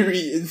 In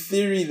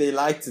theory, they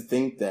like to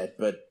think that,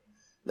 but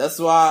that's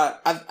why,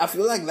 I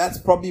feel like that's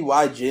probably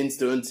why gents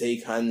don't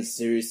take Hans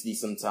seriously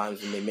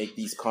sometimes when they make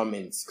these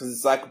comments. Cause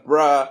it's like,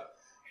 bruh,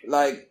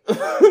 like,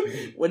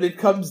 when it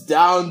comes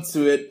down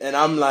to it, and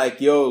I'm like,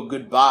 yo,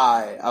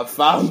 goodbye, I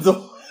found the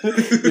one.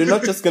 You're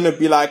not just gonna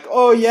be like,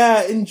 oh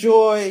yeah,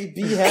 enjoy,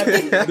 be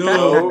happy.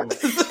 No.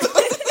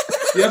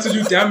 You have to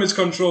do damage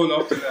control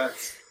after that.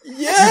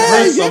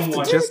 Yeah, you hurt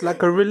someone. Just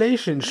like a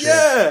relationship.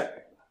 Yeah.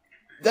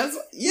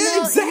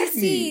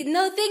 Exactly. See,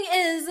 thing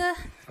is...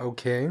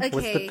 Okay, what's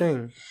the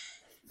thing?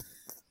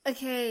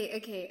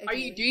 Okay. Are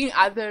you doing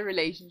other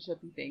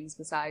relationshipy things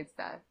besides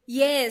that?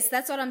 Yes,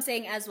 that's what I'm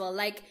saying as well.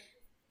 Like,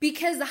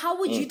 because how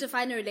would you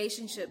define a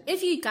relationship?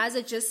 If you guys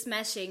are just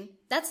smashing,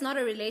 that's not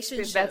a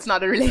relationship. That's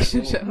not a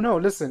relationship. No,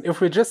 listen,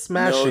 if we're just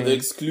smashing... No, the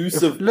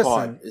exclusive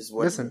part is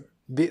what... Listen,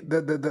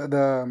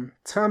 the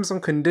terms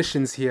and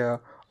conditions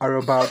here are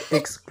about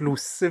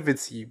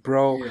exclusivity,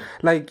 bro. Yeah.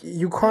 Like,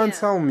 you can't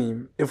tell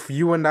me if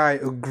you and I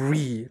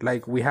agree,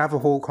 like, we have a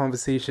whole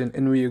conversation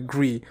and we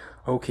agree,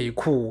 okay,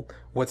 cool,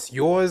 what's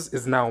yours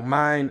is now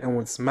mine and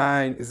what's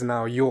mine is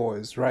now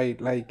yours, right?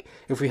 Like,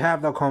 if we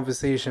have that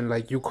conversation,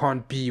 like, you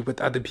can't be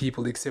with other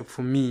people except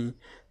for me,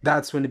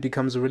 that's when it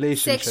becomes a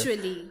relationship.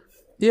 Sexually.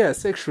 Yeah,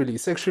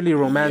 sexually,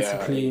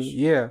 romantically,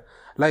 yeah.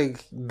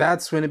 Like,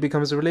 that's when it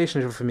becomes a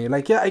relationship for me.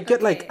 Like, yeah, I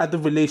get, like, other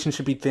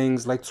relationshipy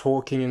things, like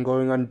talking and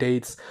going on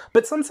dates.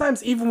 But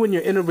sometimes, even when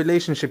you're in a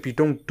relationship, you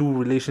don't do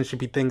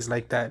relationshipy things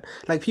like that.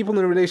 Like, people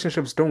in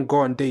relationships don't go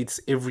on dates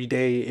every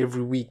day,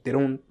 every week. They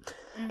don't...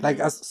 Like,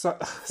 some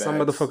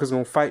motherfuckers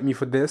gonna fight me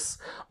for this,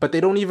 but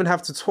they don't even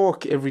have to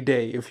talk every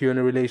day if you're in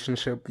a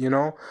relationship, you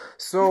know?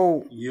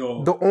 So,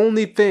 the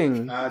only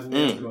thing... I'm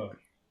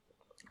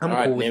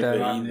cool with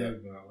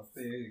that.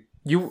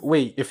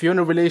 If you're in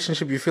a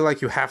relationship, you feel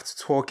like you have to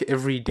talk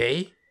every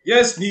day?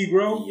 Yes,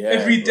 Negro.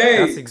 Every day.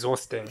 That's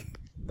exhausting.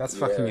 That's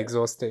fucking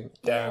exhausting.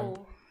 Damn.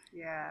 Oh.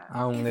 Yeah. I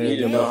don't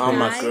know how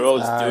my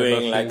girl's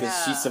doing. Like, is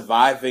she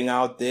surviving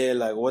out there?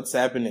 Like, what's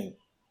happening?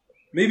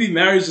 Maybe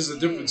marriage is a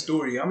different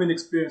story. I'm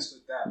inexperienced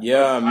with that.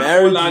 Yeah,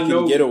 marriage, you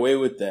can get away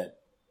with that.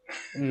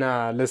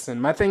 Nah,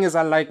 listen, my thing is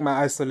I like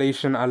my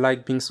isolation, I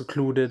like being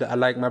secluded, I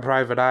like my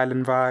private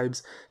island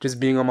vibes, just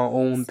being on my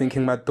own,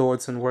 thinking my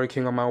thoughts and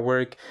working on my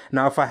work.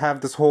 Now, if I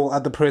have this whole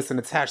other person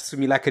attached to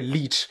me like a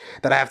leech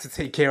that I have to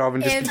take care of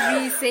and just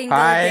every single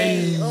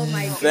day. Oh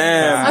my god.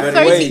 Damn,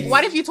 but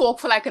what if you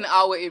talk for like an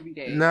hour every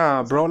day?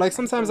 Nah, bro, like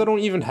sometimes I don't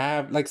even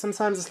have, like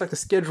sometimes it's like a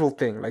schedule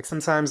thing. Like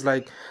sometimes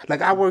like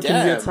I work in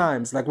weird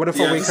times. Like what if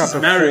I wake up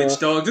at marriage, 4?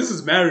 Dog, this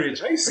is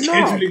marriage. Are you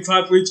scheduling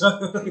time for each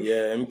other?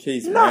 Yeah,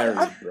 MK's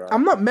married, bro.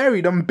 I'm not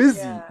married, I'm busy.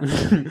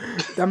 Yeah.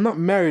 I'm not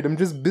married, I'm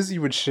just busy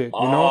with shit,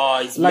 you know? Oh,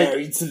 he's like,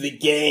 married to the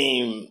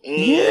game.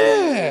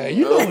 Yeah,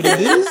 you know what it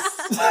is.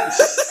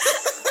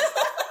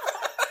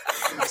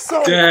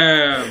 So,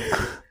 damn.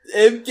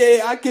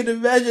 MK, I can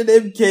imagine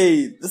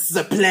MK. This is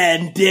a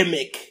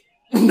pandemic.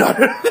 No.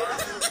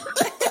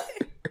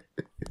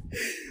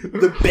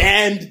 The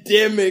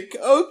pandemic,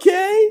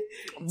 okay?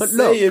 But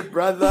say it,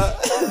 brother.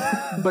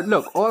 But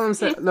look, all I'm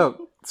saying,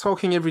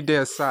 talking every day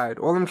aside,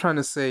 all I'm trying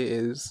to say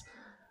is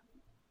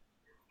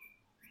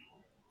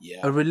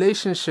a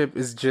relationship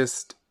is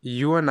just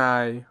you and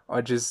I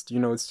are just,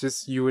 it's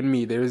just you and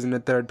me. There isn't a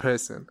third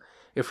person.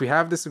 If we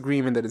have this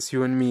agreement that it's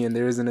you and me and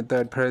there isn't a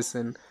third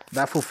person,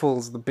 that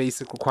fulfills the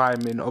basic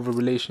requirement of a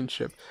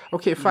relationship.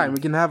 Okay, fine, we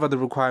can have other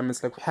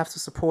requirements, like we have to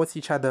support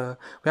each other,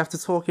 we have to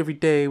talk every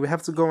day, we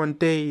have to go on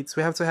dates,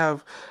 we have to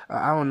have,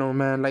 I don't know,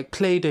 man, like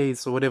play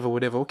dates or whatever.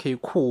 Okay,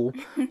 cool.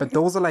 But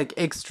those are like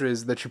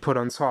extras that you put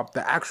on top.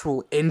 The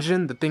actual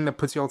engine, the thing that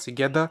puts you all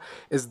together,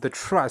 is the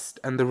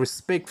trust and the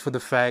respect for the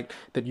fact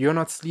that you're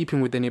not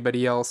sleeping with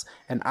anybody else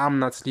and I'm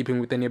not sleeping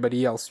with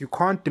anybody else. You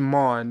can't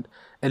demand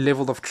a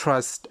level of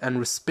trust and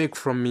respect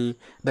from me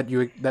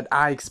that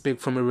I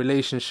expect from a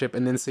relationship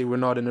and then say we're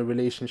not in a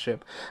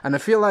relationship. And I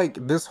feel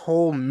like this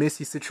whole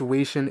messy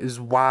situation is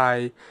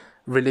why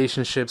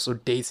relationships or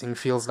dating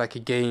feels like a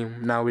game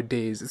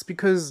nowadays. It's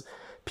because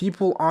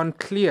people aren't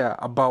clear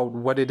about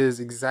what it is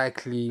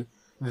exactly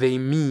they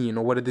mean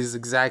or what it is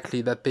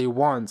exactly that they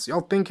want.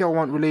 Y'all think y'all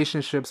want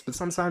relationships, but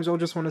sometimes y'all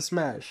just want to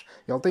smash.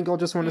 Y'all think y'all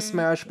just want to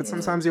smash, but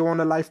sometimes you want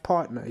a life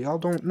partner. Y'all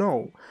don't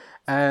know.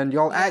 And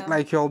y'all act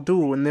like y'all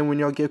do, and then when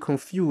y'all get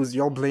confused,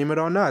 y'all blame it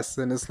on us.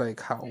 And it's like,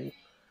 how?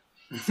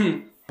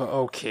 But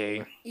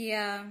okay.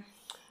 Yeah.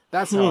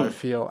 That's how I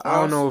feel. I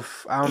don't know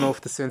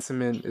if the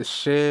sentiment is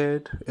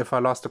shared, if I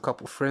lost a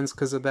couple friends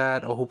because of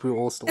that. I hope we're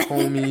all still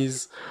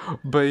homies.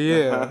 But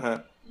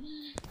yeah.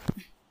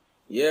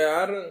 Yeah,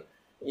 I don't.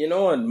 You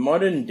know what?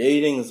 Modern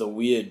dating is a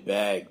weird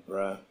bag,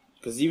 bruh.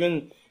 Because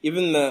even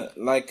the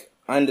like,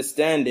 I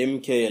understand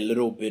MK a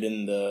little bit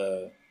in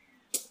the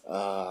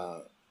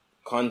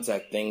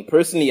contact thing.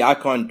 Personally, I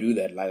can't do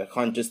that. Like, I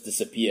can't just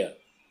disappear.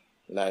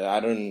 Like, I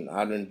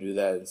don't do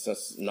that. It's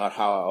just not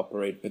how I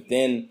operate. But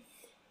then,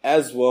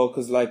 as well,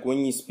 because like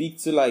when you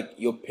speak to like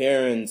your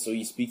parents or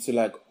you speak to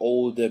like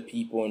older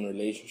people in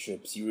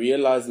relationships, you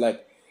realize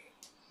like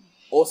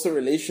also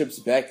relationships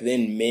back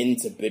then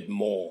meant a bit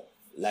more.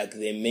 Like,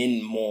 they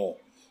meant more.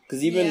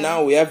 Because even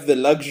now we have the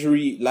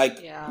luxury, like,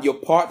 your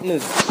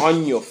partner's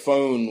on your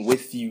phone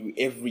with you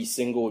every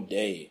single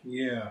day.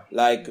 Yeah.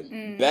 Like,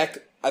 back,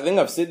 I think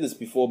I've said this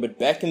before, but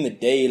back in the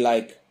day,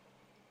 like,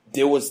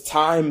 there was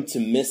time to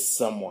miss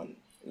someone.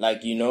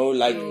 Like, you know,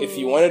 like, if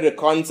you wanted to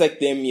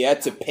contact them, you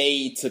had to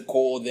pay to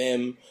call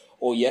them,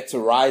 or you had to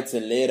write a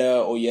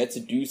letter, or you had to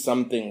do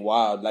something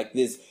wild. Like,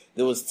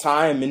 there was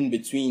time in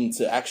between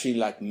to actually,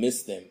 like,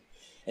 miss them.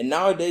 And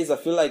nowadays, I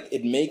feel like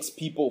it makes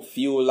people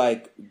feel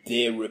like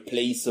they're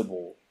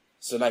replaceable.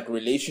 So, like,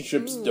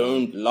 relationships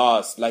don't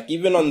last. Like,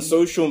 even on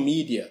social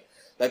media,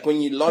 like,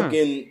 when you log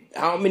in,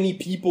 how many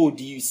people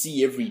do you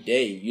see every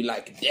day? You're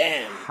like,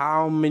 damn.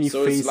 How many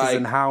faces like,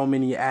 and how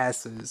many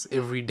asses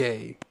every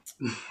day?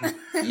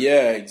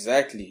 Yeah,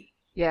 exactly.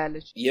 Yeah,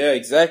 literally. Yeah,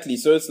 exactly.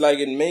 So, it's like,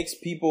 it makes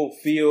people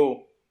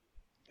feel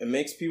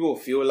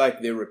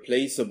like they're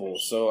replaceable.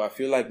 So, I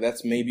feel like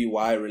that's maybe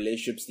why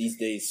relationships these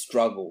days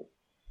struggle.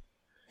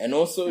 And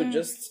also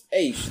just,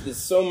 there's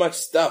so much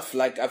stuff.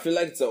 Like, I feel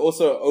like it's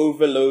also an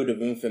overload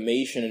of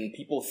information and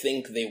people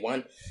think they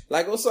want...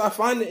 Like, also, I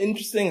find it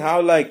interesting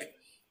how, like,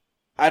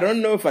 I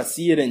don't know if I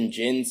see it in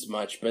gents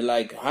much, but,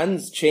 like,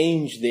 Huns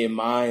change their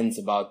minds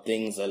about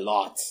things a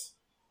lot.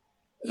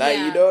 Like,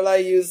 you know,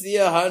 like, you see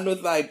a Hun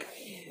with, like,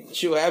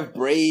 she'll have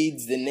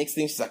braids, the next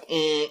thing she's like,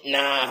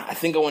 nah, I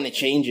think I want to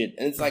change it.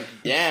 And it's like,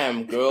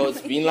 damn, girl,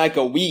 it's been like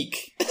a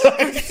week.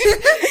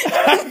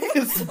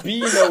 It's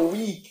been a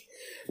week.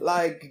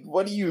 Like,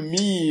 what do you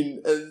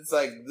mean? It's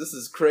like, this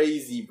is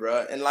crazy,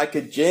 bro. And like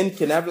a gent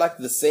can have like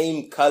the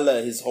same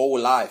color his whole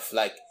life.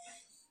 Like,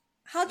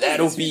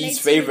 that'll be his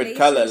favorite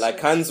color. Like,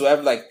 Hans will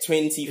have like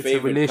 20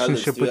 favorite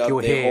colors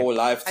throughout their whole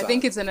lifetime. I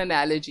think it's an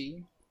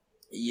analogy.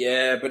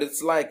 Yeah, but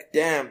it's like,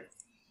 damn.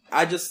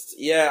 I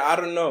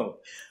don't know.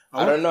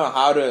 I don't know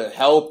how to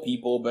help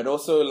people, but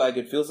also like,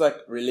 it feels like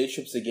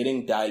relationships are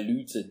getting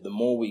diluted the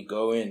more we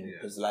go in.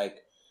 Because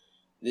like,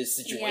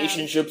 this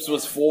situationships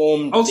was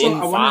formed, also,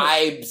 then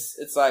vibes.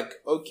 It's like,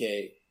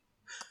 okay.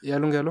 Yeah,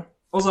 Lungelo.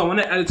 Also, I want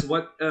to add to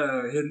what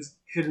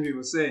Henry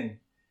was saying.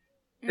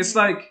 It's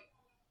like,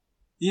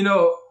 you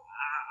know,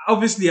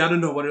 obviously I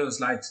don't know what it was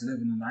like to live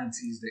in the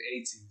 90s, the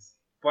 80s.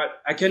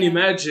 But I can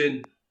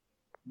imagine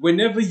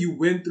whenever you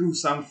went through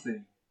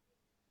something,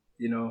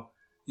 you know,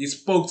 you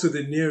spoke to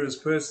the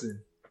nearest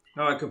person.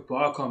 Not like a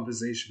bar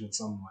conversation with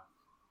someone.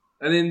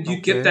 And then you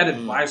get that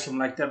advice from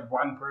like that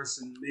one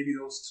person, maybe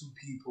those two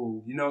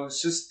people. You know,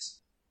 it's just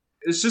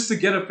to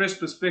get a fresh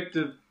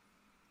perspective.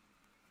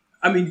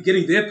 I mean,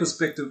 getting their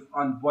perspective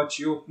on what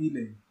you're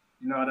feeling.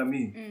 You know what I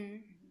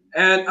mean?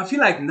 And I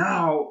feel like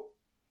now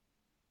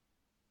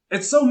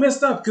it's so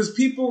messed up because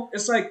people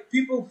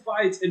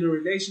fight in a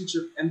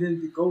relationship and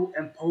then they go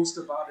and post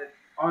about it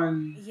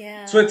on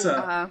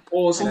Twitter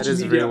or social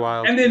media.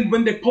 And then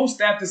when they post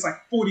that, there's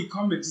like 40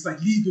 comments. It's like,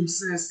 leave him,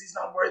 sis. He's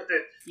not worth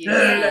it.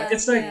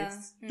 It's like,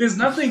 there's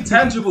nothing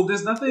tangible.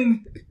 There's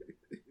nothing.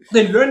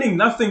 They're learning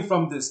nothing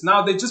from this.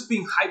 Now they're just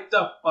being hyped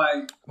up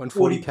by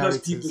 40 plus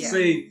people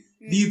saying,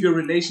 leave your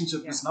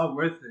relationship. It's not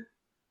worth it.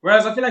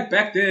 Whereas I feel like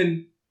back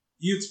then,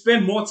 you'd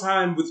spend more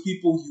time with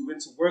people you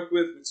went to work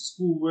with, went to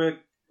school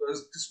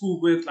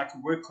with, like a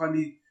work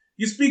colleague.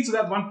 You speak to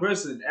that one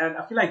person, and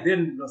I feel like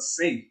then it was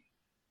safe.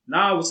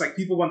 Now it's like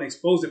people want to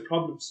expose their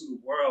problems to the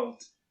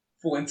world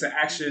for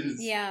interactions.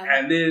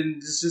 And then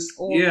it's just,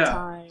 all the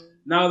time.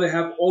 Now they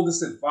have all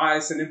this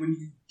advice. And then when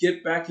you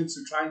get back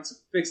into trying to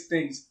fix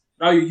things,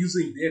 now you're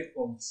using their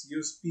phones.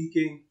 You're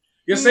speaking.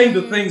 You're saying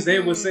the things they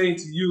were saying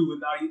to you.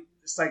 And now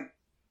it's like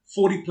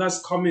 40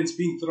 plus comments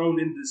being thrown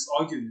in this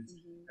argument.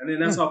 And then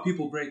that's how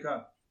people break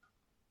up.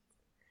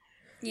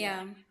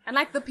 Yeah. And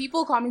like the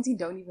people commenting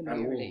don't even know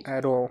your relationship.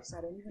 At all. So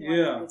I don't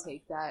even want to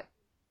take that.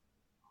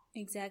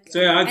 Exactly. So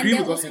yeah, I agree and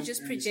with they're also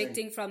just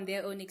projecting from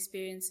their own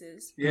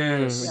experiences.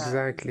 Yes.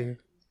 Exactly.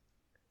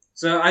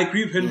 So I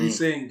agree with Henry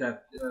saying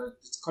that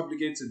it's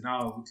complicated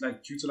now with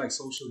like due to like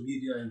social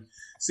media and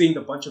seeing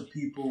a bunch of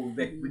people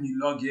that when you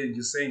log in,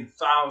 you're saying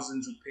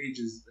thousands of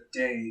pages a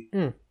day.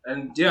 And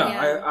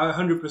I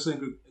 100%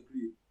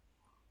 agree.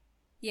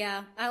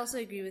 Yeah, I also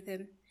agree with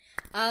him.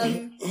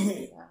 Do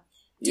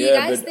you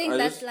guys think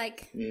that's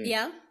like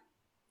I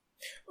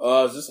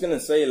was just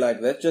gonna say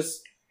like that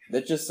just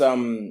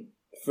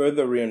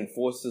further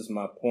reinforces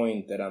my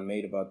point that I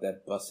made about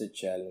that Busset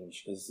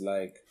challenge, because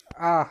like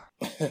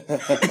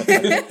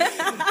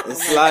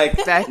it's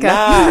like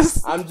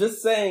I'm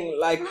just saying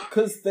like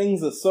because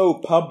things are so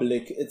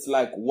public, it's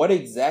like what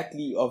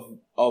exactly of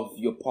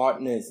your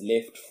partner is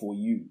left for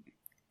you.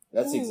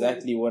 That's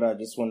exactly what I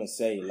just want to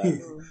say.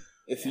 Like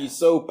if you're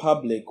so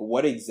public,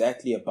 what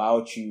exactly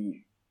about you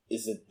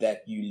is it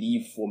that you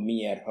leave for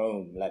me at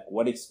home? Like,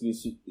 what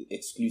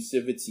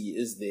exclusivity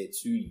is there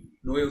to you?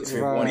 Loyalty.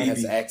 Everyone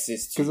has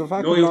access to. Because if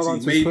I can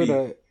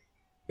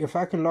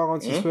log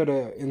on to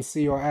Twitter, and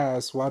see your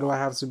ass, why do I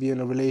have to be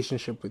in a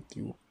relationship with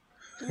you?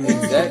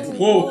 Exactly.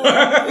 Whoa.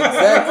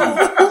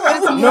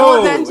 Exactly.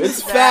 No,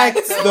 it's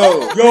facts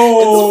though.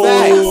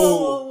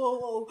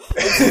 Yo.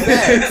 It's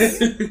facts.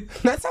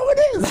 That's how it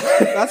is.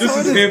 That's how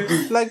it is.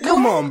 Heavy. Like,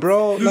 come on,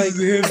 bro. Like,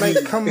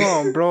 come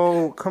on,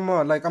 bro. Come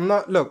on. Like, I'm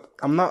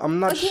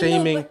not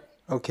shaming.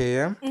 No, okay,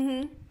 yeah.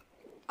 Mm-hmm.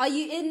 Are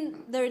you in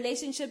the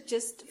relationship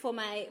just for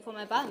my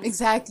bums?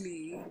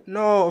 Exactly.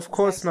 No, of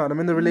course not. I'm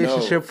in the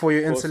relationship for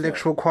your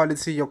intellectual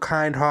quality, your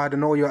kind heart,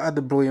 and all your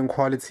other brilliant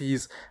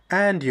qualities,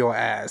 and your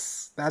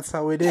ass. That's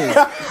how it is.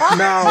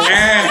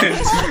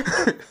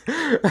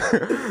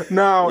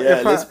 Now,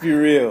 let's be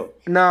real.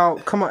 Now,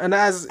 come on, and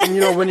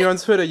when you're on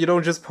Twitter, you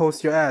don't just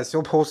post your ass.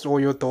 You'll post all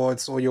your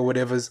thoughts, all your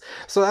whatevers.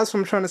 So that's what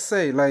I'm trying to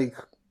say. Like,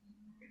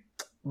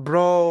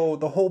 bro,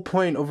 the whole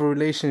point of a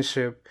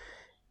relationship.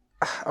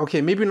 Okay,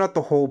 maybe not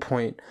the whole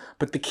point,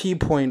 but the key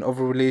point of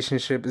a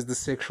relationship is the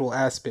sexual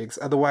aspects.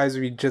 Otherwise,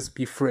 we'd just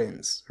be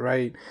friends,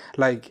 right?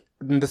 Like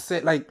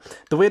the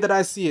way that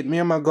I see it, me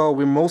and my girl,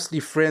 we're mostly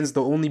friends.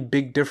 The only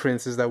big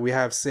difference is that we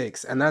have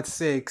sex, and that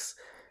sex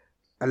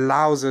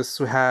allows us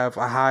to have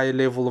a high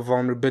level of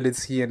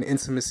vulnerability and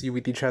intimacy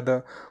with each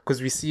other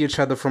because we see each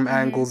other from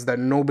angles that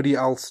nobody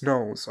else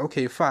knows.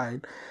 Okay,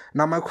 fine.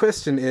 Now my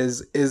question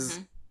is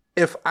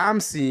if I'm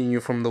seeing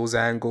you from those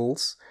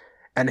angles,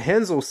 and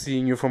Henzo's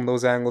seeing you from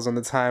those angles on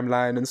the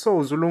timeline, and so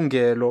is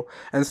Ulungelo,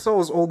 and so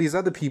is all these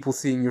other people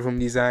seeing you from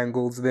these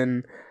angles,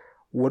 then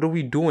what are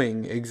we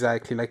doing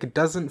exactly? Like, it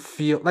doesn't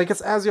feel... Like,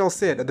 it's as y'all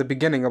said at the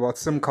beginning about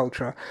sim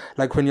culture,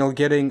 like when you're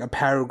getting a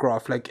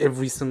paragraph, like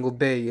every single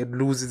day, it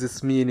loses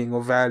its meaning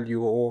or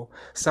value or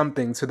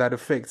something to that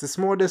effect. It's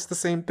more or less the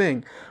same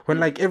thing. When,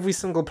 like, every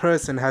single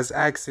person has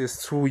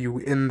access to you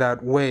in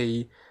that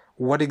way,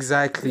 what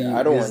exactly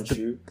I don't want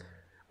you.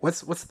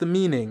 What's the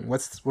meaning?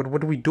 What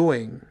are we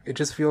doing? It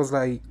just feels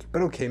like,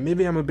 but okay,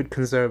 maybe I'm a bit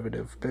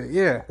conservative, but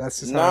yeah,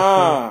 that's just how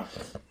I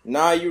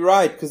feel. You're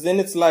right. Because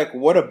then it's like,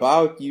 what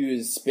about you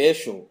is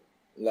special?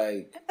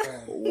 Like,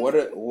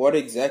 what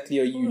exactly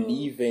are you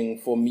leaving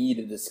for me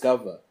to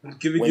discover?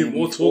 Giving you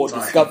more talk time.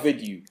 Discovered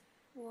you.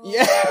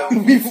 Yeah,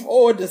 we've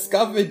all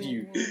discovered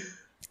you.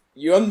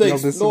 You're on the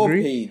explore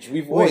page.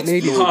 We've all explored.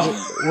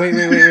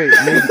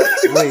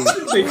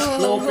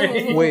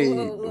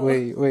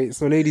 Wait.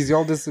 So, ladies,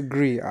 y'all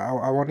disagree.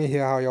 I want to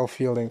hear how y'all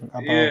feeling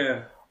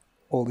about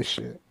all this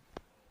shit.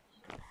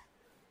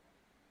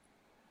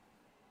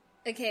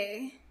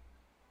 Okay.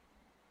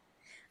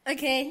 I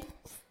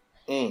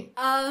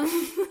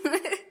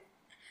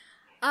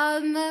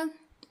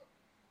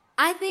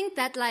think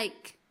that,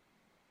 like,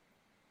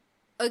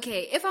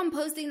 okay, if I'm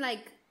posting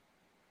like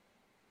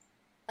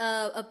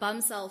a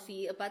bum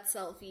selfie, a butt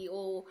selfie,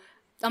 or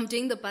I'm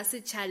doing the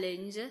busted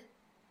challenge,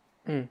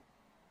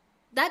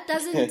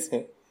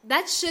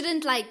 that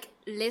shouldn't like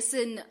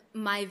lessen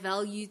my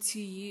value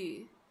to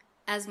you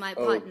as my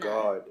partner. Oh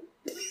God.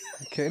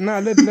 Okay, no,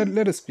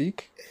 let us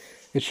speak.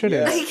 It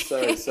shouldn't.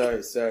 Yeah,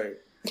 sorry.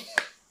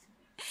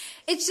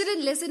 It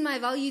shouldn't lessen my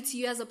value to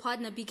you as a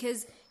partner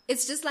because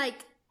it's just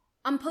like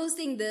I'm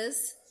posting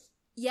this,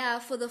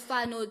 for the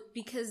fun or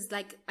because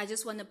like I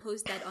just want to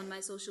post that on my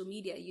social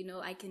media. You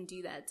know, I can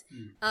do that.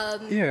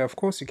 Yeah, of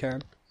course you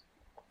can.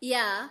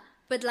 Yeah,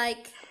 but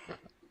like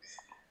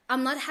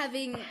I'm not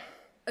having.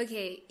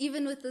 Okay,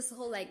 even with this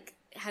whole like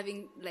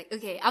having like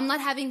I'm not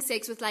having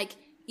sex with like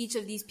each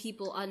of these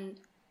people on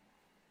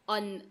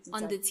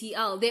the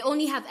TL. They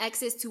only have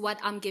access to what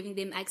I'm giving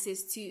them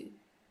access to.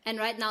 And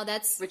right now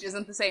which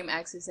isn't the same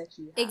access that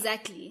you have.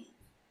 Exactly.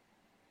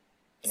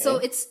 Okay. So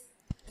it's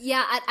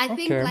I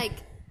think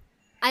like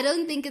I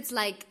don't think it's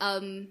like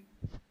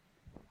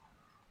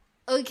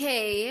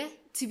okay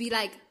to be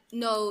like,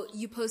 no,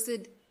 you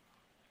posted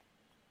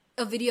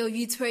a video of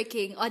you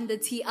twerking on the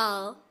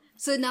TL.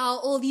 So now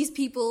all these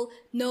people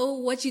know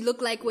what you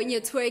look like when you're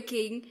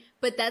twerking,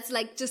 but that's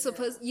like just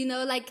supposed, you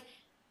know, like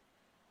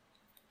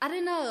I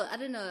don't know.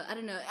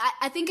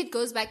 I think it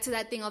goes back to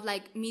that thing of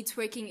like me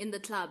twerking in the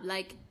club.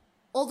 Like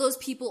all those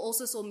people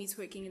also saw me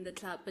twerking in the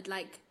club, but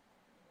like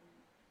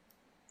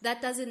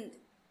that doesn't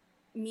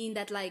mean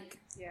that like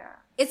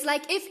it's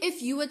like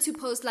if you were to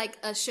post like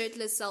a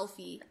shirtless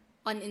selfie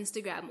on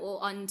Instagram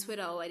or on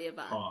Twitter or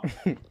whatever,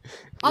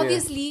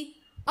 obviously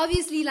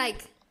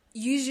like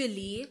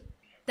usually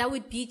that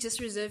would be just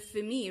reserved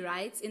for me,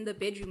 right, in the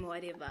bedroom or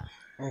whatever.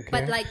 Okay.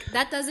 But like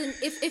that doesn't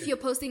if you're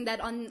posting that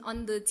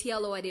on the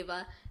TL or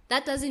whatever,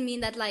 that doesn't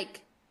mean that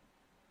like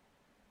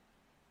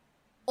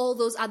all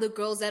those other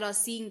girls that are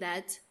seeing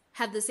that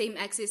have the same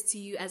access to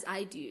you as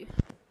I do.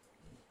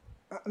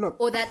 Look,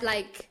 or that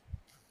like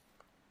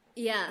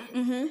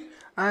I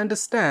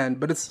understand,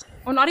 but it's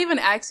or not even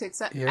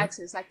access.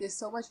 Like there's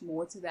so much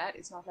more to that.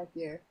 It's not like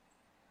they're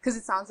because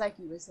it sounds like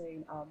you were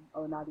saying,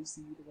 oh, now they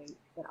see you the way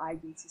that I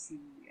get to see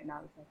you, and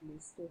now it's like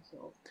less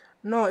special.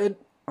 No,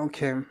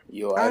 okay.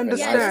 Yeah, I it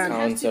understand.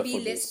 doesn't have to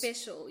be less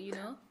special, you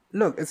know?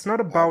 Look, it's not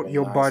about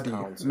your body.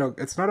 Look,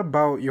 it's not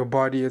about your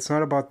body. It's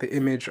not about the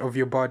image of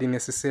your body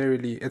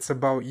necessarily. It's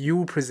about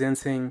you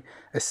presenting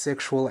a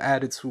sexual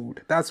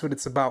attitude. That's what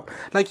it's about.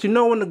 Like, you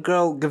know when a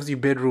girl gives you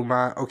bedroom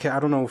eye, okay, I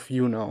don't know if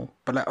you know,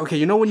 but like, okay,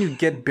 you know when you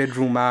get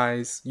bedroom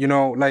eyes, you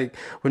know, like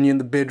when you're in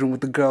the bedroom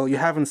with the girl, you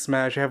haven't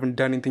smashed, you haven't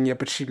done anything yet,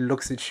 but she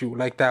looks at you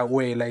like that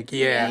way, like,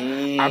 yeah,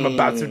 I'm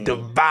about to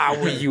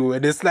devour you.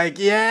 And it's like,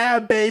 yeah,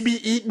 baby,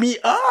 eat me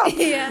up.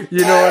 Yeah.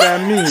 You know what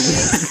I mean?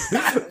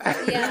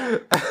 Yeah.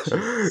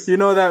 You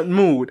know that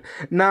mood.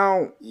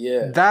 Now,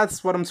 Yeah.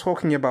 that's what I'm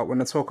talking about when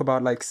I talk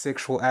about like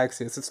sexual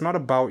access. It's not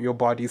about your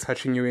body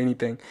touching you or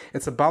anything.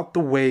 It's about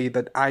the way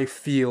that I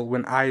feel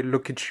when I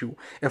look at you.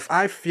 If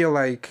I feel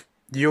like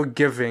you're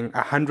giving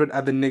 100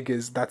 other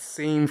niggas that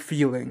same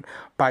feeling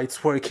by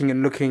twerking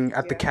and looking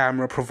at the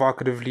camera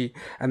provocatively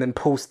and then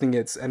posting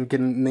it and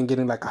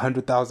getting like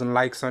 100,000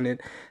 likes on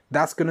it,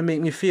 that's gonna make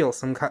me feel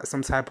some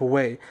type of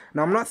way.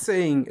 Now, I'm not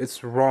saying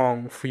it's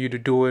wrong for you to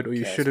do it or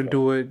you shouldn't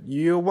do it.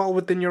 You're well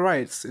within your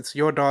rights. It's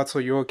your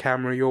daughter, your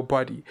camera, your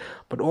body.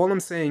 But all I'm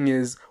saying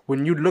is,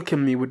 when you look at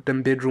me with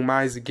them bedroom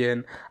eyes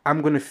again,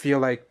 I'm gonna feel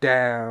like,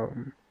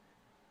 damn,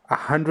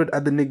 100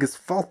 other niggas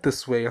felt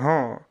this way,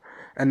 huh?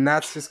 And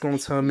that's just gonna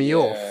turn me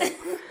off.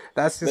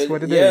 That's just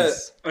what it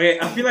is. Okay,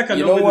 I feel like I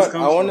You know know where what? this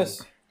comes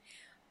from.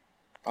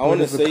 I want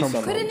to say come from?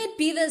 something. Couldn't it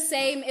be the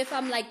same if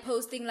I'm like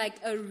posting like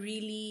a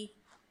really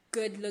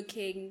good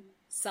looking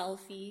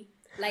selfie?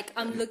 Like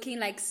I'm looking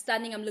like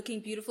stunning, I'm looking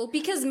beautiful.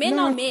 Because men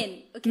are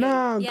men. Okay.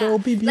 Nah, girl,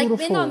 be Like men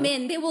beautiful. are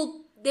men. They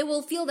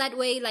will feel that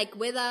way, like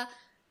whether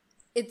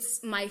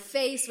it's my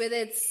face, whether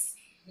it's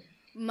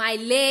my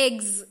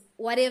legs,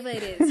 whatever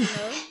it is, you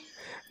know?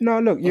 No,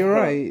 look, you're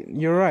right.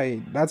 You're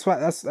right. That's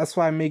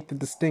why I make the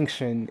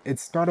distinction.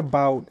 It's not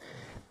about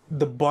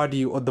the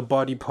body or the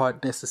body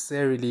part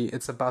necessarily.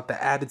 It's about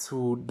the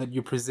attitude that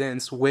you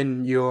present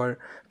when you're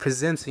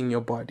presenting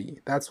your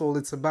body. That's all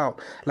it's about.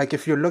 Like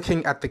if you're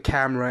looking at the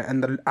camera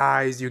and the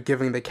eyes you're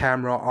giving the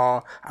camera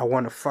are, I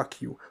want to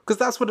fuck you. Because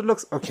that's what it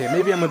looks. Okay,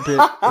 maybe I'm a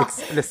bit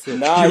explicit.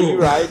 Nah, you're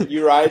right.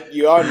 You're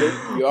on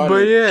it.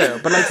 But yeah,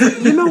 but like,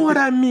 you know what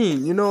I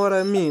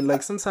mean?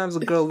 Like sometimes a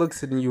girl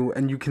looks at you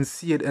and you can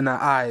see it in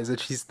her eyes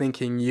that she's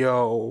thinking,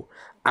 yo,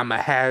 I'ma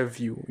have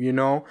you, you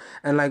know?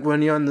 And like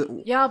when you're on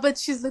the... Yeah, but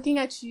she's looking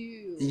at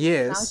you.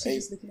 Yes. Now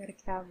she's just looking at a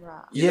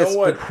camera. Yes,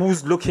 but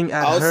who's looking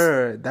at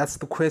her? That's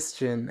the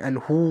question. And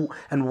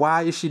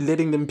why is she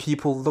letting them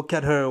people look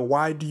at her?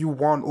 Why do you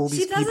want all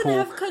these people? She doesn't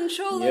have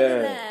control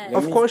over that.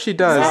 Of course she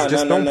does.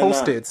 Just don't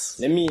post it.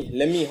 Let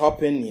me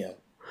hop in here.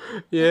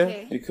 Yeah.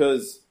 Okay.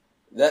 Because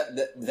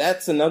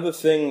that's another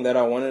thing that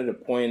I wanted to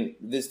point.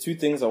 There's two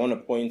things I want to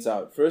point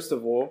out. First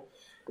of all,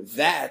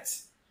 that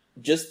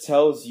just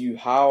tells you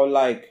how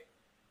like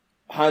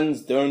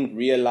Huns don't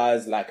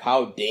realize like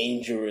how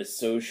dangerous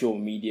social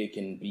media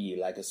can be,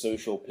 like a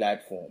social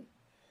platform.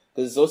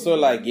 Because it's also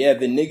like, yeah,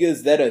 the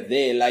niggas that are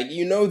there, like,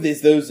 you know,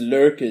 there's those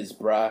lurkers,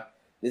 bruh.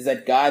 There's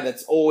that guy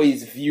that's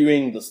always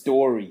viewing the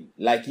story.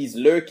 Like, he's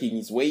lurking,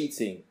 he's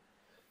waiting.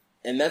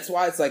 And that's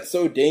why it's like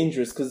so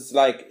dangerous, because it's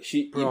like,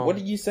 what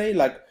did you say?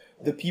 Like,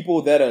 the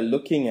people that are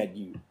looking at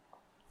you.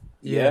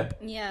 Yeah?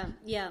 Yeah.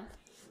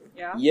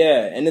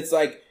 Yeah, and it's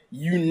like,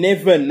 you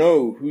never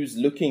know who's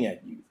looking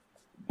at you.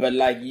 But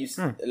like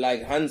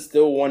like Huns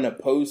still want to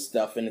post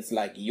stuff, and it's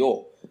like,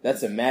 yo,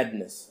 that's a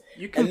madness.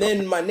 And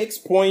then my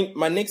next point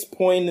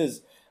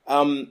is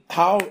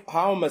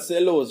how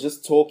Marcelo was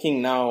just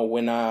talking now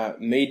when I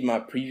made my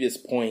previous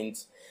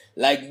point.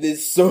 Like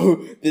there's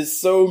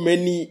so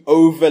many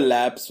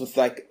overlaps with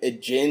like a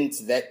gent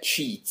that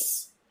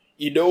cheats.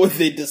 You know what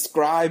they're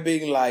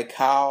describing, like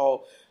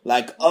how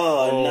like,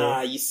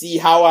 nah, you see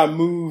how I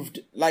moved?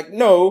 Like,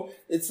 no,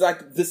 it's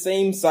like the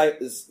same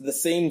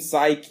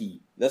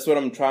psyche. That's what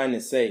I'm trying to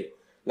say.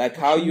 Like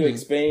how you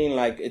explain,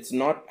 like, it's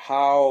not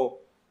how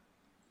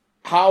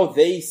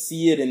they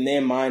see it in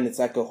their mind. It's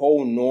like a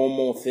whole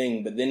normal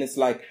thing. But then it's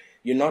like,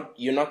 you're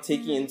not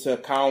taking into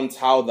account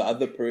how the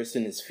other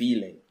person is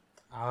feeling.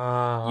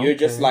 You're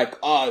just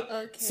like,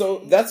 okay.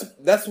 So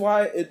that's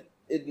why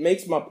it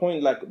makes my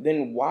point. Like,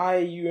 then why are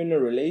you in a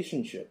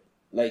relationship?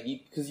 Like,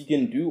 because you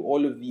can do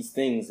all of these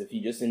things if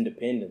you're just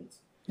independent.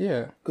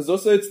 Yeah. Because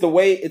also it's the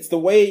way,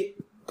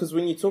 because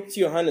when you talk to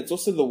your hun, it's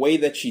also the way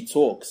that she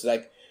talks.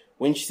 Like,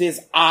 when she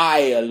says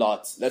I a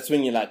lot, that's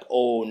when you're like,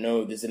 oh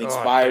no, there's an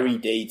expiry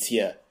date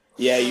here.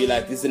 Yeah, you're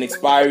like, there's an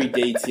expiry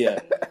date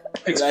here.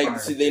 Like,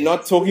 so they're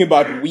not talking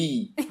about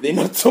we. They're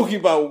not talking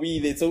about we.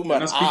 They're talking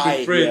about I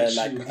here.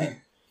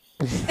 Like,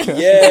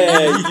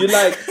 yeah,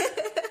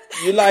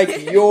 you're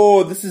like,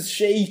 yo, this is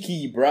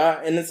shaky,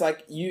 bruh. And it's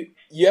like, you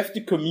have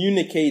to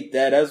communicate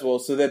that as well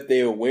so that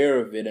they're aware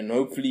of it, and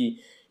hopefully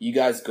you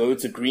guys go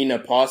to greener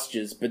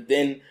pastures. But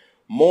then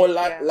more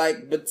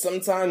but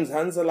sometimes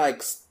Huns are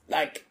like,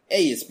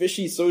 hey,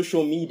 especially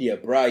social media,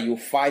 bruh, you'll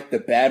fight the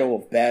battle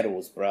of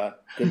battles, bruh.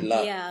 Good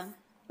luck. Yeah.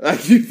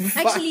 Like, you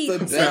fight Actually,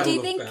 the so battle do you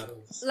of think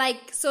battles.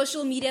 like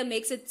social media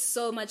makes it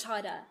so much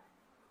harder.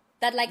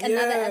 That like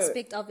another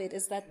aspect of it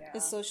is that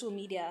is social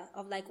media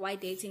of like why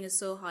dating is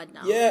so hard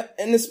now. Yeah,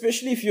 and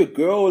especially if your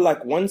girl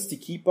like wants to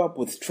keep up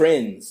with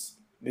trends,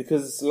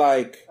 because it's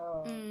like,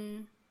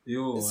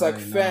 it's like,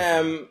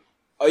 fam,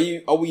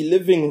 are we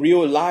living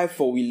real life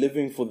or are we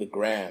living for the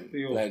gram?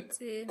 Like,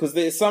 because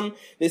there's some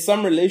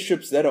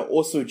relationships that are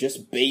also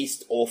just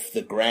based off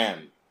the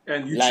gram,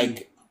 and YouTube.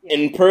 Like.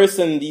 In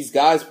person, these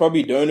guys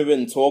probably don't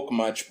even talk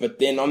much, but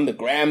then on the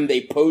gram,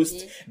 they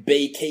post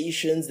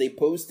vacations, they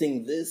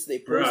posting this, they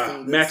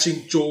posting this.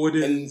 Matching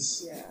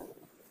Jordans. And,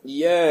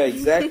 yeah,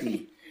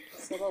 exactly.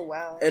 So,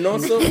 wow. And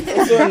also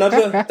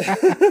another,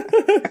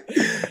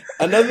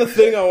 another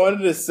thing I wanted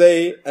to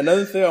say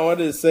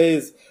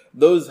is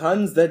those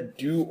Huns that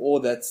do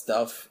all that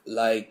stuff,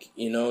 like,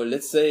 you know,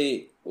 let's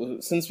say,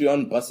 since we're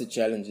on Busted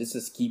Challenge, let's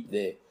just keep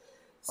there.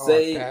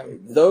 Say,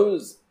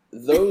 those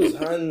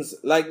Huns,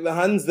 like the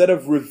Huns that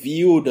have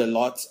revealed a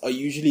lot are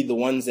usually the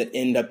ones that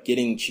end up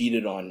getting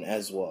cheated on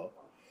as well.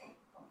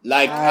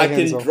 Like, I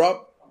can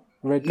drop...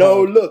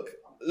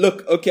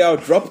 Look, okay, I'll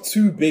drop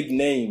 2 big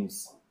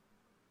names.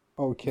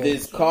 Okay.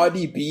 There's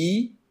Cardi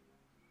B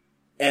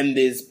and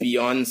there's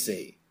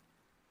Beyonce.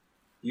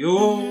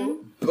 Yeah.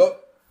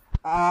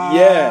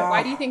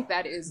 Why do you think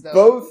that is,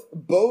 though?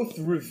 Both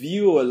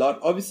reveal a lot.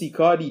 Obviously,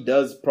 Cardi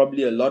does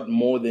probably a lot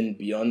more than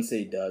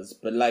Beyonce does,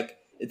 but like,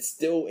 it's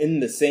still in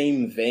the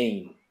same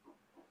vein.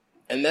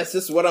 And that's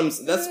just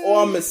that's all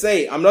I'm gonna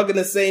say. I'm not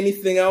gonna say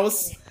anything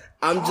else.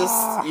 I'm just,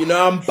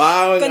 I'm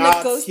bowing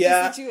out ghost here.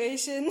 the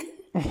situation.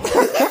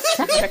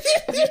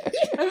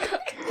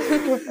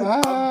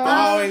 I'm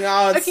bowing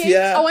out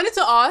here. I wanted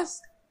to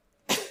ask.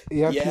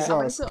 Please I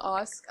wanted ask. to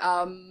ask,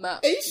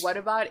 what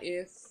about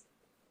if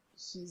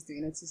she's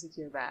doing it to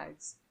secure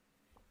bags?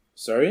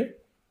 Sorry?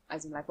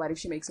 As in, like, what if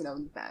she makes an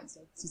OnlyFans?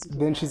 Like,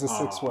 then she's a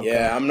sex worker.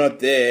 Yeah, I'm not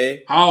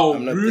there. How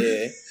I'm not rude.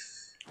 there.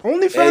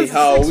 OnlyFans.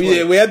 How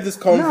we had this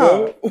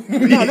convo.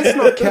 No, let's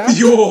not cap.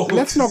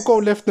 Let's not go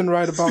left and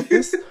right about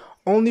this.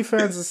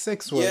 OnlyFans is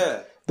sex work.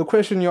 Yeah. The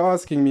question you're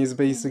asking me is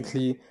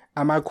basically,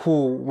 am I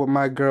cool with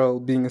my girl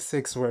being a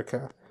sex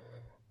worker?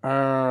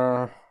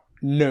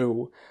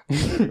 No.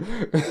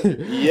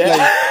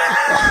 Yeah.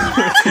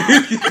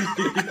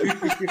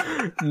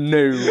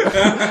 No.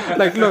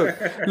 Like,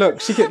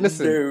 look, she can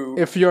listen. No.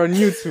 If you're on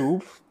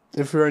YouTube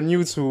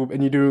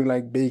and you're doing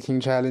like baking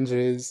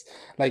challenges,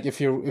 like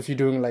if you're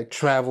doing like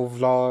travel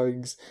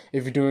vlogs,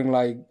 if you're doing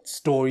like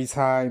story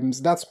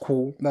times, that's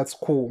cool.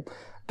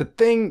 The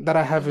thing that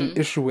I have an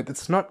issue with,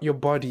 it's not your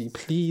body.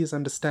 Please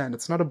understand.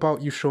 It's not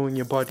about you showing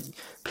your body.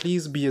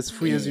 Please be as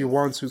free as you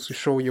want to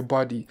show your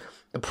body.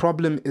 The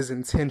problem is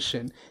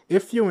intention.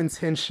 If your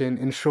intention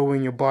in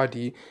showing your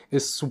body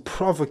is to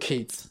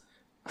provocate,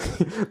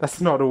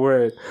 that's not a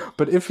word,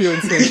 but if your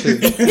intention...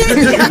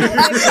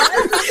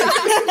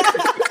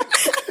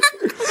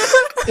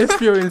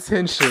 if your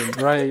intention,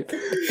 right,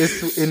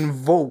 is to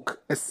invoke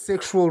a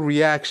sexual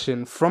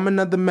reaction from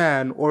another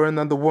man or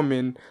another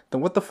woman,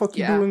 then what the fuck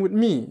you doing with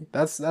me?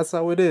 That's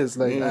how it is.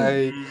 Like,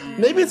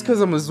 maybe it's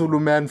because I'm a Zulu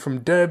man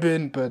from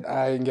Durban, but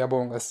I ain't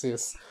gabonga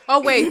sis.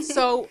 Oh, wait,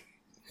 so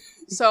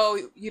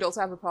you'd also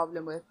have a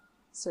problem with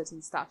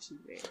certain stuff she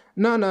wear?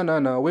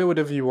 No. Wear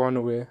whatever you want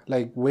to wear.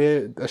 Like,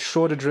 wear as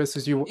short a dress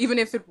as you want. Even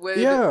if it would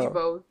be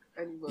both.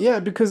 Yeah,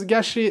 because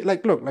gashi,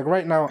 like, look, like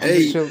right now,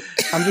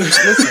 I'm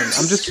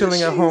just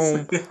chilling at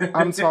home.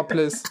 I'm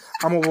topless.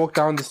 I'm gonna walk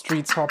down the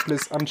street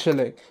topless. I'm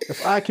chilling.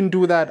 If I can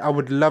do that, I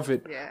would love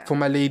it for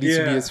my lady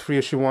to be as free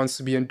as she wants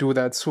to be and do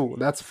that too.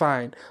 That's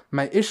fine.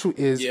 My issue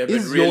is your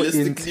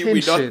intention?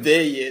 We're not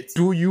there yet.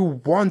 Do you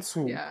want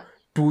to? Yeah.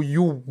 Do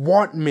you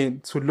want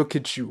men to look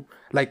at you?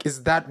 Like,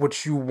 is that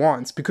what you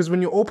want? Because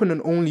when you open an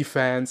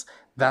OnlyFans,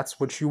 that's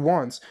what you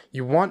want.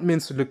 You want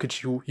men to look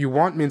at you, you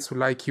want men to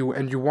like you,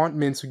 and you want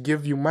men to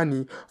give you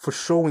money for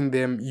showing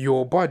them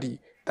your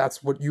body.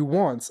 That's what you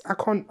want. I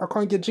can't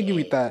get jiggy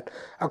with that.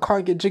 I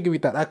cannot.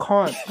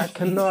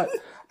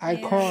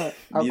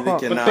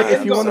 But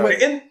if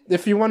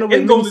you want to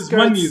end goal is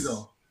money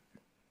though.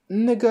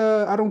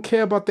 Nigga, I don't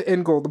care about the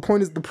end goal. The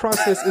point is the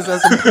process is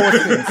as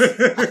important.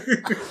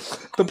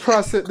 The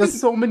process. There's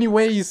so many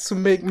ways to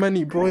make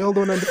money, bro. Y'all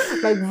don't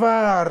understand. Like,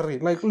 vari.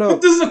 Like, look.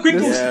 But this is the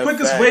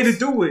quickest way to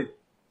do it.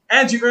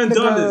 And you earn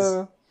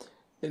dollars.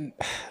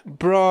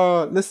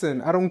 Bro,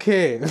 listen, I don't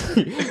care.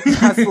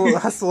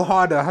 hustle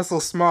harder,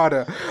 hustle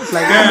smarter.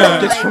 Like,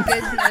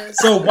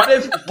 so what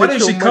if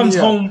she comes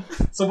home?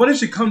 So what if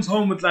she comes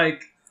home with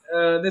like,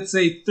 let's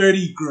say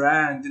 30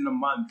 grand in a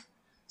month?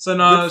 So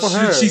now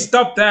she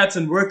stopped that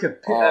and work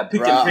at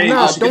Pick and Pay.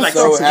 No, don't like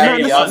so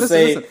happy. I'll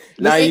say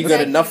now you got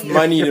enough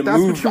money to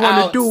move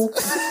out.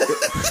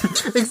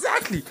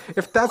 Exactly.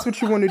 If that's what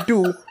you want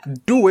to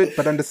do it.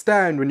 But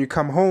understand, when you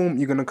come home,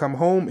 you're gonna come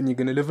home and you're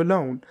gonna live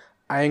alone.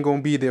 I ain't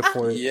gonna be there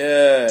for it.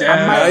 Yeah.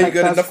 Now you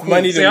got enough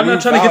money to move out. Y'all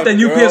not trying to get that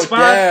new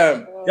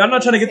PS5? Y'all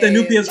not trying to get that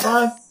new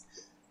PS5?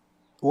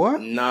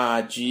 What?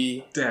 Nah,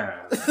 G. Damn.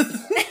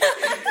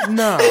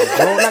 Nah,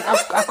 bro. Like,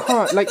 I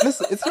can't. Like,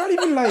 listen, it's not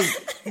even like...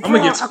 I'm gonna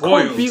get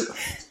spoiled.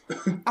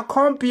 I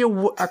can't be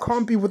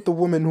with the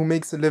woman who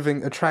makes a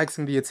living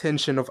attracting the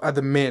attention of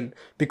other men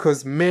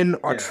because men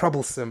are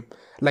troublesome.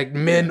 Like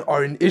men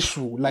are an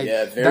issue. Like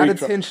that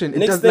attention.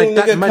 Next thing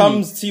nigga money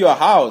comes to your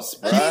house,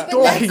 bro. He's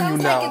stalking you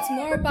now. Like it's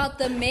more about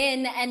the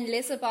men and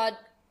less about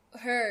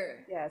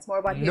her. Yeah, it's more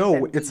about him.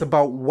 No, it's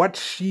about what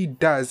she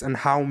does and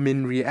how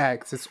men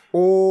react. It's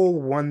all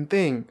one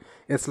thing.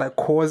 It's like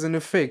cause and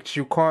effect.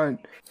 You can't.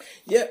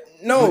 Yeah,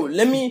 no.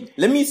 Let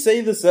me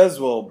say this as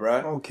well,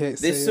 bruh. Okay.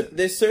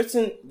 There's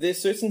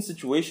certain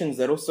situations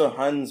that also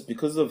Hans,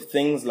 because of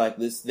things like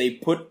this, they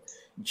put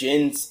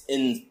gents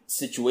in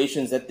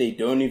situations that they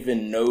don't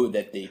even know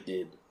that they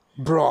did.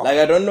 Bro. Like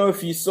I don't know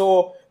if you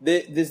saw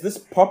there's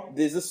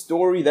this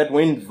story that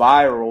went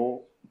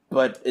viral,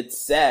 but it's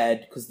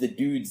sad because the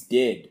dude's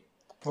dead.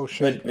 Oh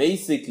shit. But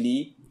basically,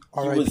 he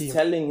R.I.P. was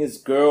telling his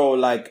girl,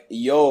 like,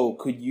 yo,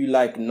 could you,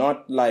 like,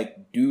 not,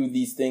 like, do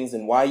these things?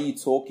 And why are you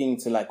talking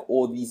to, like,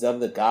 all these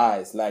other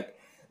guys? Like,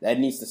 that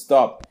needs to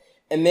stop.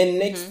 And then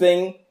next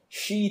thing,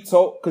 she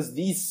told, because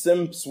these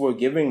simps were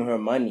giving her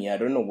money. I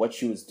don't know what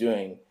she was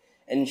doing.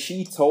 And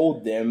she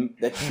told them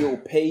that she'll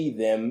pay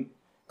them,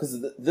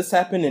 because this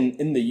happened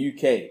in the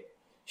UK.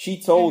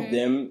 She told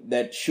them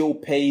that she'll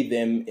pay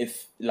them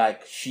if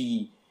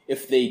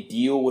they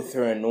deal with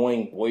her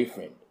annoying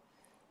boyfriend.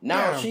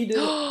 Now, she did,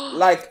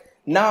 like,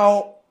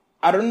 now,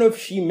 I don't know if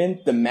she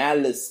meant the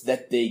malice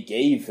that they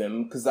gave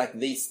him, because, like,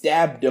 they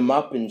stabbed him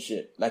up and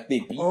shit. Like,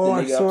 they beat the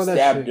nigga up,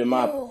 stabbed him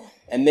up,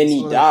 and then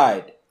he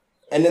died.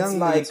 And it's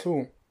like,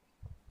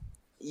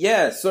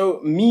 yeah,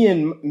 so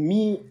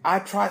I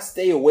try to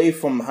stay away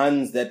from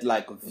Huns that,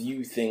 like,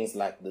 view things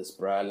like this,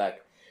 bruh.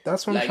 Like,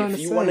 that's what I'm trying to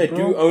say, if you want to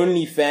do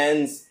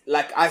OnlyFans,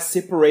 like, I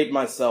separate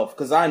myself,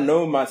 because I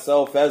know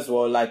myself as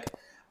well, like,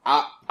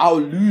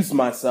 I'll lose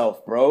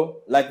myself, bro.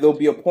 Like, there'll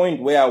be a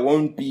point where I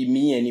won't be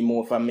me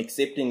anymore if I'm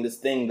accepting this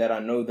thing that I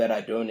know that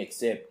I don't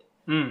accept.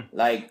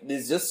 Like,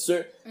 there's just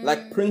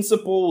like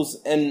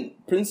principles and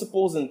things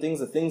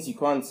are things you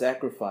can't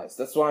sacrifice.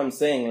 That's why I'm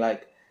saying,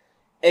 like,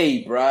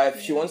 hey, bruh,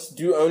 if she wants to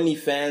do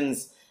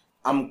OnlyFans,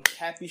 I'm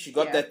happy she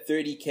got that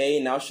 30K.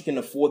 Now she can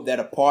afford that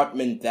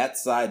apartment that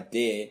side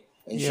there,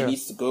 and she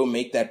needs to go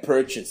make that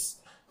purchase.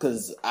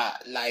 Cause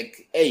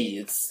like, hey,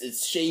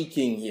 it's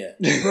shaking here.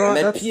 Bro,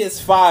 and that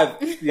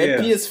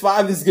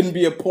PS5 is gonna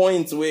be a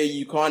point where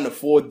you can't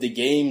afford the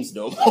games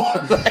no more.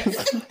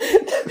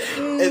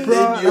 And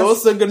then you're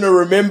also gonna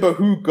remember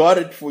who got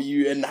it for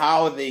you and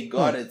how they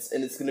got it,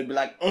 and it's gonna be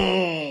like,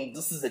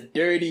 this is a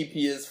dirty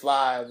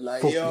PS5.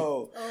 Like,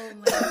 yo, oh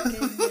my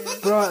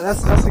goodness, bro,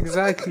 that's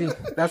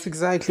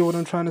exactly what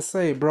I'm trying to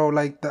say, bro.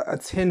 Like the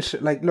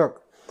attention, like,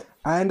 look.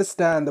 I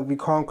understand that we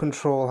can't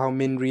control how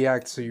men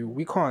react to you.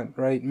 We can't,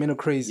 right? Men are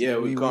crazy. Yeah,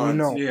 we can't. We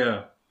know.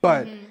 Yeah.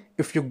 But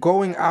if you're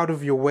going out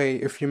of your way,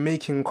 if you're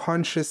making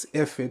conscious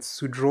efforts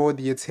to draw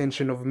the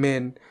attention of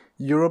men,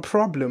 you're a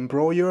problem,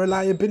 bro. You're a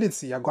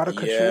liability. I gotta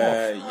cut you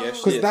off.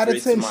 Because that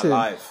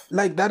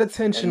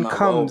attention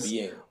comes...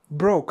 well-being.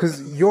 Bro,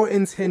 because your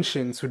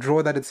intention to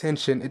draw that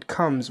attention, it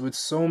comes with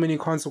so many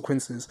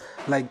consequences.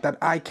 Like, that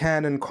I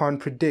can and can't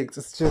predict.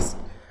 It's just...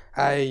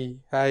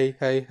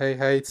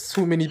 it's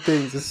too many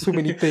things. It's too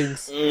many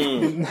things.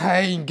 I'm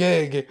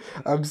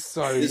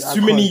sorry. There's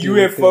too many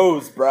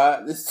UFOs,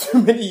 bruh. There's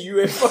too many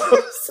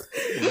UFOs.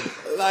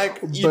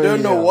 Like, you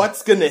don't know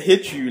what's gonna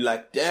hit you.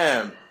 Like,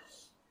 damn.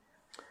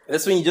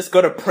 That's when you just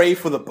gotta pray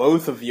for the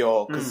both of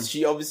y'all. Cause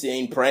she obviously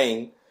ain't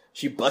praying.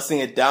 She busting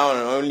it down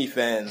on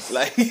OnlyFans.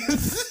 Like,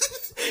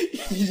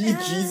 you need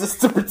Jesus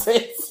to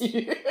protect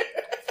you.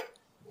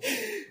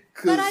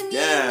 But I mean...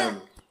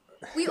 Damn.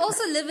 We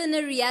also live in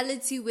a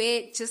reality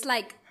where just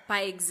like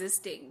by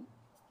existing,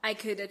 I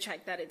could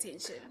attract that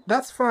attention.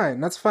 That's fine.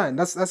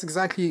 That's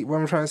exactly what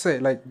I'm trying to say.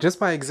 Like, just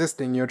by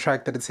existing, you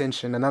attract that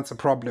attention, and that's a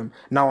problem.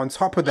 Now, on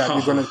top of that,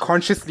 you're gonna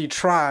consciously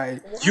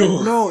try.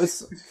 No, it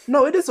is a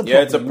problem.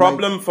 Yeah, it's a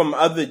problem from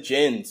other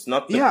gens,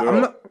 not the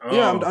girl.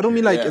 I don't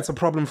mean like it's a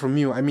problem from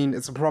you. I mean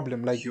it's a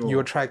problem. Like you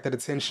attract that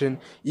attention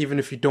even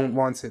if you don't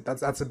want it.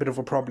 That's a bit of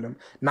a problem.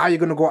 Now you're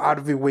gonna go out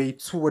of your way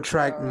to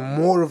attract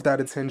more of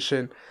that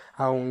attention.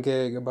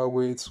 It's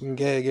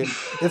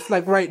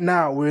like right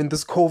now we're in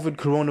this COVID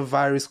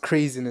coronavirus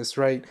craziness,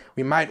 right?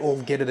 We might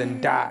all get it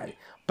and die.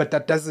 But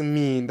that doesn't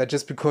mean that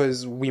just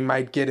because we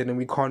might get it and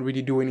we can't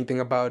really do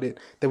anything about it,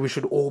 that we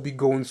should all be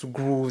going to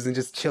grooves and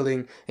just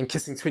chilling and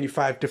kissing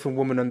 25 different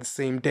women on the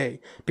same day.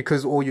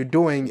 Because all you're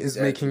doing is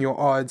making your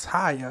odds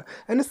higher.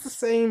 And it's the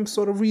same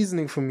sort of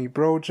reasoning for me,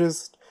 bro.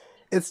 It's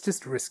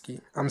just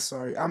risky. I'm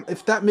sorry.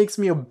 If that makes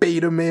me a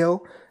beta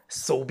male,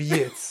 so be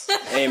it.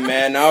 Hey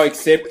man, I'll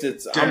accept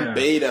it. I'm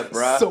beta,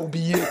 bruh. So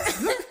be it.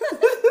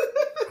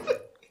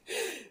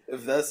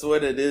 If that's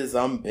what it is,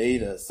 I'm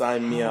beta.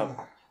 Sign me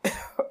up.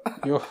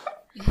 Yo.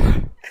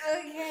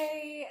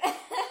 Okay.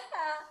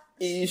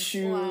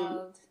 Issue.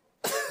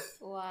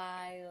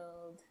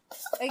 Wild.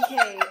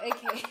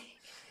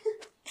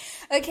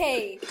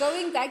 Okay,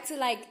 going back to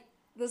like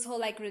this whole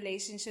like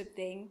relationship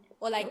thing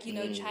or like, you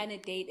know, trying to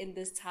date in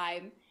this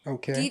time.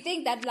 Okay. Do you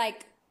think that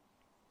like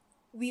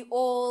we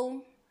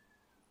all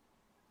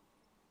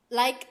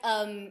like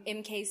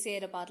MK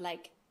said about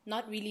like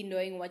not really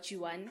knowing what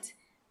you want,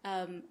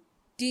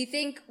 do you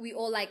think we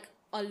all like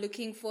are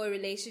looking for a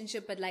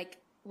relationship, but like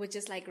we're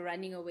just like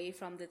running away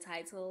from the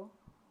title,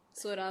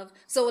 sort of?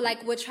 So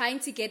like we're trying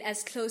to get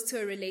as close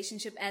to a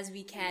relationship as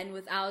we can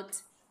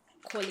without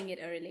calling it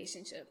a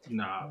relationship.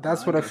 Nah,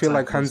 that's what I feel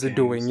like Hans are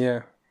doing.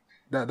 Yeah,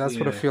 that's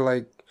what I feel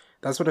like.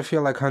 That's what I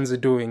feel like Hans are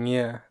doing.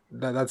 Yeah,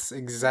 that's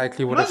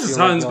exactly what I feel like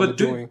Hans are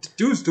doing.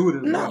 Dudes do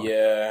it. No.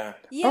 Yeah.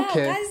 Yeah,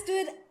 okay. Guys do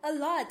it a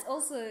lot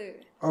also.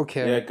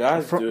 Okay. Yeah,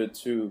 guys do it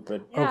too,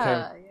 but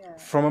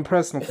from a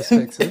personal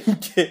perspective.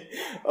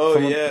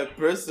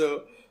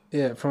 Personal.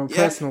 Yeah, from a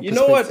personal perspective. You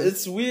know what?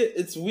 It's weird.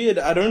 It's weird.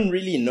 I don't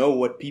really know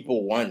what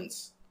people want.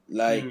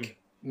 Like,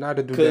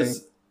 neither do they.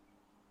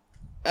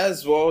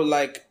 As well,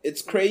 like,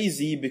 it's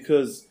crazy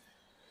because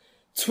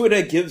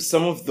Twitter gives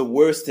some of the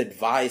worst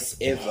advice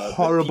ever.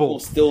 Horrible. But people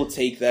still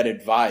take that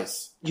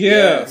advice.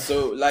 Yeah.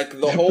 So, like,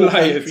 the whole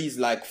country's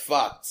like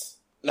fucked.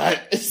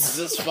 Like, it's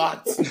just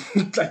fucked.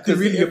 Like, they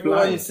really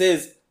everyone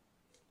says,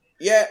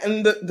 yeah,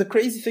 and the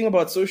crazy thing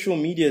about social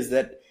media is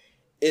that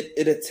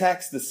it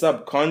attacks the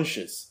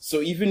subconscious.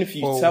 So even if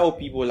you tell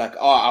people like,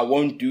 oh, I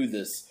won't do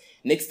this,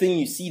 next thing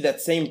you see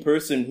that same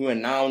person who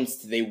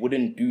announced they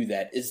wouldn't do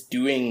that is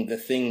doing the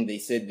thing they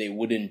said they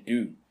wouldn't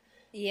do.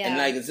 Yeah. And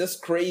like, it's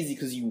just crazy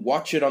because you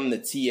watch it on the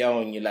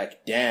TL and you're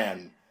like,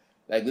 damn,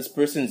 like this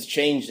person's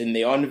changed and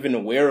they aren't even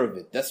aware of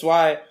it. That's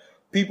why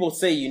people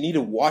say you need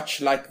to watch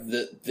like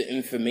the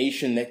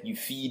information that you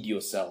feed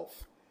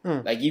yourself.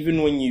 Like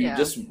even when you're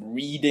just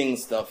reading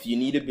stuff, you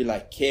need to be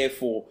like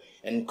careful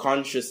and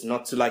conscious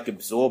not to like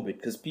absorb it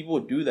because people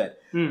do that.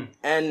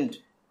 And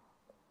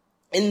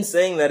in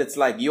saying that, it's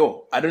like,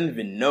 yo, I don't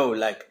even know.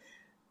 Like,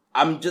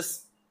 I'm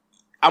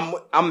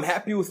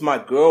happy with my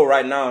girl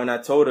right now. And I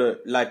told her,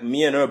 like,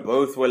 me and her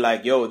both were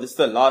like, yo, this is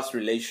the last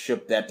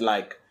relationship that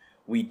like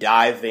we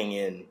diving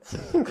in.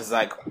 Cause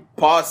like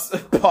past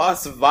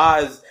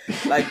vibes,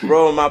 like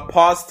bro, my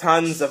past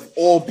tons have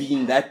all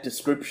been that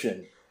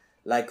description.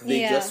 Like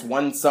they just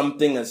want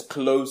something as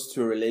close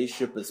to a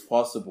relationship as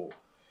possible.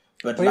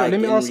 But like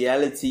in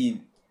reality,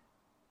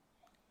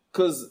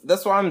 cause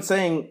that's why I'm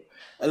saying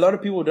a lot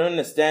of people don't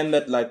understand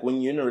that like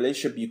when you're in a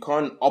relationship, you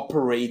can't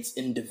operate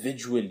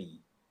individually.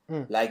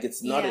 Like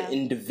it's not an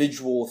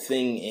individual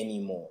thing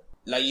anymore.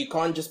 Like you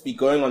can't just be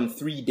going on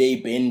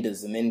 3-day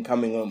benders and then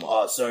coming home,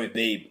 oh, sorry,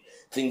 babe,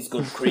 things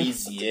got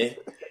crazy,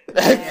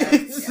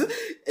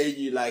 And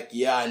you're like,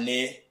 yeah,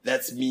 nah,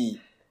 that's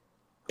me.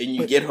 And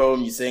you get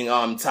home, you're saying,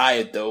 oh, I'm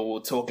tired though,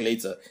 we'll talk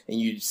later. And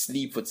you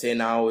sleep for 10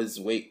 hours,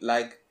 wait,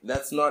 like,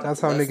 that's how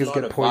niggas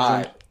get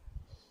poisoned.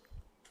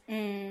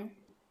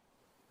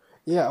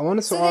 Yeah, I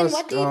wanted to ask... So then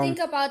what do you think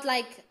about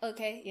like...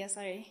 Okay, yeah,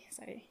 sorry.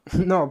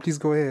 No, please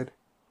go ahead.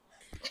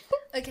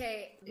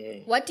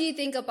 Okay, what do you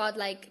think about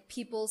like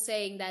people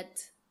saying that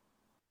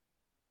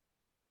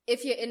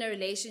if you're in a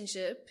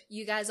relationship,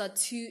 you guys are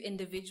two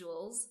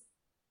individuals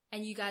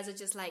and you guys are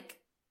just like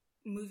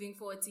moving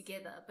forward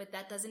together, but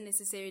that doesn't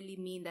necessarily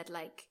mean that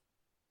like,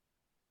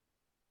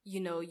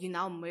 you know, you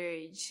now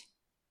merge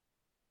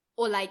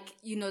or like,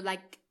 you know,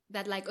 like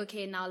that, like,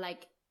 okay, now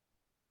like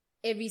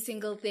every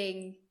single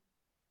thing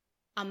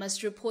I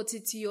must report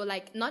it to you, or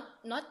like not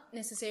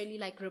necessarily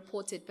like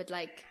report it, but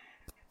like,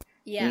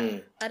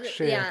 I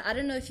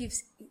don't know if you've,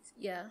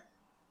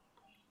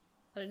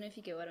 I don't know if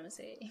you get what I'm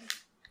saying.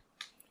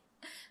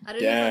 I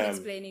don't know if I'm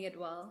explaining it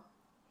well.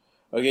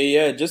 Okay,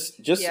 yeah, just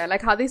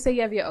like how they say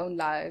you have your own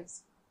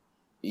lives.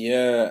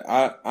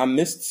 Yeah, I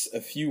missed a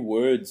few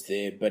words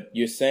there, but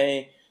you're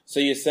saying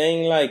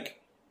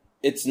like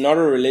it's not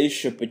a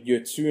relationship, but you're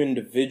two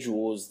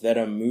individuals that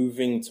are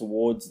moving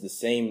towards the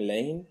same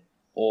lane,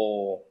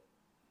 or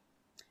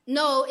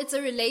no, it's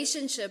a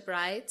relationship,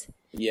 right?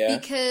 Yeah,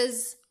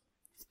 because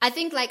I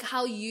think like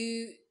how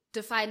you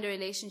defined a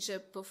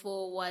relationship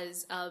before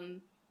was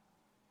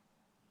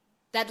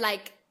that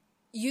like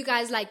you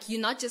guys like you're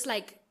not just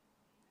like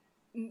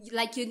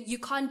you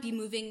can't be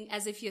moving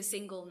as if you're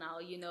single now,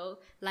 you know,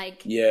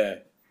 like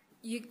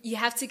you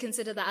have to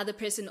consider the other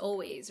person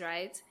always,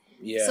 right?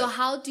 Yeah. So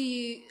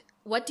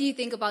what do you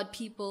think about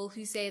people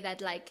who say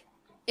that like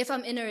if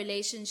I'm in a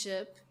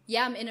relationship,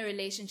 I'm in a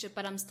relationship,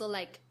 but I'm still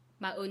like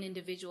my own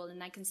individual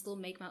and I can still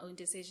make my own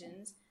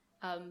decisions,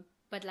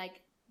 but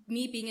like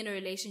me being in a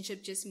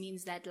relationship just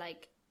means that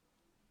like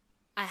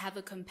I have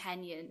a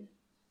companion,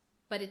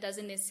 but it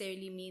doesn't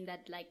necessarily mean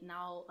that like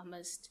now I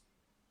must,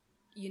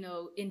 you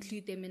know,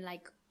 include them in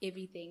like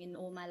everything, in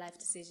all my life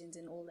decisions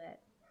and all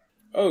that.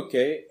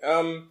 Okay.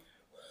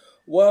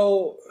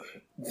 Well,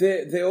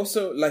 they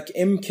also like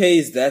MK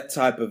is that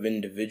type of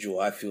individual.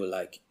 I feel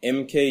like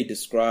MK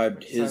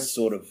described his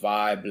sort of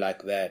vibe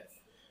like that,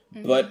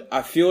 but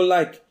I feel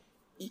like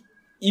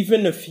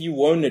even if he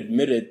won't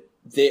admit it,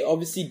 they're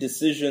obviously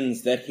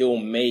decisions that he'll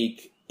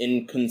make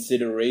in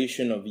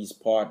consideration of his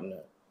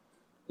partner.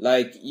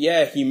 Like,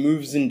 yeah, he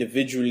moves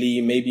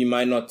individually, maybe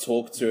might not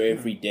talk to her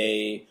every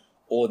day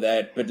or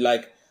that, but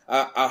like,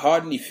 I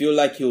hardly feel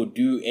like he'll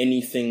do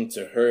anything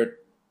to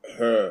hurt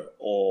her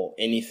or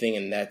anything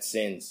in that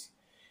sense.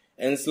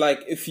 And it's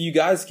like, if you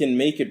guys can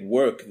make it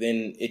work,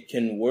 then it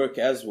can work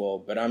as well.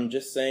 But I'm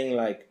just saying,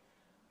 like,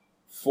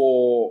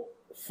 for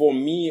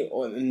me,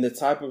 or in the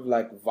type of,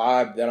 like,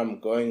 vibe that I'm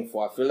going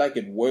for, I feel like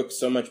it works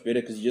so much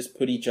better because you just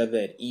put each other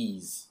at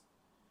ease.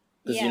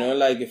 Because, you know,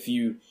 like, if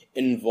you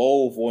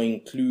involve or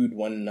include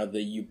one another,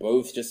 you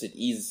both just at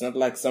ease. It's not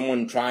like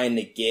someone trying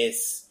to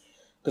guess.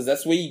 Because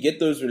that's where you get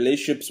those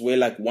relationships where,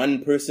 like,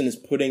 one person is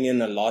putting in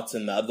a lot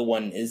and the other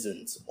one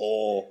isn't.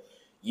 Or...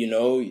 you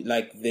know,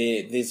 like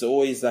there's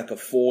always like a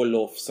fall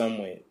off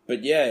somewhere.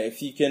 But yeah,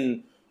 if you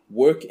can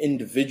work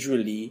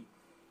individually,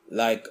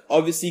 like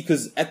obviously,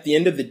 because at the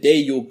end of the day,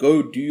 you'll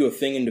go do your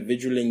thing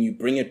individually and you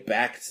bring it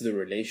back to the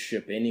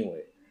relationship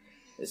anyway.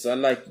 It's not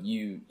like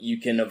you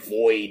can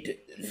avoid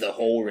the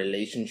whole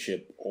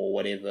relationship or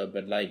whatever.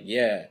 But like,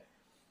 yeah,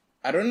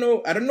 I don't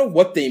know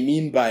what they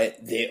mean by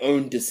their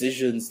own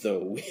decisions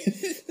though.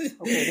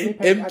 Okay,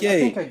 MK. I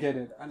think I get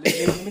it.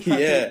 Let me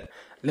try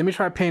Let me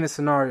try paint a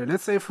scenario.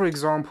 Let's say, for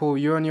example,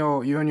 you and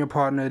your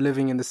partner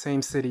living in the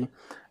same city,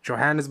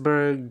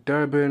 Johannesburg,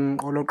 Durban,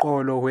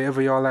 Olokolo,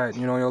 wherever y'all at.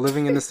 You know, you're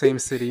living in the same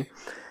city,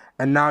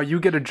 and now you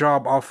get a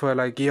job offer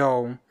like,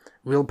 yo,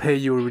 we'll pay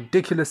you a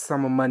ridiculous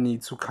sum of money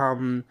to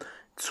come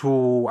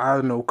to, I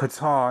don't know,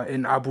 Qatar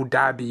in Abu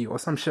Dhabi or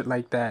some shit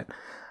like that.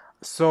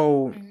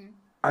 So,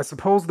 I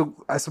suppose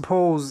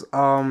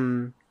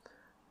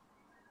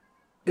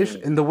if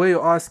in the way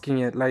you're asking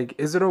it, like,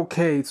 is it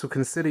okay to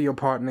consider your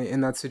partner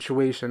in that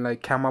situation?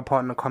 Like, can my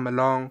partner come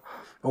along,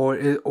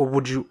 or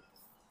would you?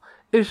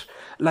 Is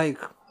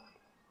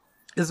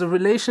a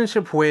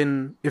relationship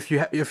when if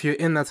you're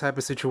in that type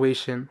of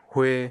situation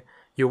where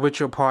you're with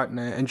your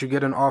partner and you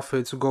get an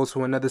offer to go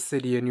to another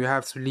city and you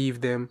have to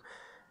leave them,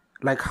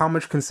 like, how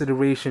much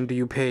consideration do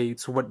you pay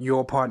to what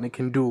your partner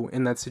can do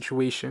in that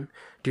situation?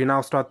 Do you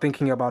now start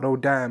thinking about, oh,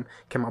 damn,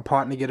 can my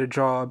partner get a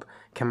job?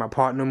 Can my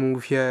partner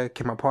move here?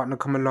 Can my partner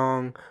come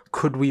along?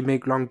 Could we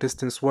make long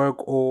distance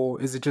work? Or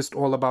is it just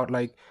all about,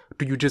 like,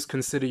 do you just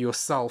consider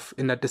yourself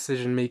in that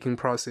decision-making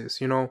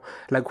process? You know,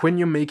 like, when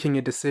you're making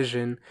a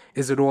decision,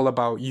 is it all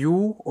about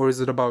you or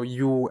is it about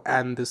you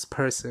and this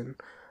person?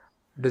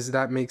 Does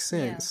that make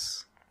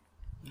sense?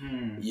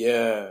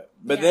 Yeah,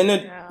 but then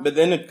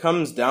it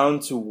comes down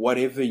to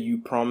whatever you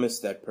promise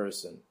that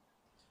person.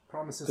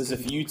 Because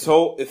if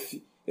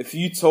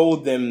you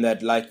told them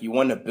that, like, you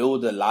want to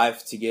build a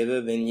life together,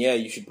 then yeah,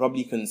 you should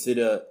probably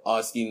consider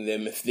asking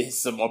them if there's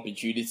some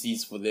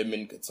opportunities for them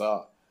in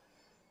Qatar.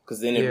 Because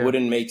then it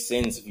wouldn't make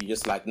sense if you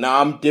just like, nah,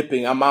 I'm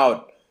dipping, I'm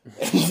out.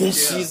 And then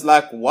she's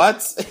like,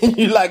 what? And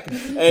you're like,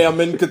 hey, I'm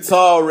in Qatar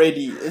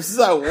already. And she's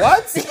like,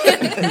 what?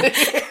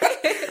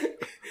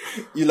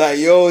 You're like,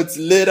 yo, it's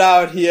lit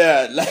out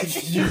here.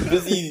 Like, you're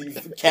busy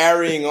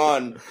carrying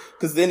on.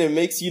 Because then it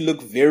makes you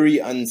look very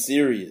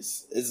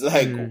unserious. It's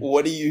like,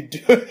 what are you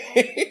doing?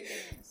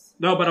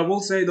 No, but I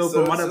will say, though,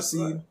 from what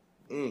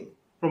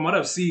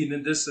I've seen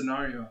in this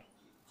scenario,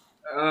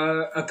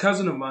 a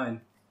cousin of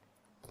mine,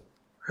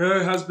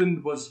 her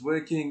husband was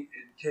working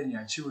in Kenya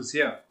and she was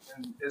here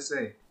in SA.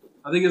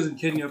 I think it was in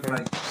Kenya for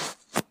like...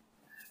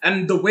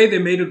 And the way they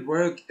made it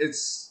work,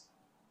 it's...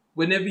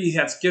 Whenever he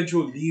had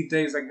scheduled leave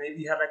days, like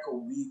maybe he had like a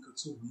week or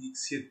 2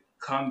 weeks, he'd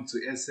come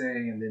to SA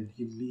and then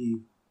he'd leave.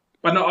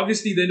 But now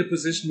obviously they're in a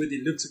position where they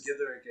live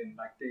together again.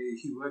 Like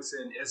he works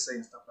in SA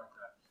and stuff like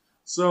that.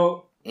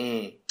 So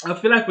I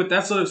feel like with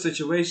that sort of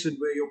situation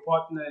where your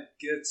partner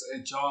gets a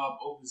job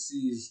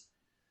overseas,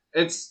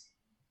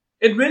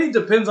 it really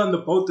depends on the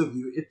both of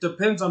you. It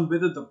depends on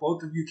whether the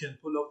both of you can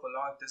pull off a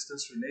long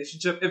distance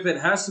relationship. If it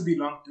has to be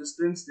long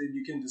distance, then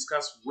you can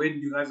discuss when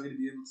you guys are going to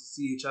be able to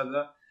see each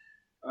other.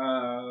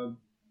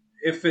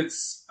 If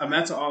it's a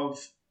matter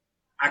of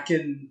I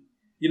can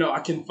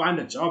find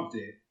a job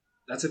there.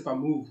 That's if I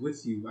move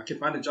with you. I can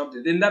find a job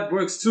there. Then that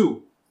works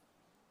too.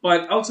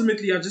 But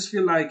ultimately, I just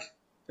feel like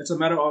it's a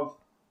matter of,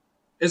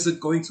 is it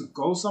going to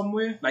go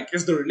somewhere? Like,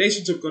 is the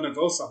relationship going to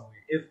go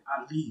somewhere if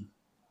I leave?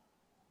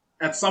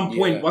 At some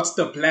point, what's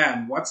the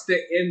plan? What's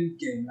the end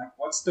game? Like,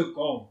 what's the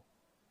goal?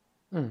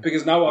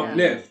 Because now I've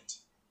left.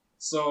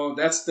 So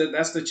that's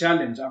the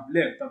challenge. I've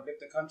left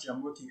the country.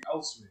 I'm working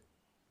elsewhere.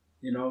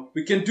 You know,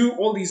 we can do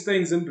all these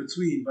things in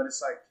between, but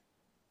it's like,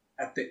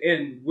 at the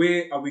end,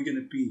 where are we going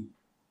to be?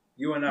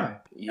 You and I.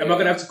 Am I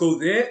going to have to go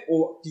there,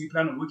 or do you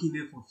plan on working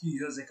there for a few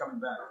years and coming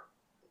back?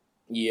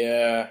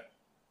 Yeah.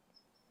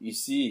 You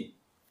see,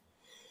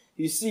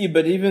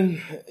 but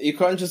even, you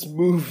can't just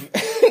move,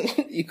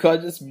 you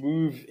can't just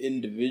move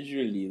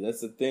individually.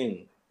 That's the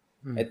thing.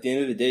 At the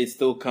end of the day, it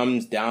still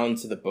comes down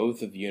to the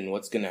both of you and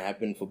what's going to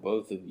happen for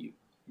both of you.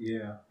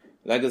 Yeah.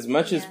 Like, as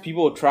much as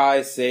people try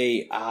to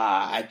say,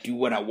 I do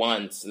what I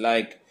want,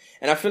 like,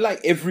 and I feel like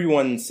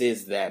everyone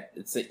says that.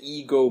 It's an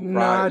ego pride.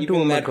 Nah,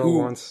 even that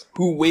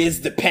who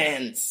wears the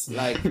pants.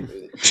 Like,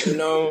 you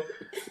know,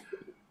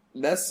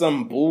 that's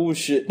some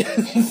bullshit.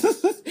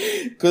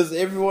 Because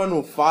everyone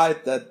will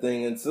fight that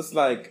thing. It's just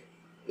like,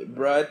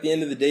 bro, at the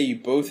end of the day, you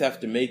both have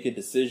to make a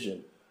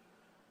decision.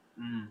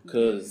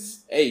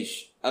 Because,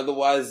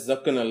 otherwise it's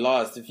not gonna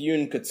last. If you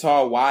in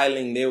Qatar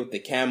whiling there with the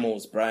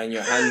camels, Brian,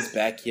 your hands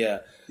back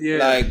here,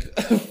 like,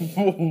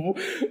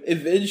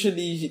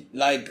 eventually,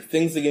 like,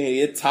 things are gonna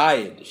get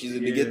tired. She's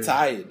gonna get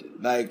tired.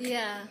 Like,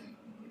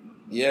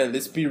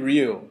 let's be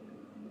real.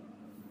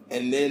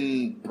 And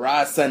then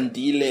Bra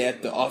Sandile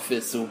at the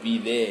office will be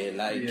there.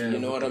 Like, you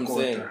know what I'm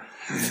saying?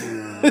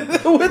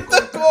 With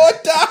the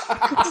quota.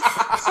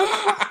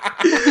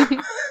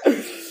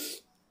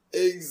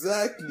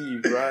 Exactly,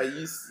 bro.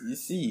 You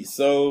see.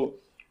 So,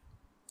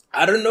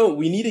 I don't know.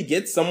 We need to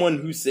get someone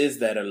who says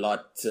that a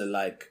lot to,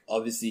 like,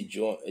 obviously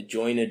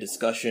join a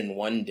discussion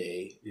one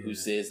day who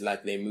says,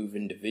 like, they move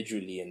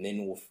individually, and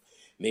then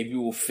maybe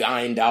we'll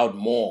find out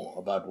more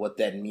about what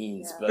that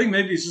means. But I think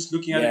maybe it's just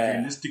looking at it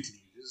realistically.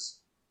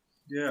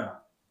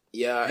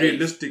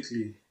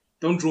 Realistically.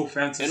 Don't draw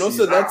fantasies. And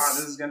also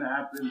this is gonna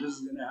happen,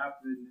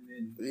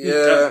 and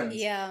then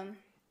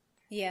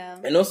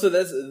And also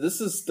this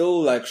is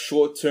still like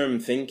short-term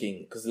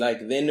thinking, because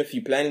like then if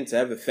you're planning to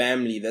have a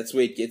family, that's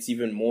where it gets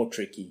even more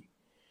tricky.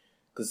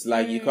 Because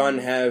like you can't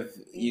have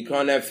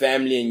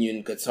family and you're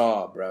in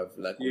Qatar, bruv.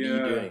 Like what are you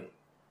doing?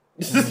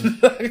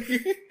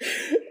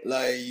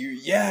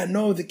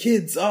 The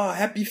kids,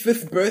 happy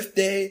 5th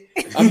birthday.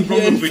 I'm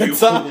here in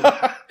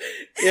Qatar.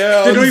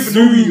 They don't even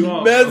know who you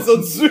are. Man's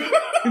on Zoom.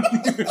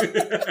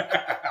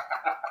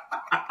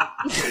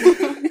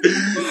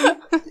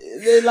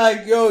 They're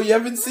like, yo, you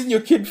haven't seen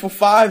your kid for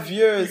 5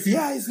 years.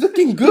 Yeah, he's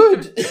looking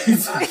good.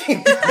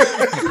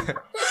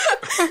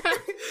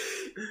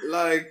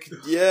 Like,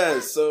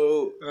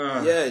 so,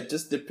 it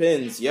just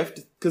depends. You have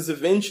to, because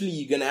eventually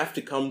you're going to have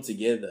to come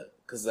together.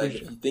 Because, like,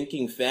 if you're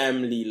thinking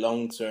family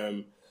long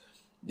term,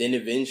 then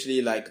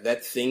eventually, like,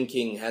 that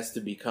thinking has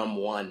to become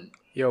one.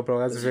 Yo, bro,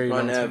 that's very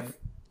long term.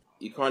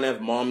 You can't have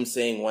mom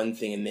saying one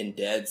thing and then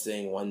dad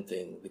saying one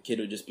thing. The kid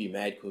will just be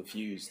mad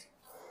confused.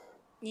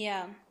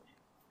 Yeah.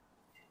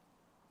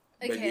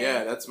 Okay. But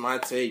yeah, that's my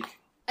take.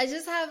 I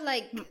just have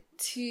like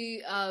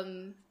 2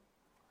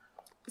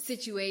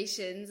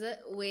 situations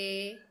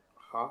where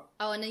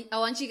I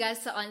want you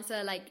guys to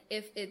answer like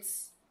if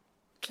it's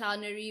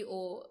clownery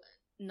or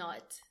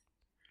not.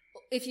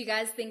 If you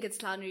guys think it's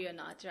clownery or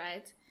not,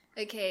 right?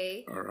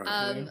 Okay. All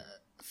right.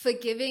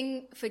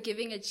 Forgiving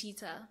a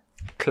cheater.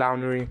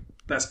 Clownery.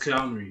 That's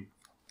clownery.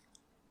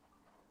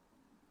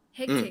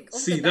 Hectic.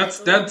 See,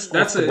 that's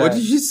a. What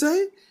did you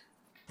say?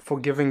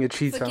 Forgiving a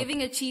cheater.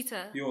 Forgiving a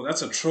cheater. Yo,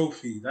 that's a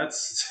trophy.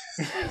 That's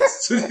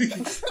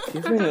if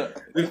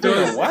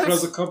there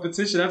was a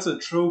competition, that's a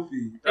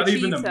trophy. Not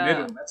even a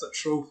medal. That's a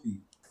trophy.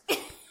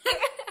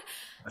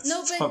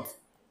 That's tough.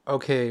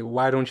 Okay,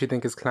 why don't you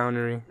think it's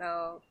clownery?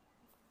 No.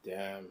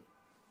 Damn.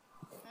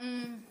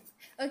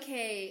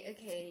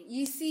 Okay.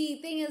 You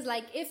see, thing is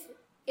like if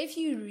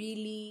you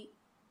really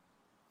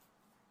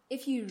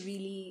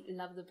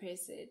love the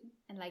person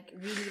and like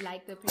really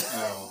like the person.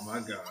 Oh my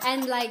god.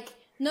 And like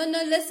no,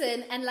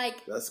 listen, and like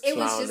it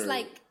was just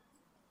like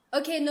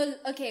but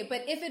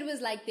if it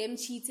was like them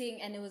cheating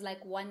and it was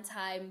like one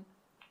time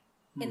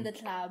in the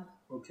club,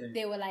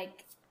 they were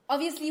like,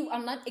 obviously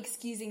I'm not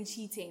excusing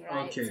cheating,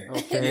 right?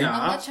 Okay.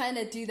 I'm not trying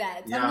to do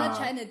that.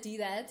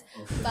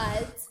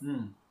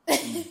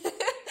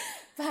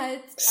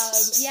 But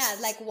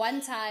like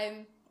one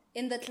time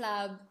in the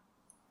club,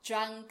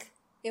 drunk,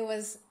 it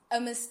was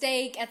a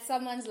mistake at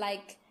someone's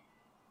like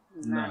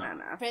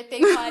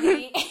birthday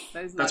party.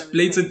 That's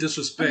blatant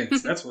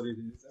disrespect. That's what it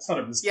is. That's not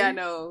a mistake. Yeah,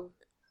 no.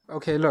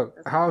 Okay, look,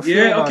 how I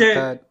feel about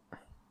that.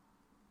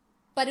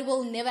 But it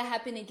will never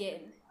happen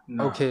again.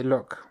 No. Okay,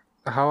 look,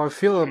 how I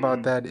feel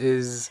about that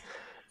is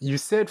you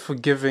said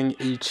forgiving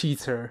a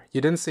cheater.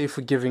 You didn't say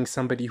forgiving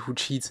somebody who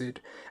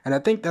cheated. And I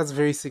think that's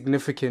very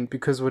significant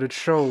because what it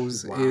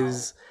shows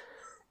is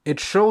it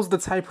shows the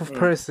type of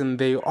person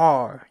they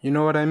are. You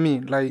know what I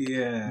mean? Like,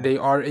 they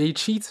are a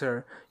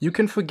cheater. You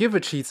can forgive a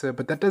cheater,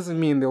 but that doesn't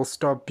mean they'll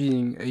stop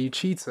being a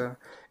cheater.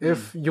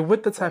 If you're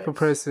with the type of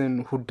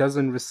person who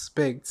doesn't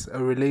respect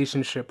a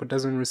relationship or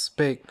doesn't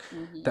respect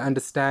the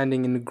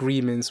understanding and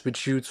agreements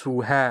which you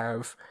two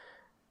have,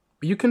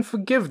 you can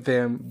forgive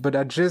them, but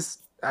I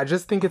just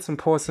think it's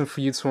important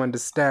for you to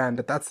understand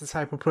that that's the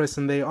type of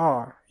person they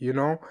are, you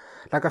know?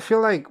 Like, I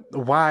feel like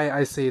why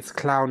I say it's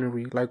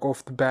clownery, like,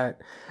 off the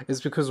bat,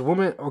 is because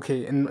women,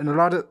 in a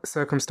lot of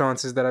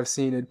circumstances that I've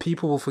seen it,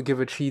 people will forgive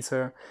a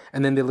cheater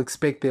and then they'll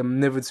expect them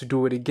never to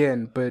do it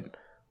again. But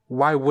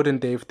why wouldn't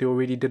they if they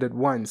already did it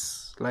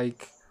once?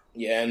 Like...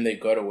 Yeah, and they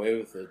got away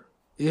with it.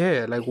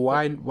 Yeah, like,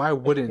 why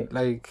wouldn't?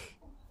 Like,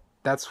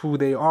 that's who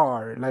they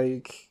are.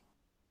 Like...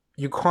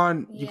 You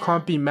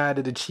can't be mad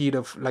at a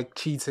cheater like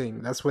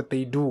cheating. That's what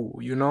they do,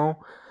 you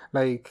know?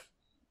 Like,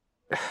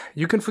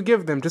 you can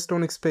forgive them, just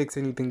don't expect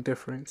anything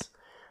different.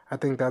 I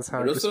think that's how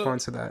I respond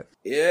to that.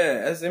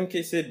 Yeah, as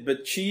MK said,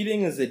 but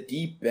cheating is a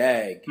deep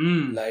bag.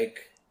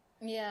 Like,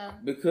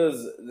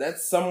 because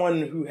that's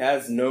someone who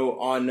has no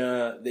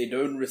honor. They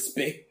don't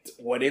respect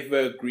whatever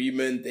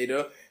agreement. They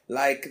don't,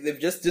 like, they've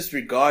just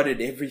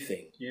disregarded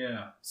everything.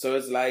 Yeah. So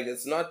it's like,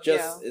 it's not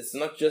just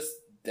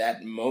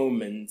that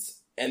moment.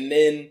 And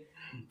then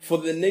for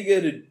the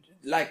nigga to,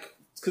 like,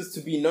 because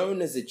to be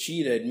known as a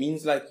cheater, it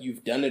means like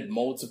you've done it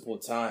multiple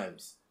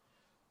times.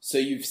 So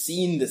you've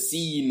seen the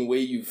scene where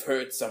you've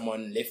hurt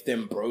someone, left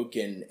them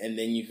broken, and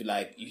then you've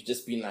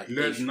just been like,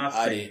 learned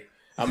nothing.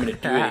 I'm gonna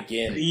do it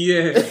again.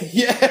 Yeah.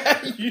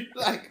 Yeah, you're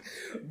like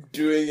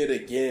doing it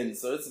again.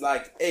 So it's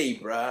like, hey,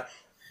 bruh,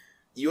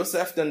 you also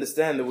have to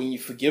understand that when you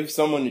forgive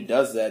someone who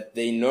does that,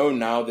 they know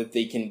now that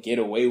they can get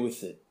away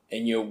with it.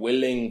 And you're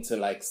willing to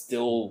like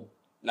still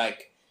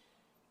like,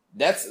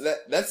 that's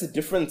a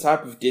different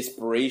type of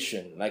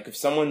desperation. Like if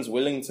someone's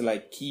willing to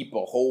like keep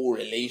a whole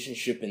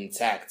relationship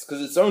intact,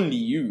 because it's only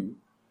you.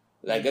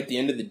 Like at the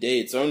end of the day,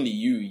 it's only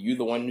you. You're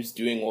the one who's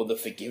doing all the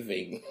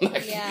forgiving.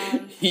 Like,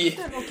 wait.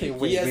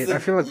 I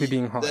feel like we're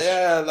being harsh.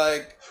 Yeah,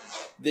 like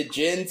the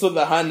gent or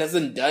the hun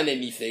hasn't done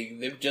anything.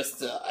 They've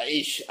just,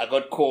 I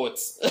got caught.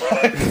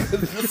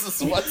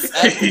 This is what's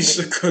happening.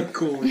 I got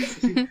caught.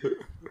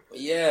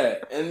 Yeah,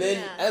 and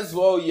then as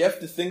well, you have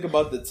to think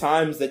about the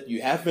times that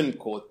you haven't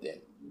caught them.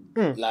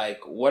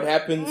 Like, what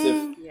happens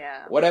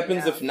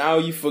if now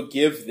you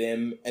forgive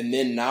them and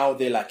then now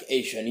they're like,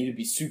 Aish, I need to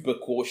be super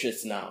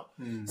cautious now.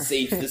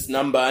 Save this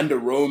number under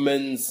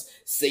Romans,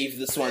 save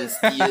this one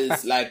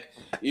steers. Like,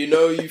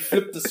 you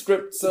flip the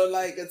script. So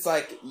like, it's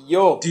like,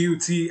 yo,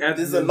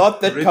 there's a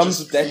lot that comes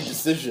with that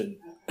decision.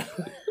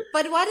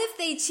 But what if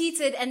they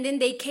cheated and then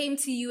they came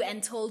to you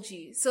and told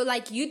you? So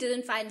like, you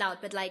didn't find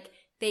out, but like,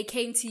 they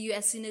came to you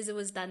as soon as it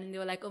was done and they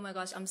were like, oh my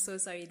gosh, I'm so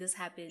sorry this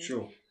happened.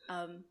 Sure.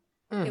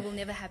 It will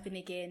never happen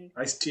again.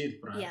 I steal,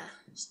 bro. Yeah.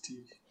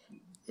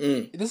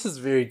 This is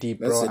very deep,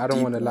 bro. I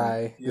don't want to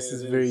lie. Yeah, this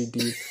is very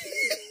deep.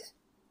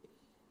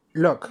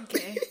 Look,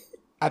 Okay.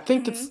 I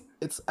think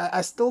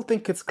I still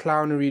think it's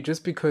clownery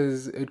just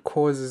because it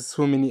causes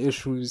so many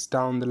issues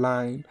down the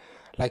line.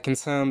 Like in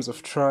terms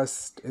of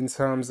trust, in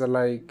terms of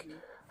like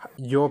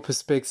your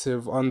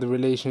perspective on the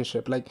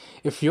relationship. Like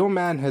if your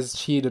man has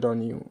cheated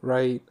on you,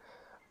 right?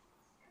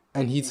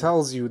 And he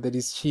tells you that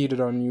he's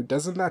cheated on you,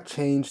 doesn't that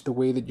change the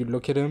way that you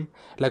look at him?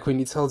 Like when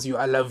he tells you,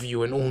 I love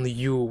you and only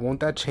you,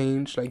 won't that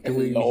change like the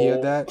way you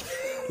hear that?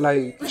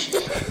 Like,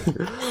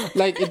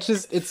 like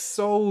it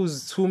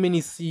sows too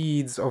many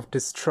seeds of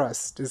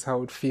distrust is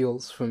how it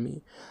feels for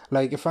me.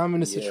 Like if I'm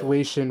in a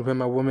situation where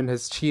my woman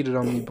has cheated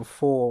on me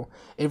before,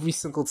 every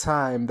single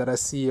time that I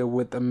see her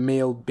with a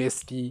male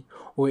bestie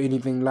or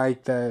anything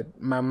like that,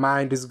 my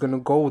mind is gonna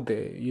go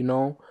there,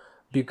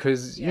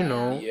 because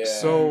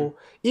so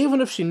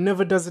even if she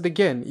never does it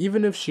again,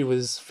 even if she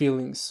was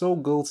feeling so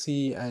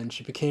guilty and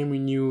she became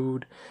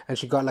renewed and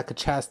she got like a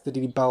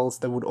chastity belt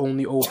that would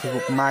only open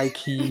with my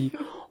key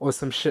or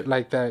some shit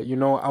like that,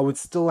 I would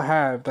still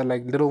have that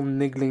like little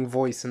niggling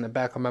voice in the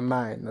back of my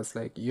mind that's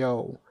like,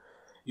 yo,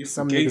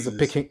 some niggas are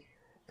picking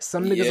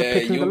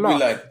the lock. You'll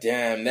be like,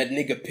 damn, that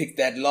nigga picked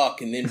that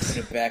lock and then put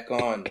it back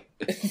on.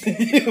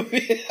 Exactly.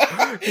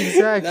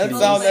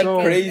 That's how that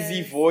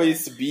crazy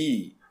voice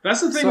be.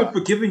 That's the thing with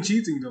forgiving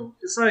cheating, though.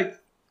 It's like,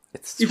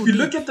 if you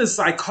look at the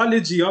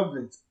psychology of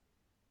it,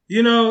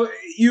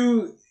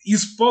 you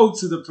spoke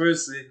to the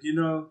person,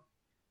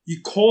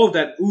 you called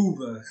that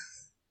Uber,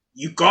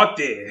 you got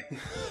there,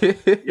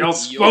 y'all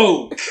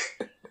spoke,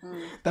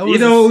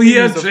 he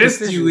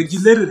addressed you and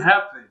you let it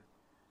happen.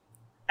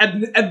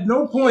 At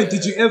no point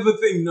did you ever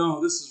think,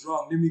 no, this is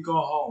wrong, let me go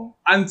home,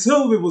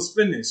 until it was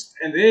finished.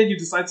 And then you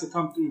decide to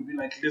come through and be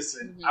like,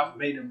 listen, I've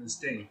made a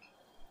mistake.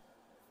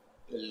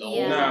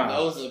 That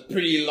was a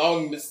pretty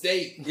long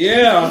mistake.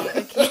 Yeah.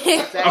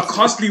 A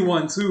costly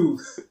one, too.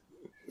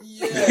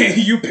 Yeah.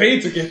 You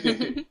paid to get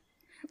it.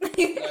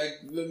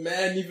 Like, the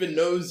man even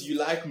knows you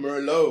like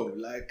Merlot.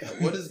 Like,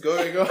 what is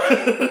going on?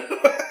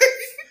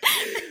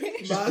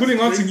 She's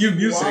putting on some new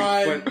music,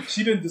 but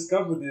she didn't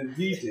discover them.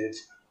 He did.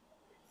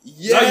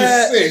 Yeah.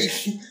 Now you're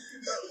sick.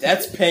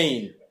 That's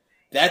pain.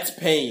 That's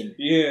pain.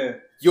 Yeah.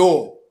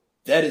 Yo,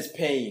 that is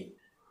pain.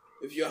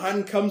 If your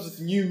hun comes with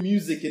new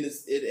music and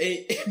it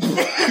ain't... Oh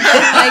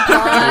my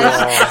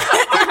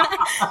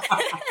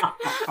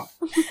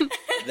gosh.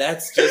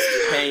 That's just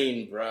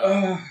pain,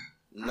 bro.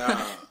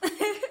 Nah.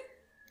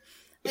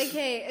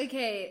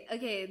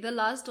 Okay. The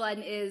last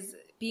one is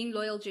being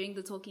loyal during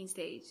the talking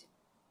stage.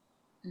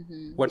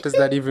 Mm-hmm. What does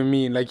that even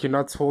mean? Like you're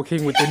not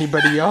talking with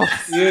anybody else?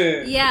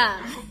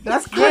 Yeah.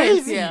 That's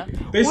crazy. Yeah.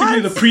 Basically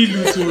the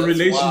prelude to a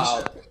relationship.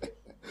 Wow.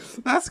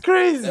 That's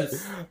crazy.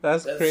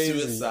 That's crazy.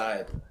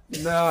 Suicide.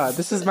 Nah,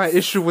 this is my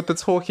issue with the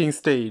talking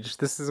stage.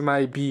 This is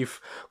my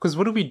beef. Because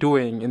what are we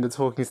doing in the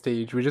talking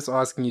stage? We're just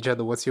asking each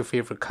other, what's your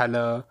favorite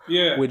color?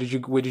 Yeah. Where did you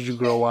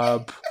grow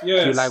up?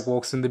 Yes. Do you like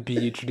walks on the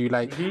beach? Do you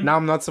like... Now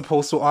I'm not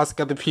supposed to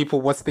ask other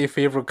people what's their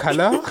favorite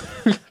color?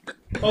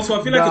 Also,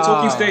 I feel like the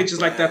talking stage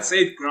is like that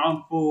safe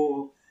ground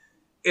for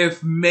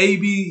if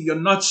maybe you're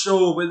not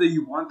sure whether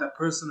you want that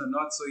person or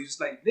not. So you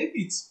just like,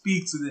 maybe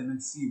speak to them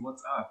and see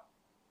what's up.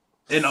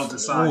 Then I'll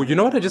decide. Oh, you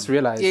know what I just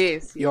realized?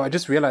 Yes. Yo, I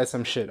just realized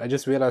some shit.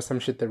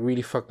 That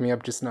really fucked me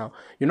up just now.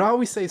 You know how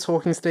we say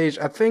talking stage?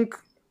 I think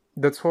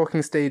the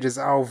talking stage is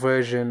our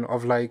version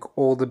of like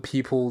all the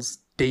people's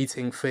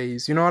dating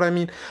phase. You know what I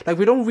mean? Like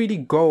we don't really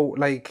go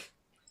like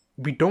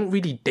we don't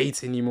really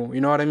date anymore.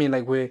 You know what I mean?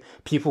 Like where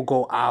people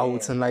go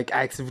out and like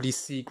actively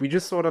seek. We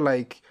just sort of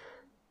like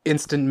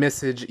instant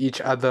message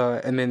each other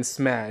and then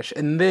smash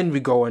and then we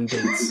go on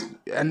dates.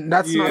 And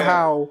that's not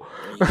how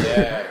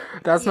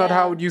that's not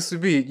how it used to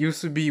be. It used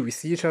to be we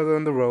see each other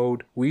on the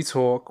road, we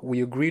talk,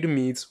 we agree to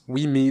meet,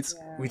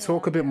 we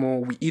talk a bit more,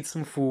 we eat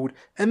some food,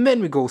 and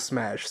then we go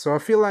smash. So I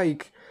feel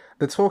like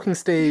the talking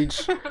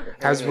stage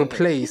has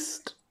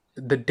replaced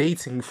the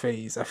dating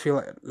phase. I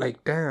feel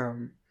like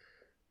damn.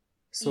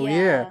 So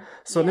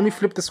let me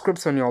flip the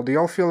script on y'all. Do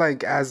y'all feel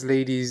like as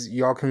ladies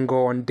y'all can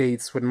go on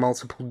dates with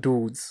multiple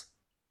dudes?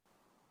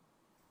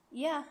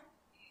 Yeah.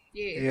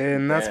 Yeah,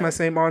 and that's my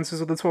same answers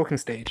with the talking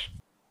stage.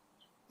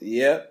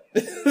 Yep.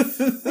 Okay,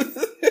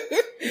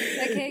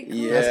 cool.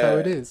 Yeah. That's how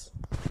it is.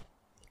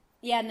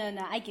 Yeah, no,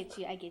 I get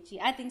you.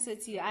 I think so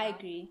too. I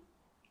agree.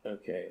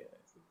 Okay.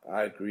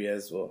 I agree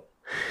as well.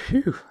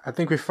 Phew, I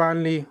think we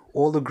finally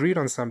all agreed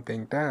on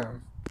something.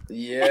 Damn.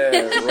 Yeah,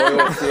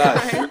 royal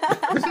flush.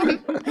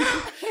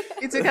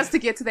 It took us to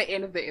get to the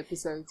end of the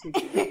episode to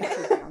agree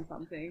on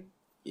something.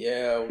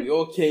 Yeah, we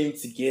all came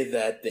together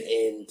at the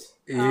end.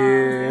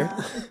 Yeah.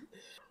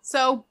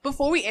 So,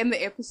 before we end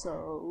the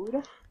episode,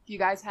 do you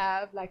guys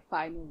have, like,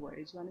 final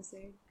words you want to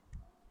say?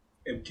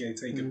 MK,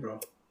 take it, bro.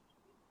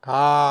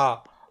 I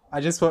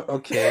just want...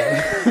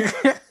 Okay.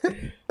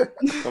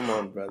 Come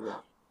on, brother.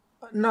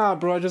 Nah,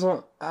 bro, I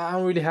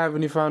don't really have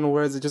any final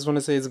words. I just want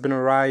to say it's been a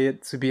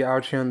riot to be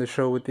out here on the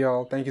show with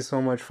y'all. Thank you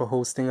so much for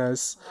hosting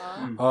us.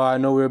 I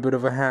know we're a bit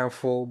of a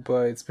handful,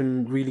 but it's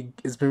been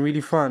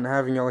really fun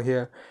having y'all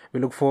here. We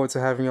look forward to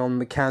having y'all on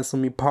the Cancel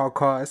Me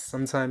podcast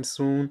sometime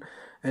soon.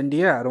 And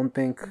yeah, I don't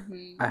think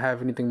I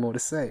have anything more to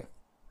say.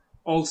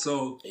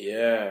 Also,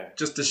 yeah,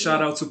 just a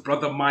shout out to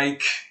Brother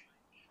Mike.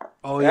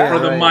 Oh yeah,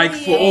 Brother Mike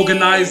for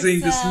organizing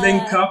this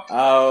link up.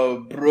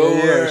 Oh, bro.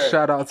 Yeah,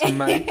 shout out to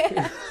Mike.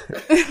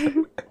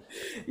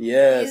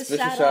 Yeah,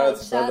 special shout out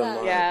to Brother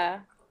Mike. Yeah.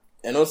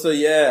 And also,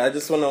 I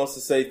just want to also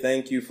say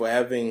thank you for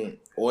having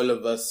all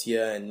of us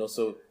here, and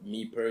also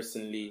me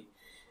personally.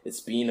 It's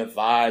been a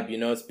vibe,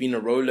 it's been a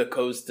roller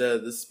coaster.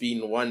 This has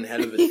been one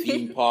hell of a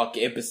theme park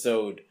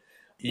episode.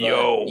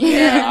 Yo.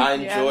 Yeah, I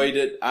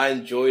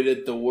enjoyed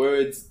it.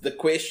 The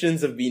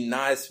questions have been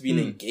nice, been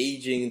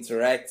engaging,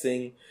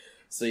 interacting.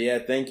 So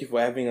thank you for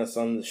having us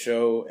on the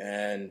show,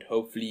 and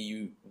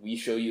hopefully we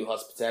show you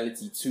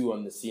hospitality too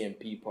on the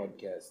CMP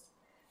podcast.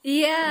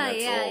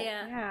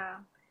 Yeah.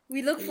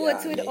 We look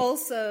forward to it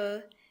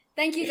also.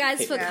 Thank you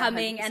guys for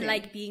coming 100%. And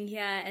like being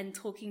here and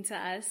talking to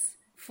us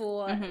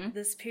for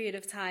this period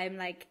of time.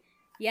 Like,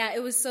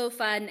 it was so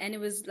fun, and it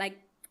was like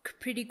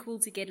pretty cool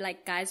to get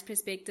like guys'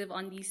 perspective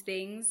on these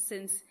things,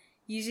 since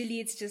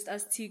usually it's just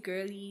us two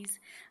girlies.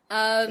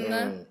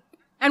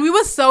 And we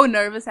were so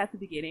nervous at the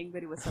beginning,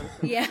 but it was so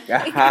fun. Yeah.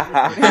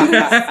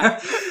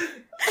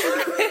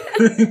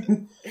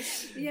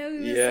 We were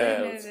so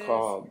nervous. It's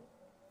calm.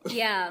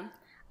 Yeah.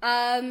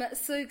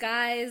 So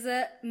guys,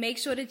 make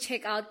sure to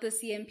check out the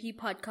CMP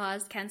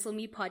podcast, Cancel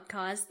Me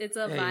podcast. It's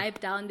a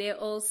vibe down there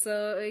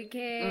also,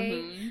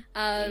 okay?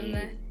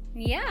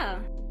 Yeah.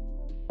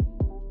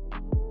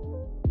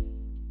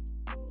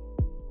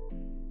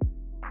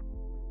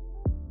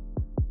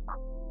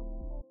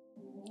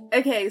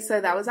 Okay, so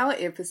that was our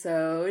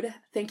episode.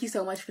 Thank you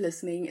so much for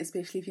listening,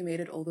 especially if you made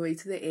it all the way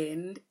to the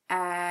end.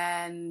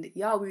 And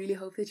we really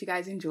hope that you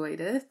guys enjoyed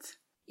it.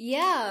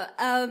 Yeah,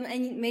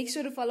 and make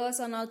sure to follow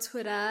us on our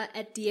Twitter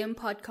at DM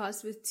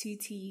Podcast with 2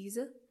 T's.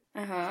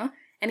 And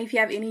if you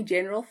have any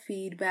general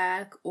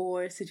feedback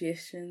or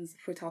suggestions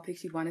for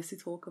topics you'd want us to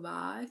talk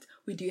about,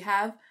 we do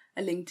have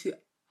a link to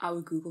our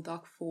Google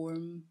Doc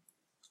form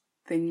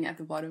thing at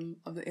the bottom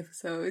of the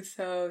episode.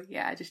 So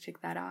just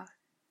check that out.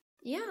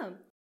 Yeah.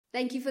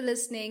 Thank you for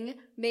listening.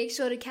 Make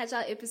sure to catch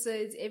our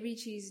episodes every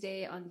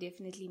Tuesday on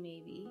Definitely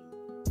Maybe.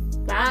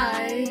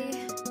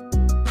 Bye.